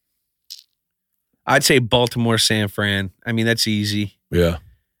say Baltimore, San Fran. I mean, that's easy. Yeah.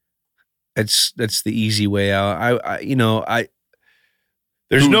 That's the easy way out.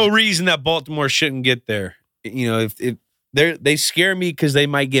 There's no reason that Baltimore shouldn't get there. You know, if they scare me because they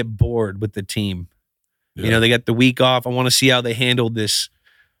might get bored with the team. Yeah. You know, they got the week off. I want to see how they handle this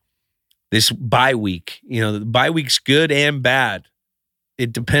bye week. You know, the bye week's good and bad.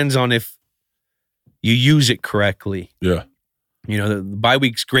 It depends on if you use it correctly. Yeah. You know, the bye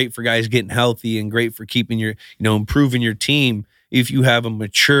week's great for guys getting healthy and great for keeping improving your team if you have a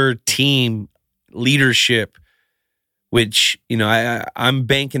mature team leadership, which, I'm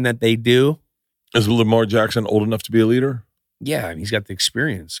banking that they do. Is Lamar Jackson old enough to be a leader? Yeah, I mean, he's got the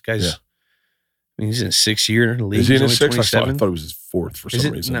experience. Guys, yeah. I mean, he's in his 6th year in the league. Is he in his 6th? I thought it was his 4th for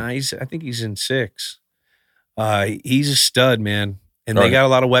some reason. No, I think he's in 6. He's a stud, man. And they got a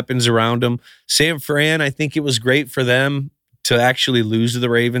lot of weapons around him. San Fran, I think it was great for them to actually lose to the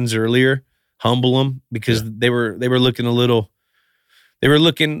Ravens earlier, humble them, because they were looking they were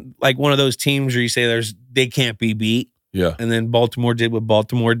looking like one of those teams where you say they can't be beat. Yeah. And then Baltimore did what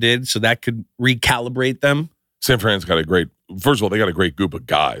Baltimore did, so that could recalibrate them. San Fran's got first of all, they got a great group of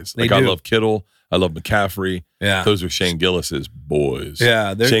guys. I love Kittle. I love McCaffrey. Yeah. Those are Shane Gillis's boys.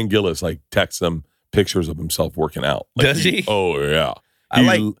 Yeah. Shane Gillis texts them pictures of himself working out. Does he? Oh yeah.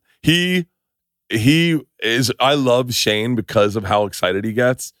 He is. I love Shane because of how excited he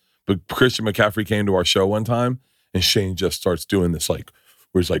gets. But Christian McCaffrey came to our show one time, and Shane just starts doing this where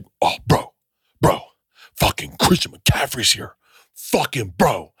he's like, "Oh, bro, fucking Christian McCaffrey's here, fucking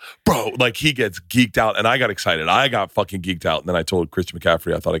bro." Like he gets geeked out, and I got excited. I got fucking geeked out, and then I told Christian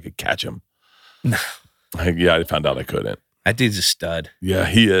McCaffrey I thought I could catch him. No. I found out I couldn't. That dude's a stud. Yeah,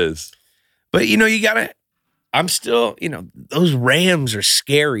 he is. But you gotta. I'm still, those Rams are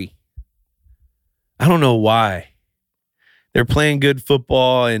scary. I don't know why. They're playing good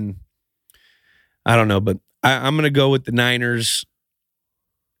football, and I don't know, but I'm going to go with the Niners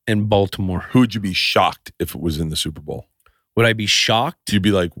and Baltimore. Who would you be shocked if it was in the Super Bowl? Would I be shocked? You'd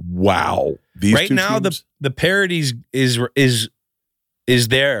be like, wow. These right two now, teams? the parity is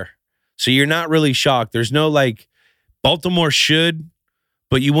there. So you're not really shocked. There's no Baltimore should,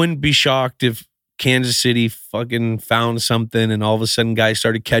 but you wouldn't be shocked if Kansas City fucking found something and all of a sudden guys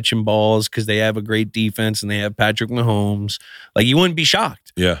started catching balls because they have a great defense and they have Patrick Mahomes. You wouldn't be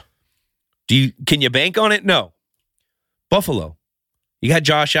shocked. Yeah. Can you bank on it? No. Buffalo. You got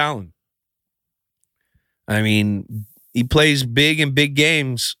Josh Allen. I mean, he plays big in big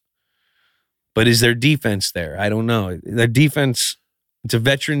games, but is their defense there? I don't know. Their defense, it's a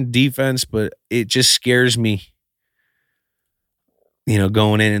veteran defense, but it just scares me.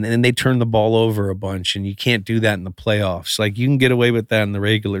 Going in and they turn the ball over a bunch, and you can't do that in the playoffs. You can get away with that in the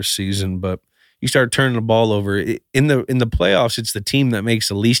regular season, but you start turning the ball over in the playoffs. It's the team that makes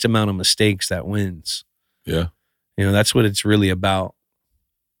the least amount of mistakes that wins. Yeah, that's what it's really about.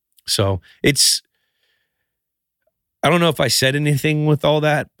 So I don't know if I said anything with all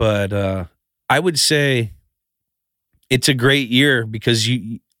that, but I would say it's a great year because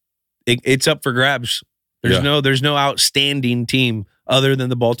it's up for grabs. There's no outstanding team other than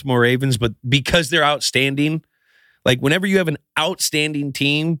the Baltimore Ravens, but because they're outstanding, Like whenever you have an outstanding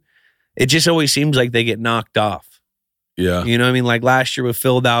team, it just always seems like they get knocked off. Yeah. You know what I mean? Like last year with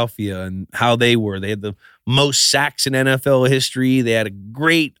Philadelphia and how they were. They had the most sacks in NFL history. They had a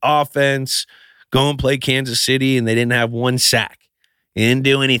great offense. Go and play Kansas City, and they didn't have one sack. They didn't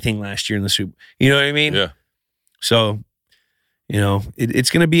do anything last year in the Super. You know what I mean? Yeah. So, it's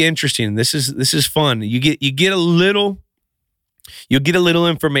going to be interesting. This is fun. You get a little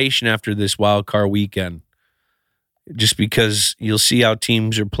information after this wild card weekend, just because you'll see how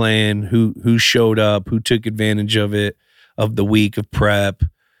teams are playing, who showed up, who took advantage of it, of the week of prep.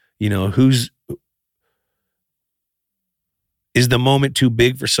 Is the moment too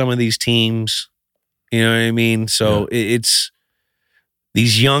big for some of these teams? You know what I mean? So it's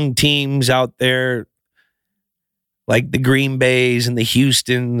these young teams out there, like the Green Bays and the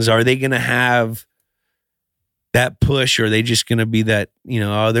Houstons. Are they going to have that push, or are they just going to be that,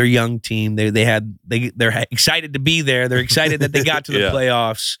 they're a young team. They're excited to be there. They're excited that they got to the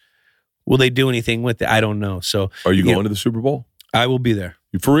playoffs. Will they do anything with it? I don't know. So are you going to the Super Bowl? I will be there.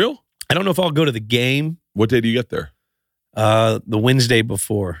 You for real? I don't know if I'll go to the game. What day do you get there? The Wednesday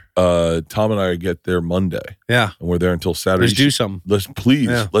before. Tom and I get there Monday. Yeah. And we're there until Saturday. Let's do something.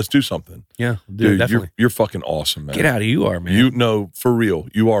 Let's do something. Yeah. Dude, definitely. You're fucking awesome, man. Get out of you are, man. For real.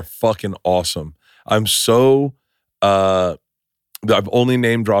 You are fucking awesome. I'm so I've only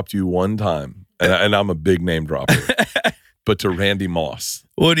name dropped you one time, and I'm a big name dropper. But to Randy Moss.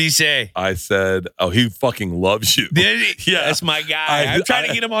 What did he say? I said, he fucking loves you. Did he? Yeah. That's my guy. I'm trying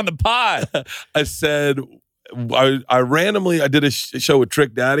to get him on the pod. I said, I randomly, I did a show with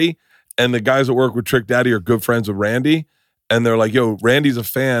Trick Daddy, and the guys that work with Trick Daddy are good friends with Randy. And they're like, yo, Randy's a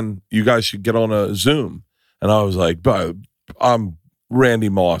fan. You guys should get on a Zoom. And I was like, I'm Randy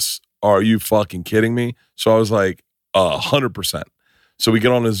Moss. Are you fucking kidding me? So I was like, 100%. So we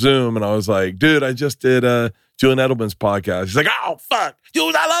get on a Zoom, and I was like, dude, I just did Julian Edelman's podcast. He's like, oh, fuck.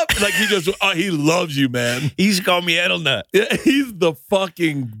 Dude, I love you. Like, he loves you, man. He's called me Edelnut. Yeah, he's the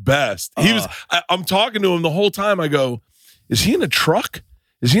fucking best. I'm talking to him the whole time. I go, is he in a truck?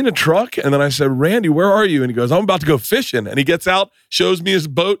 Is he in a truck? And then I said, Randy, where are you? And he goes, I'm about to go fishing. And he gets out, shows me his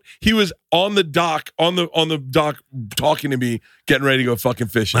boat. He was on the dock, on the dock, talking to me, getting ready to go fucking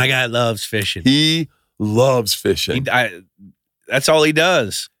fishing. My guy loves fishing. He loves fishing. That's all he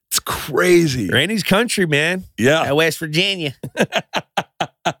does. It's crazy. Randy's country, man. Yeah. At West Virginia.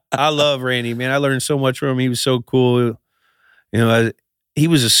 I love Randy, man. I learned so much from him. He was so cool. He was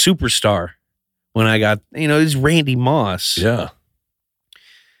a superstar when I got, he's Randy Moss. Yeah.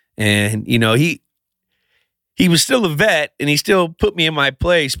 And, he was still a vet, and he still put me in my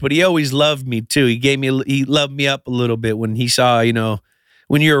place, but he always loved me too. He loved me up a little bit when he saw,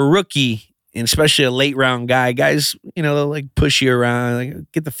 when you're a rookie, and especially a late round guy, guys, they'll like push you around,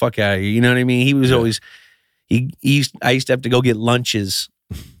 like, get the fuck out of here. You know what I mean? He was always, I used to have to go get lunches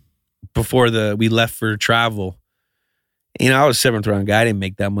before we left for travel. I was 7th round guy. I didn't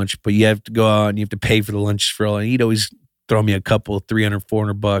make that much, but you have to go out and you have to pay for the lunches for all. And he'd always throw me a couple, $300,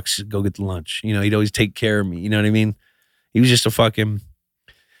 $400, go get the lunch. He'd always take care of me. You know what I mean? He was just a fucking,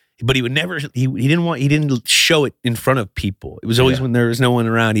 but he would never, he didn't show it in front of people. It was always when there was no one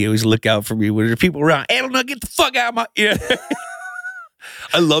around. He always look out for me. When there were people around, Edelman, get the fuck out of my,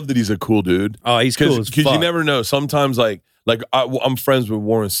 I love that he's a cool dude. Oh, he's cool as fuck. Because you never know. Sometimes I'm friends with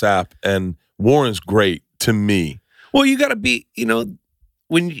Warren Sapp, and Warren's great to me. Well, you got to be,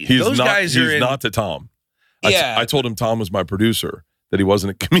 when those guys are he's not to Tom. Yeah. I told him Tom was my producer, that he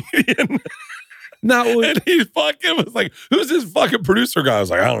wasn't a comedian. No, and he fucking was like, who's this fucking producer guy? I was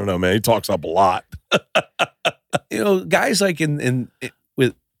like, I don't know, man. He talks up a lot. Guys like in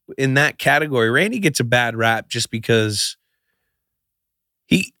that category, Randy gets a bad rap just because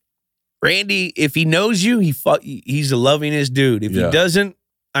Randy, if he knows you, he's a lovingest dude. If he doesn't,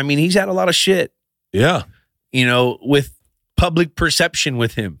 he's had a lot of shit. Yeah. With public perception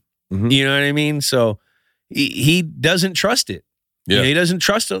with him. Mm-hmm. You know what I mean? So he doesn't trust it. Yeah. He doesn't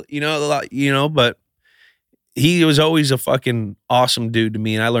trust a lot, but he was always a fucking awesome dude to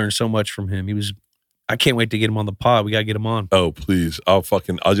me, and I learned so much from him. I can't wait to get him on the pod. We got to get him on. Oh, please. I'll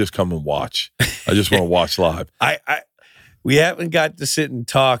just come and watch. I just want to watch live. We haven't got to sit and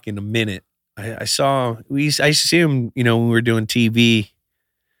talk in a minute. I see him, when we were doing TV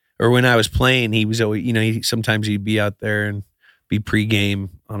or when I was playing, he was always, sometimes he'd be out there and be pregame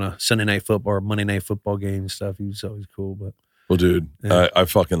on a Sunday night football or Monday night football game and stuff. He was always cool, but. Well, dude, yeah. I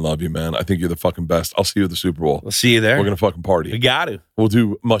fucking love you, man. I think you're the fucking best. I'll see you at the Super Bowl. We'll see you there. We're going to fucking party. We got to. We'll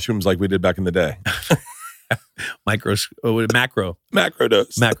do mushrooms like we did back in the day. Macro dose. Macro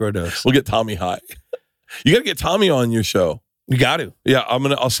dose. We'll get Tommy high. You got to get Tommy on your show. You got to. Yeah,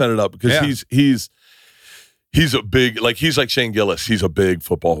 I'll set it up because He's like Shane Gillis. He's a big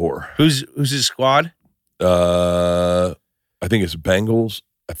football whore. Who's his squad? I think it's Bengals.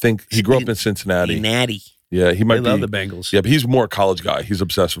 I think he grew up in Cincinnati. Natty. Yeah, he might be. I love the Bengals. Yeah, but he's more a college guy. He's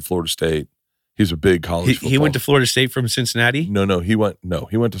obsessed with Florida State. He's a big college. He went to Florida State from Cincinnati? No, he went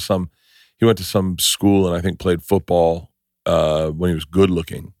to some school and I think played football when he was good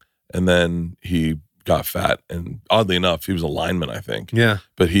looking, and then he got fat, and oddly enough, he was a lineman, I think. Yeah,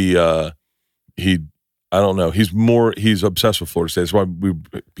 but he I don't know. He's obsessed with Florida State. That's why we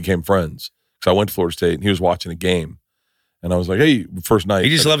became friends. Because I went to Florida State and he was watching a game, and I was like, "Hey, first night." He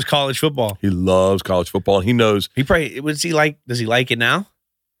just loves college football. He loves college football, and he knows. Does he like it now?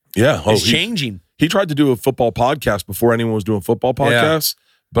 Yeah, it's changing. He tried to do a football podcast before anyone was doing football podcasts,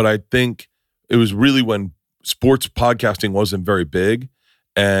 but I think it was really when sports podcasting wasn't very big,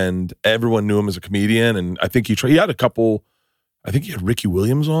 and everyone knew him as a comedian. And I think he had a couple. I think he had Ricky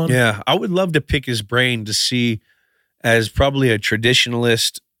Williams on. Yeah, I would love to pick his brain to see, as probably a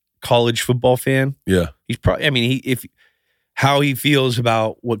traditionalist college football fan. Yeah, he's probably. I mean, how he feels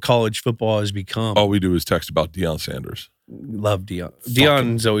about what college football has become. All we do is text about Deion Sanders. Love Deion.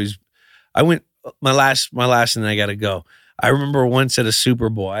 Deion's always. I went my last, and I got to go. I remember once at a Super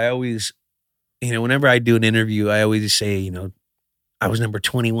Bowl. I always, whenever I do an interview, I always say, I was number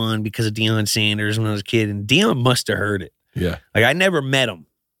 21 because of Deion Sanders when I was a kid, and Deion must have heard it. Yeah. Like, I never met him,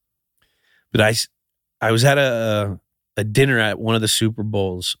 but I was at a dinner at one of the Super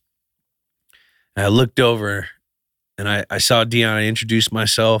Bowls, and I looked over and I saw Deion. I introduced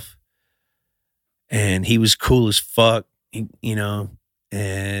myself, and he was cool as fuck,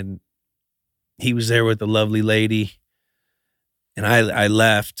 and he was there with a lovely lady, and I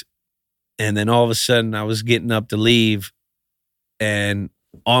left, and then all of a sudden I was getting up to leave, and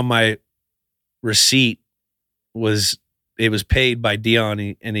on my receipt was paid by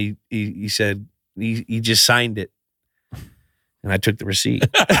Deion, and he said he just signed it, and I took the receipt.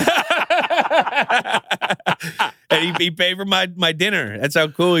 And he paid for my dinner. That's how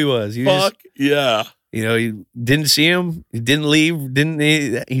cool he was. Yeah. He didn't see him. He didn't leave.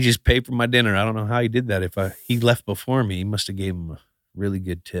 He just paid for my dinner. I don't know how he did that. He left before me, he must have gave him a really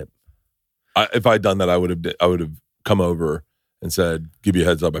good tip. If I'd done that, I would have come over and said, "Give you a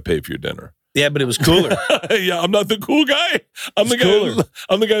heads up. I paid for your dinner." Yeah, but it was cooler. Yeah, I'm not the cool guy. I'm the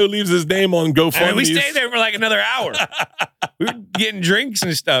guy who leaves his name on GoFundMe. I mean, we stayed there for like another hour. We were getting drinks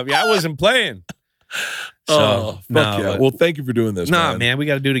and stuff. Yeah, I wasn't playing. So, yeah. Well, thank you for doing this. Man, we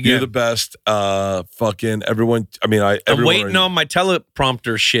got to do it again. You're the best. Fucking everyone. I mean, I'm waiting on my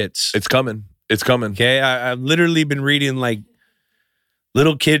teleprompter shits. It's coming. Okay, I've literally been reading like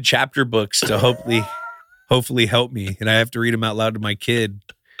little kid chapter books to hopefully help me, and I have to read them out loud to my kid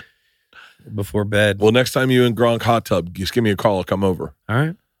before bed. Well, next time you in Gronk hot tub, just give me a call. I'll come over. All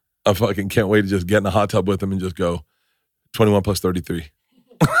right. I fucking can't wait to just get in a hot tub with him and just go 21 plus 33.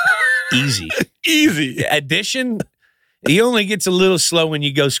 Easy. Addition, he only gets a little slow when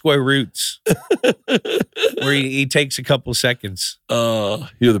you go square roots, where he takes a couple seconds.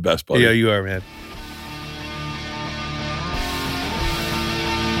 You're the best, buddy. Yeah, you are, man.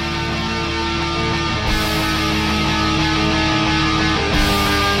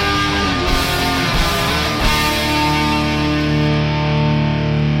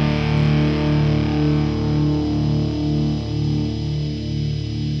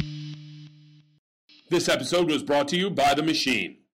 This episode was brought to you by The Machine.